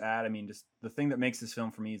too much to add. I mean, just the thing that makes this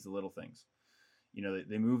film for me is the little things.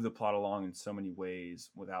 They move the plot along in so many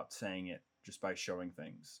ways without saying it just by showing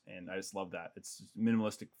things, and I just love that. It's just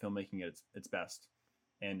minimalistic filmmaking at its best,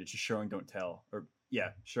 and it's just showing, don't tell, or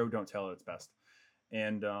show, don't tell at its best,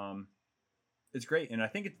 and it's great. And I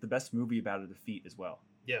think it's the best movie about a defeat as well.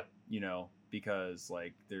 Yeah, because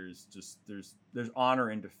like there's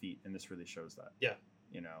honor in defeat, and this really shows that. Yeah,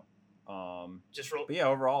 just real. But yeah,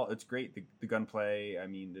 overall, it's great. The gunplay. I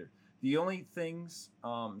mean, the only things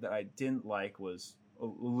that I didn't like was a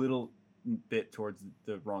little bit towards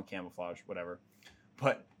the wrong camouflage, whatever.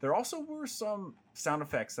 But there also were some sound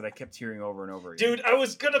effects that I kept hearing over and over again. Dude, I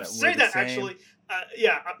was gonna say that actually.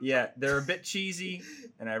 Yeah, they're a bit cheesy,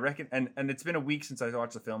 and I reckon, and it's been a week since I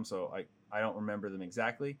watched the film, so I don't remember them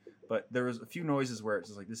exactly. But there was a few noises where it's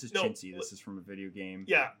just like, this is chintzy. This is from a video game.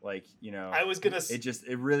 Yeah, like I was gonna.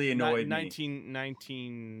 It really annoyed me.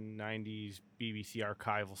 1990s BBC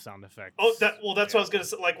archival sound effects. Oh, that's what I was gonna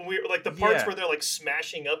say. Like when the parts where they're like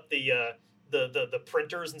smashing up the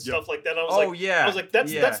printers and stuff like that. I was like,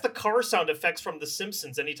 that's the car sound effects from The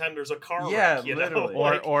Simpsons. Anytime there's a car wreck,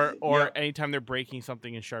 literally. Or anytime they're breaking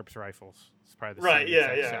something in Sharp's rifles. It's probably the right. same.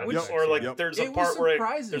 There's a part where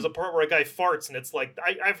a guy farts, and it's like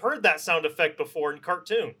I've heard that sound effect before in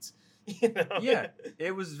cartoons. Yeah,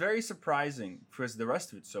 it was very surprising because the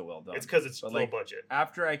rest of it's so well done. It's because it's low budget.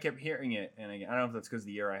 After I kept hearing it, and again, I don't know if that's because of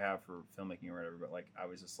the ear I have for filmmaking or whatever, but like I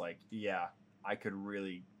was just like, yeah, I could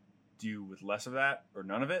really do with less of that or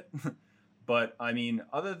none of it. But I mean,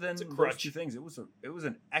 other than those two things, it was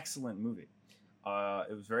an excellent movie.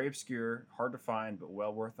 It was very obscure, hard to find, but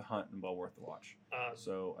well worth the hunt and well worth the watch.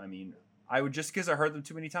 So I mean, I would, just because I heard them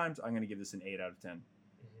too many times, I'm going to give this an 8 out of 10.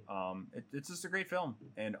 It's just a great film,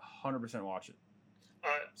 and 100% watch it.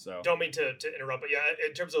 So don't mean to interrupt, but yeah,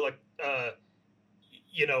 in terms of like,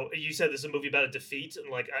 you said this is a movie about a defeat, and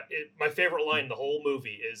like my favorite line in the whole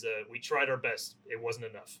movie is, "We tried our best, it wasn't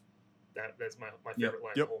enough." That's my favorite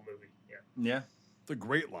line in the whole movie. Yeah. It's a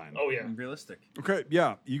great line. Oh yeah, and realistic. Okay,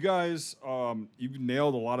 yeah, you guys, you've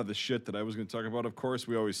nailed a lot of the shit that I was going to talk about. Of course,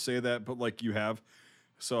 we always say that, but like you have.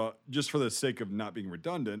 So just for the sake of not being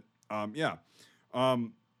redundant, that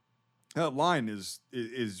line is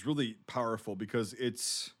really powerful because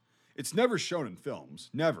it's never shown in films,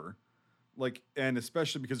 never. Like, and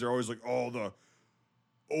especially because they're always like, oh, the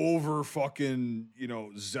over fucking,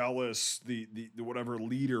 zealous, the whatever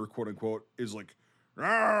leader, quote unquote, is like,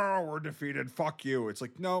 oh, we're defeated, fuck you. It's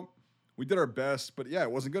like, no, we did our best, but yeah,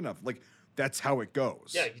 it wasn't good enough. Like, that's how it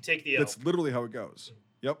goes. Yeah, you take the L. That's literally how it goes.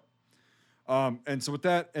 Yep. And so with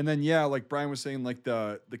that, and then like Brian was saying, like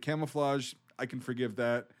the camouflage, I can forgive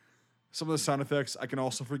that. Some of the sound effects, I can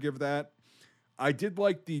also forgive that. I did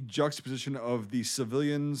like the juxtaposition of the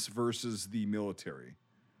civilians versus the military.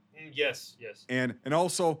 Yes. And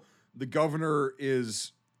also the governor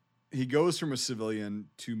he goes from a civilian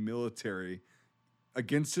to military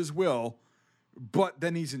against his will, but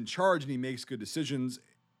then he's in charge and he makes good decisions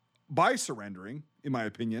by surrendering, in my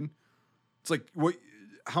opinion. It's like,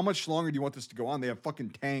 how much longer do you want this to go on? They have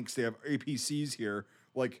fucking tanks, they have APCs here.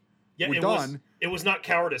 Like, we're done. It was not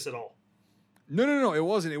cowardice at all. No, it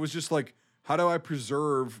wasn't. It was just like, how do I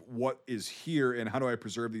preserve what is here and how do I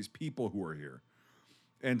preserve these people who are here?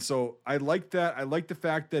 And so I like that. I like the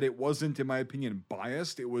fact that it wasn't, in my opinion,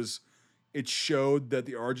 biased. It showed that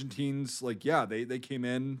the Argentines, like, yeah, they came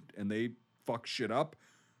in and they fuck shit up.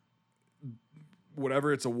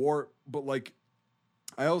 Whatever, it's a war. But like,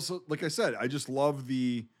 I also, like I said, I just love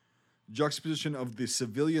the juxtaposition of the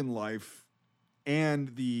civilian life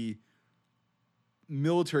and the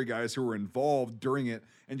military guys who were involved during it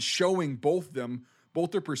and showing both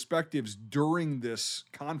their perspectives during this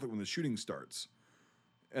conflict when the shooting starts.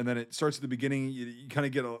 And then it starts at the beginning. You kind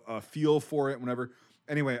of get a feel for it whenever.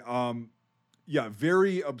 Anyway,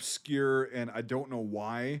 very obscure, and I don't know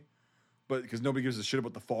why, but because nobody gives a shit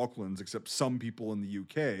about the Falklands except some people in the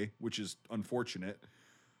UK, which is unfortunate.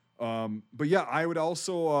 But yeah, I would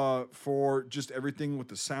also, for just everything with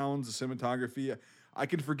the sounds, the cinematography, I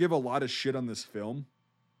can forgive a lot of shit on this film.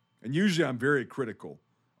 And usually I'm very critical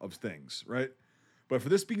of things, right? But for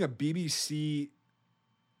this being a BBC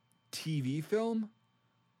TV film,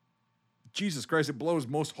 Jesus Christ, it blows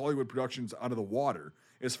most Hollywood productions out of the water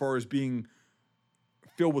as far as being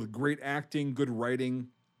filled with great acting, good writing,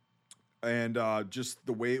 and just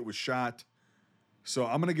the way it was shot. So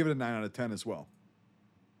I'm going to give it a 9 out of 10 as well.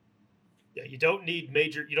 Yeah, you don't need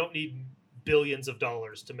billions of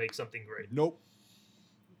dollars to make something great. Nope.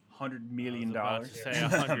 $100 million. I was about to say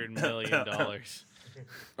 $100 million.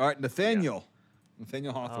 All right, Nathaniel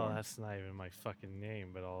Hawthorne. Oh, that's not even my fucking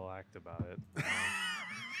name, but I'll act about it.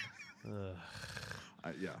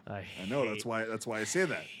 I know. That's why I say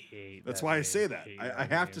that. That's why I say that. I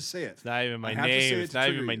have to say it. It's not even my name. It's not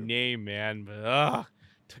even my name, man. But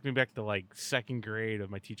took me back to like second grade of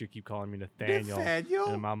my teacher keep calling me Nathaniel.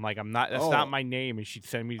 And I'm like, I'm not. That's not my name. And she'd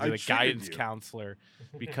send me to the guidance counselor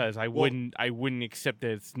because I wouldn't accept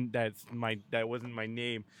that that wasn't my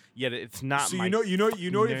name. Yet it's not. So my you know, if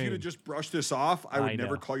name. you'd have just brushed this off, I would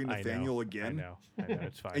never call you Nathaniel again. I know,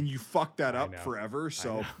 it's fine. And you fucked that up forever,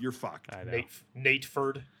 so you're fucked.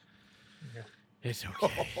 Nateford. Yeah. It's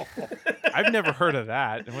okay. I've never heard of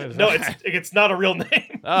that. No, it's not a real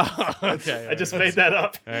name. Oh, okay. I just made that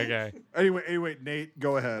up. Okay. Anyway, Nate,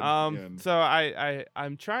 go ahead. So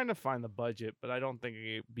I'm trying to find the budget, but I don't think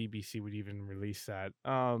BBC would even release that.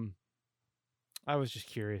 I was just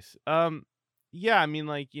curious. Yeah, I mean,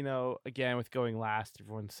 like, again, with going last,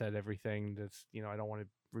 everyone said everything that's, I don't want to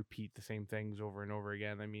repeat the same things over and over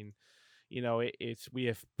again. I mean, we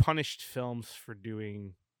have punished films for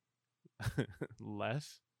doing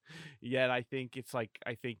less. Yet I think it's like,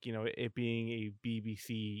 it being a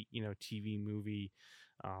BBC, TV movie,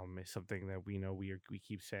 is something that we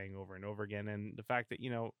keep saying over and over again. And the fact that,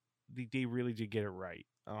 they really did get it right.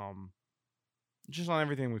 Just on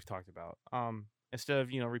everything we've talked about. Instead of,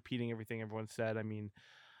 repeating everything everyone said, I mean,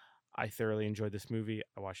 I thoroughly enjoyed this movie.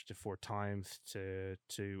 I watched it 4 times to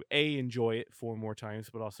enjoy it 4 more times,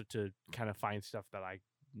 but also to kind of find stuff that I,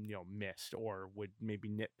 missed or would maybe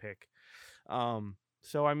nitpick.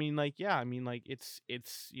 So I mean, like, yeah, I mean, like, it's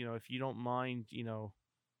if you don't mind,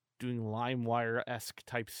 doing LimeWire-esque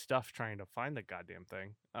type stuff trying to find the goddamn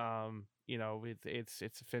thing, it's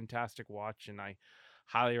a fantastic watch, and I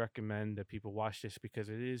highly recommend that people watch this because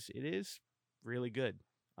it is really good.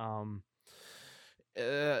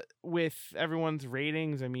 With everyone's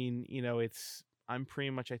ratings, I mean, I'm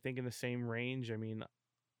pretty much, I think, in the same range. I mean,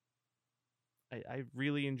 I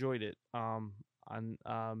really enjoyed it. I'm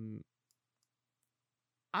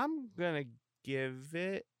gonna give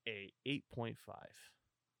it a 8.5.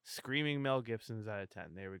 Screaming Mel Gibson's out of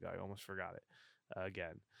 10. There we go. I almost forgot it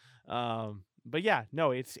again. But yeah,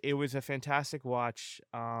 no, it was a fantastic watch.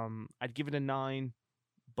 I'd give it a 9,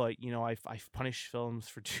 but I've punished films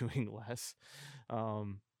for doing less.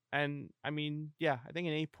 And I mean, yeah, I think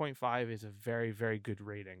an 8.5 is a very, very good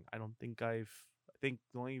rating. I think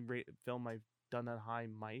the only film I've done that high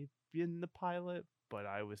might be in The Pilot, but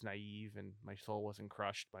I was naive and my soul wasn't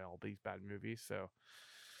crushed by all these bad movies. So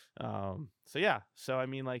yeah. So I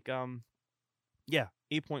mean, like, yeah,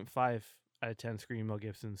 8.5 out of 10 Screaming Mel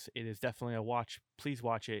Gibson's. It is definitely a watch. Please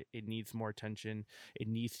watch it. It needs more attention. It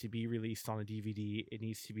needs to be released on a DVD. It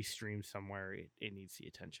needs to be streamed somewhere. It needs the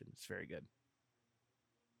attention. It's very good.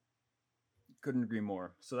 Couldn't agree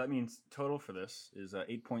more. So that means total for this is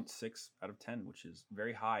 8.6 out of 10, which is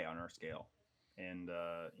very high on our scale. And,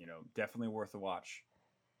 definitely worth a watch,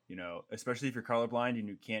 especially if you're colorblind and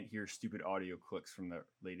you can't hear stupid audio clicks from the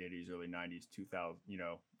late 80s, early 90s, 2000,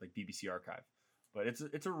 like BBC Archive. But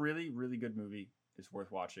it's a really, really good movie. It's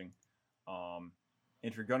worth watching. And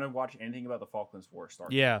if you're going to watch anything about the Falklands War,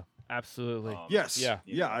 start. Yeah, absolutely. Yes.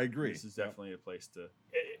 Yeah, I agree. This is definitely a place to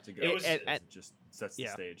go. It just sets the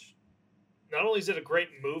stage. Not only is it a great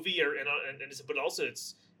movie, but also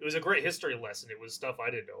it was a great history lesson. It was stuff I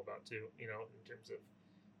didn't know about too, in terms of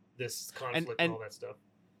this conflict and all that stuff.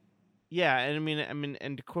 Yeah, and I mean,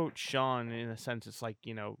 and to quote Sean, in a sense, it's like,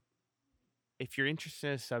 if you're interested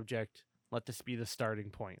in a subject, let this be the starting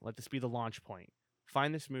point. Let this be the launch point.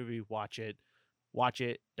 Find this movie, watch it,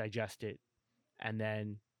 digest it, and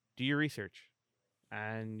then do your research,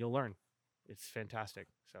 and you'll learn. It's fantastic.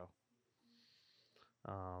 So,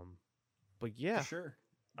 but yeah, for sure.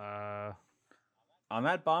 On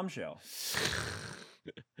that bombshell,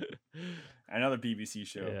 another BBC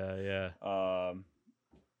show. Yeah.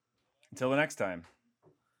 Until the next time.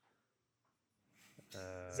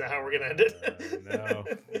 Is that how we're gonna end it? No,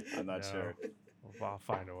 I'm not sure. I'll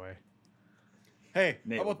find a way. Hey,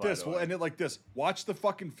 Nate, how about this? We'll end it like this. Watch the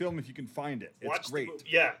fucking film if you can find it. It's great.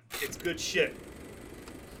 Yeah, it's good shit.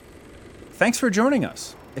 Thanks for joining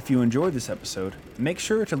us. If you enjoyed this episode, make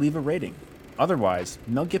sure to leave a rating. Otherwise,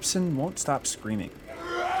 Mel Gibson won't stop screaming.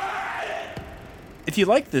 If you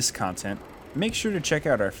like this content, make sure to check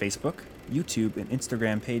out our Facebook, YouTube, and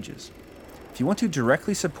Instagram pages. If you want to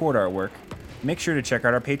directly support our work, make sure to check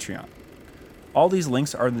out our Patreon. All these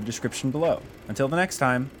links are in the description below. Until the next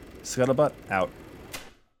time, Scuttlebutt out.